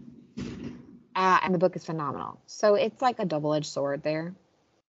 and the book is phenomenal. So it's like a double-edged sword there.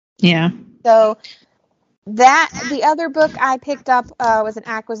 Yeah. So the other book I picked up was an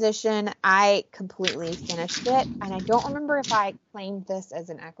acquisition. I completely finished it, and I don't remember if I claimed this as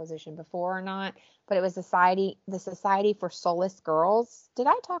an acquisition before or not, but it was the Society for Soulless Girls. Did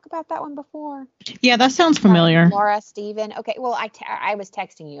I talk about that one before? Yeah, that sounds familiar. Laura Steven. Okay, well, I was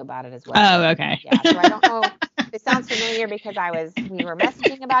texting you about it as well. Oh, okay. Yeah, so I don't know if it sounds familiar because we were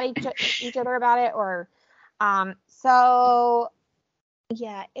messaging about each other about it, or so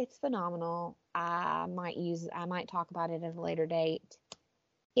yeah, it's phenomenal. I might talk about it at a later date.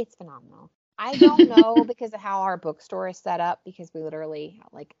 It's phenomenal. I don't know because of how our bookstore is set up, because we literally,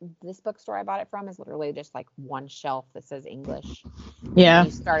 like, this bookstore I bought it from is literally just like one shelf that says English. Yeah.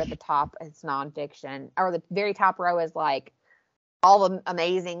 You start at the top, it's nonfiction, or the very top row is like all the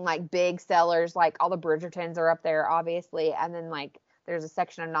amazing, like, big sellers, like all the Bridgertons are up there, obviously, and then like there's a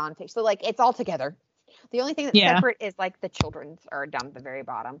section of nonfiction. So like it's all together. The only thing that's separate is like the children's are down at the very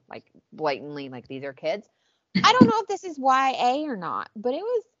bottom, like blatantly, like these are kids. I don't know if this is YA or not, but it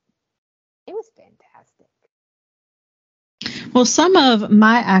was fantastic. Well, some of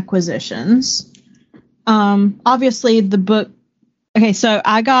my acquisitions, obviously the book. Okay, so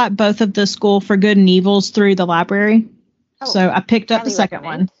I got both of the School for Good and Evils through the library. So I picked up the second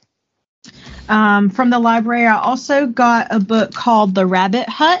one. From the library, I also got a book called The Rabbit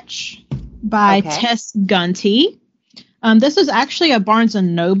Hutch by Tess Gunty. This is actually a Barnes &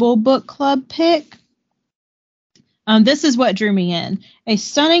 Noble book club pick. This is what drew me in. A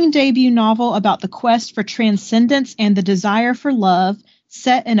stunning debut novel about the quest for transcendence and the desire for love,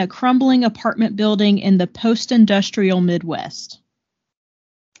 set in a crumbling apartment building in the post-industrial Midwest.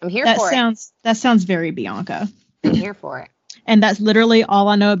 I'm here for it. That sounds very Bianca. I'm here for it. And that's literally all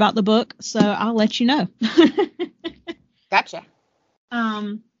I know about the book, so I'll let you know. Gotcha.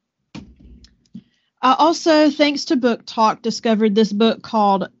 I also, thanks to Book Talk, discovered this book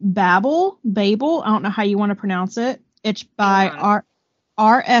called Babel. I don't know how you want to pronounce it. It's by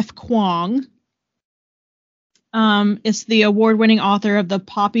R.F. Kuang. It's the award-winning author of the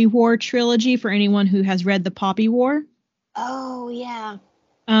Poppy War trilogy, for anyone who has read the Poppy War. Oh, yeah.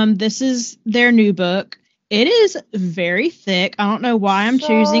 This is their new book. It is very thick. I don't know why I'm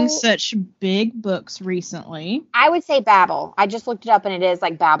choosing such big books recently. I would say Babel. I just looked it up, and it is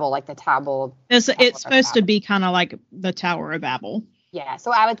like Babel, like the Tower. It's supposed to be kind of like the Tower of Babel. Yeah,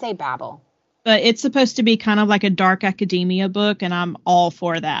 so I would say Babel. But it's supposed to be kind of like a dark academia book, and I'm all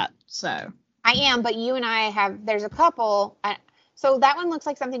for that. So I am, but you and I there's a couple. So that one looks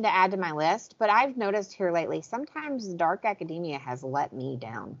like something to add to my list, but I've noticed here lately, sometimes dark academia has let me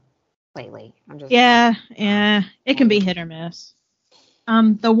down lately. Yeah, it can be hit or miss.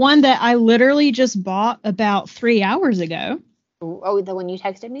 The one that I literally just bought about 3 hours ago Oh, the one you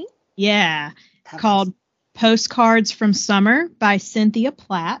texted me? Yeah. That Called Postcards from Summer by Cynthia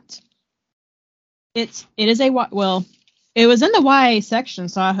Platt. It was in the YA section,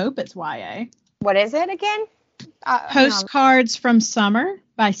 so I hope it's YA. What is it again? Postcards from Summer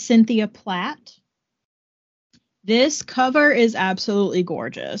by Cynthia Platt. This cover is absolutely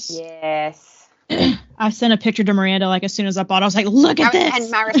gorgeous. Yes. I sent a picture to Miranda like as soon as I bought it. I was like, look at this.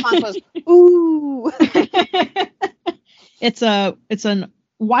 And my response was, ooh. It's a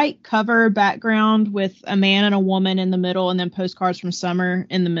white cover background with a man and a woman in the middle, and then Postcards from Summer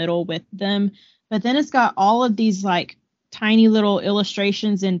in the middle with them. But then it's got all of these like tiny little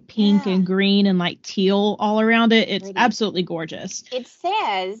illustrations in pink and green and like teal all around it. It's absolutely gorgeous. It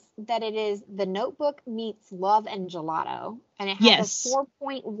says that it is The Notebook meets Love and Gelato, and it has a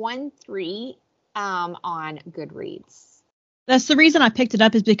 4.13 on Goodreads. That's the reason I picked it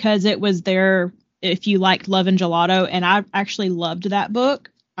up, is because it was there if you liked Love and Gelato, and I actually loved that book.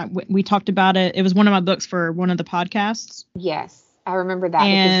 We talked about it. It was one of my books for one of the podcasts. Yes, I remember that,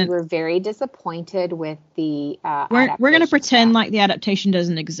 because you were very disappointed with the We're going to pretend like the adaptation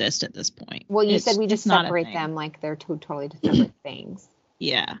doesn't exist at this point. Well, you said we just separate them like they're two totally separate things.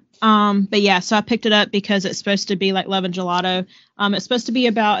 Yeah. But yeah, so I picked it up because it's supposed to be like Love and Gelato. It's supposed to be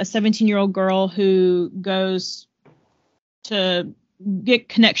about a 17-year-old girl who goes to get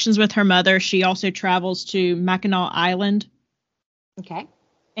connections with her mother. She also travels to Mackinac Island. Okay.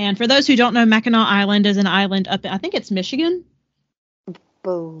 And for those who don't know, Mackinac Island is an island up in, I think it's Michigan.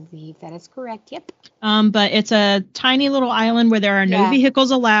 Believe that is correct. Yep. But it's a tiny little island where there are no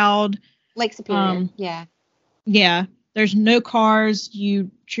vehicles allowed. Lake Superior. Yeah. Yeah. There's no cars.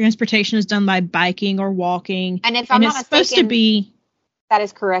 Transportation is done by biking or walking. And if I'm not mistaken, supposed to be, that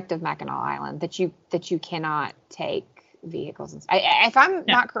is correct of Mackinac Island, that you cannot take vehicles. If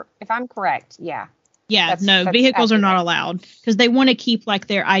I'm correct, yeah. Yeah, that's vehicles are not allowed because they want to keep like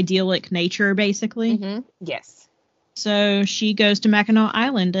their idyllic nature, basically. Mm-hmm. Yes. So she goes to Mackinac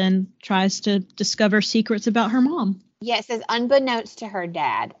Island and tries to discover secrets about her mom. Yeah, it says unbeknownst to her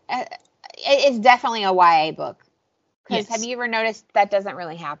dad. It's definitely a YA book. Because have you ever noticed that doesn't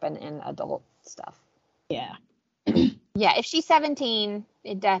really happen in adult stuff? Yeah. Yeah, if she's 17,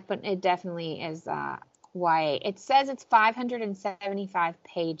 it definitely is YA. It says it's 575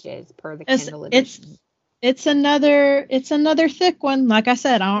 pages per the Kindle edition. It's another thick one. Like I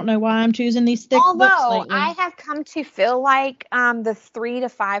said, I don't know why I'm choosing these thick books lately. Although I have come to feel like the 300 to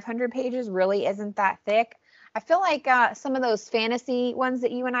 500 pages really isn't that thick. I feel like some of those fantasy ones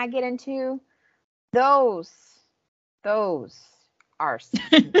that you and I get into, those are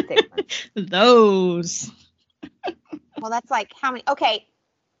thick ones. Those. Well, that's like how many? Okay,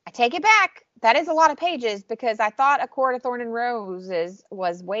 I take it back. That is a lot of pages because I thought A Court of Thorn and Roses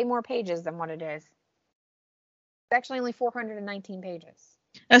was way more pages than what it is. It's actually only 419 pages.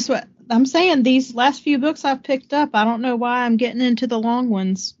 That's what I'm saying. These last few books I've picked up, I don't know why I'm getting into the long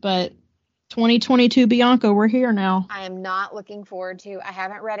ones, but 2022 Bianca, we're here now. I am not looking forward to, I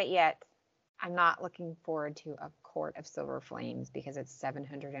haven't read it yet. I'm not looking forward to A Court of Silver Flames because it's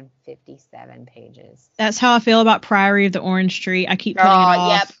 757 pages. That's how I feel about Priory of the Orange Tree. I keep putting it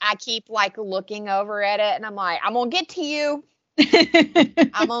off. Yep. I keep like looking over at it and I'm like, I'm going to get to you.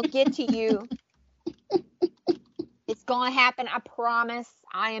 I'm going to get to you. It's going to happen. I promise.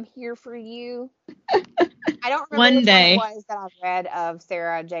 I am here for you. I don't remember which one it was that I read of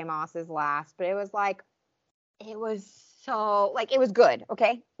Sarah J. Maas's last, but it was like, it was so, like, it was good,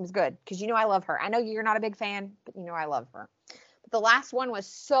 okay? It was good, because you know I love her. I know you're not a big fan, but you know I love her. But the last one was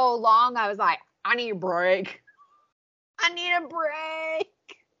so long, I was like, I need a break. I need a break.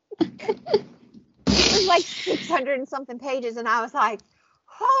 It was like 600 and something pages, and I was like,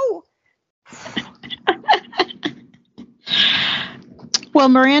 oh. Well,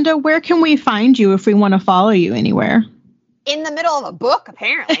 Miranda, where can we find you if we want to follow you anywhere? In the middle of a book,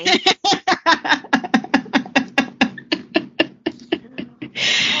 apparently.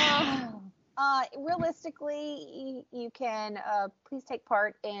 Realistically, you can please take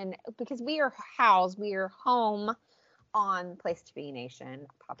part in, because we are home on Place to Be Nation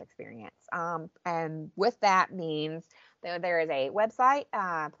Pop Experience. And with that means there is a website,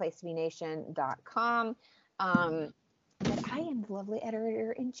 placetobenation.com. That I am the lovely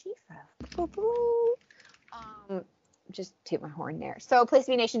editor-in-chief of. Just toot my horn there. So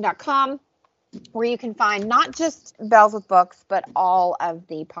placetobenation.com, where you can find not just Bells with Books, but all of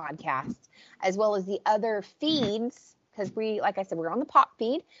the podcasts, as well as the other feeds, because like I said, we're on the pop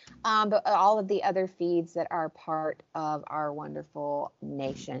feed, but all of the other feeds that are part of our wonderful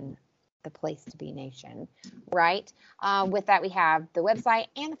nation, the Place to Be Nation, right? With that, we have the website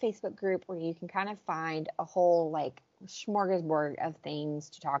and the Facebook group where you can kind of find a whole, like, smorgasbord of things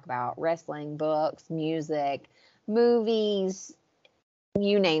to talk about. Wrestling, books, music, movies,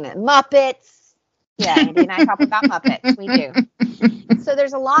 you name it. Muppets. Yeah, Andy and I talk about Muppets. We do. So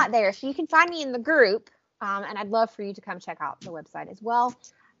there's a lot there. So you can find me in the group, and I'd love for you to come check out the website as well.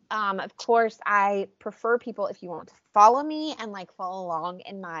 Of course, I prefer people, if you want to follow me and like follow along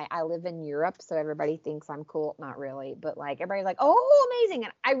I live in Europe, so everybody thinks I'm cool. Not really, but like everybody's like, oh, amazing.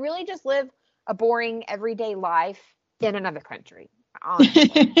 And I really just live a boring everyday life in another country.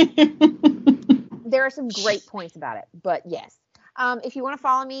 There are some great points about it, but yes. If you want to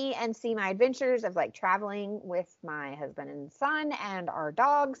follow me and see my adventures of like traveling with my husband and son and our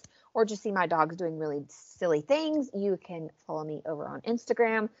dogs, or just see my dogs doing really silly things, you can follow me over on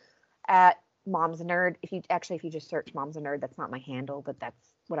Instagram at Mom's a Nerd. If you just search Mom's a Nerd, that's not my handle, but that's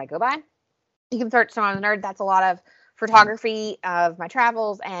what I go by. You can search Mom's a Nerd. That's a lot of photography of my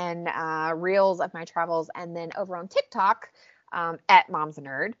travels and reels of my travels. And then over on TikTok at Mom's a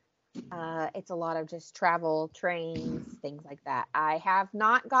Nerd. It's a lot of just travel, trains, things like that. I have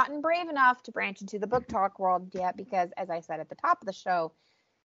not gotten brave enough to branch into the book talk world yet because, as I said at the top of the show,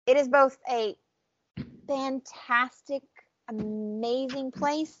 it is both a fantastic, amazing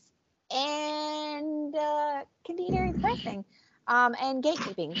place and can be very depressing and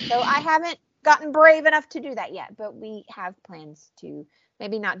gatekeeping. So I haven't gotten brave enough to do that yet, but we have plans to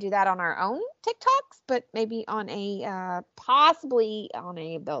maybe not do that on our own TikToks, but maybe on possibly on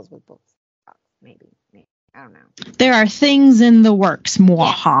a Bells with Books. Maybe. I don't know. There are things in the works.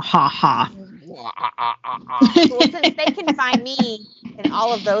 Mwahaha. Well, since they can find me in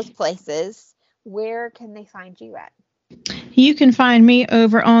all of those places, where can they find you at? You can find me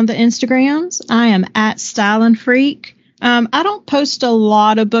over on the Instagrams. I am at Stylin' Freak. I don't post a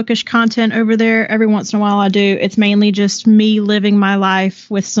lot of bookish content over there. Every once in a while I do. It's mainly just me living my life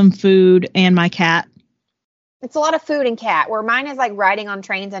with some food and my cat. It's a lot of food and cat, where mine is like riding on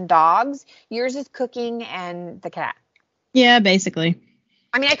trains and dogs. Yours is cooking and the cat. Yeah, basically.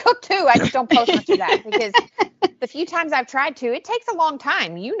 I mean, I cook too. I just don't post much of that because the few times I've tried to, it takes a long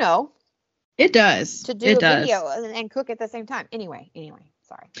time, you know. It does. To do a video and cook at the same time. Anyway,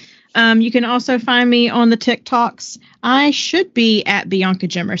 sorry. You can also find me on the TikToks. I should be at Bianca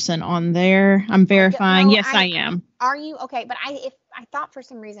Jimerson on there. I'm verifying. No, yes, I am. Are you? Okay, but I thought for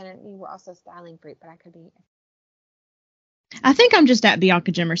some reason you were also Styling Freak, but I could be. I think I'm just at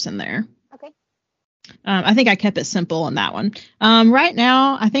Bianca Jimerson there. Okay. I think I kept it simple on that one. Right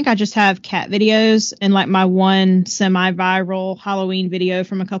now, I think I just have cat videos and like my one semi-viral Halloween video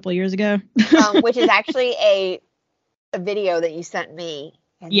from a couple of years ago. Which is actually a video that you sent me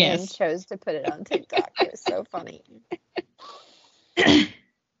and then chose to put it on TikTok. It was so funny.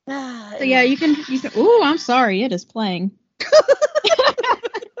 So yeah, you can. Ooh, I'm sorry. It is playing.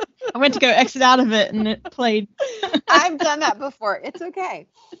 I went to go exit out of it and it played. I've done that before. It's okay.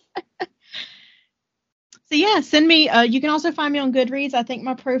 So yeah, send me. You can also find me on Goodreads. I think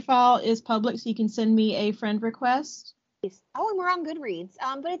my profile is public, so you can send me a friend request. Oh, and we're on Goodreads.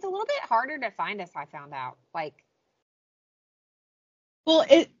 But it's a little bit harder to find us. I found out. Well,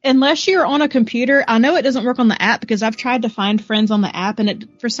 unless you're on a computer, I know it doesn't work on the app because I've tried to find friends on the app, and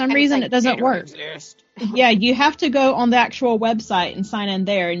for some reason it doesn't work. Yeah, you have to go on the actual website and sign in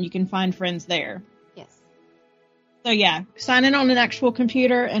there, and you can find friends there. Yes. So yeah, sign in on an actual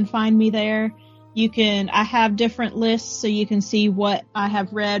computer and find me there. I have different lists so you can see what I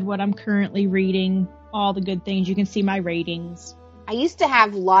have read, what I'm currently reading, all the good things. You can see my ratings. I used to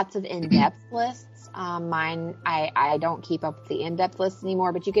have lots of in-depth lists. Mine, I don't keep up with the in-depth lists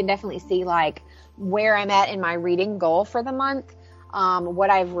anymore, but you can definitely see like where I'm at in my reading goal for the month, what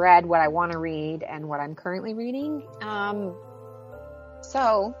I've read, what I want to read, and what I'm currently reading.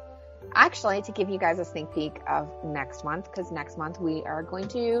 So actually, to give you guys a sneak peek of next month, because next month we are going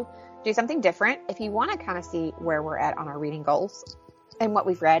to do something different. If you want to kind of see where we're at on our reading goals and what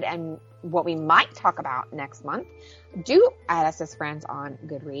we've read and what we might talk about next month, do add us as friends on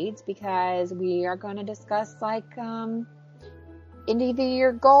Goodreads, because we are going to discuss like end of the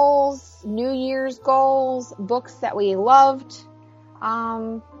year goals, New Year's goals, books that we loved,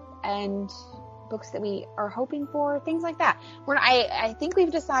 and books that we are hoping for, things like that. I think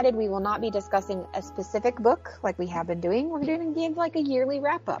we've decided we will not be discussing a specific book like we have been doing. We're going to give like a yearly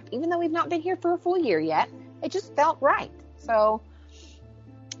wrap up, even though we've not been here for a full year yet. It just felt right. So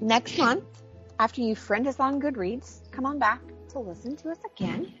next month, after you friend us on Goodreads, come on back to listen to us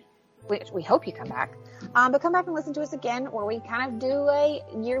again. We hope you come back. But come back and listen to us again, where we kind of do a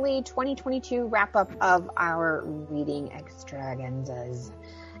yearly 2022 wrap up of our reading extravaganzas.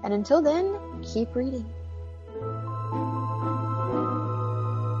 And until then, keep reading.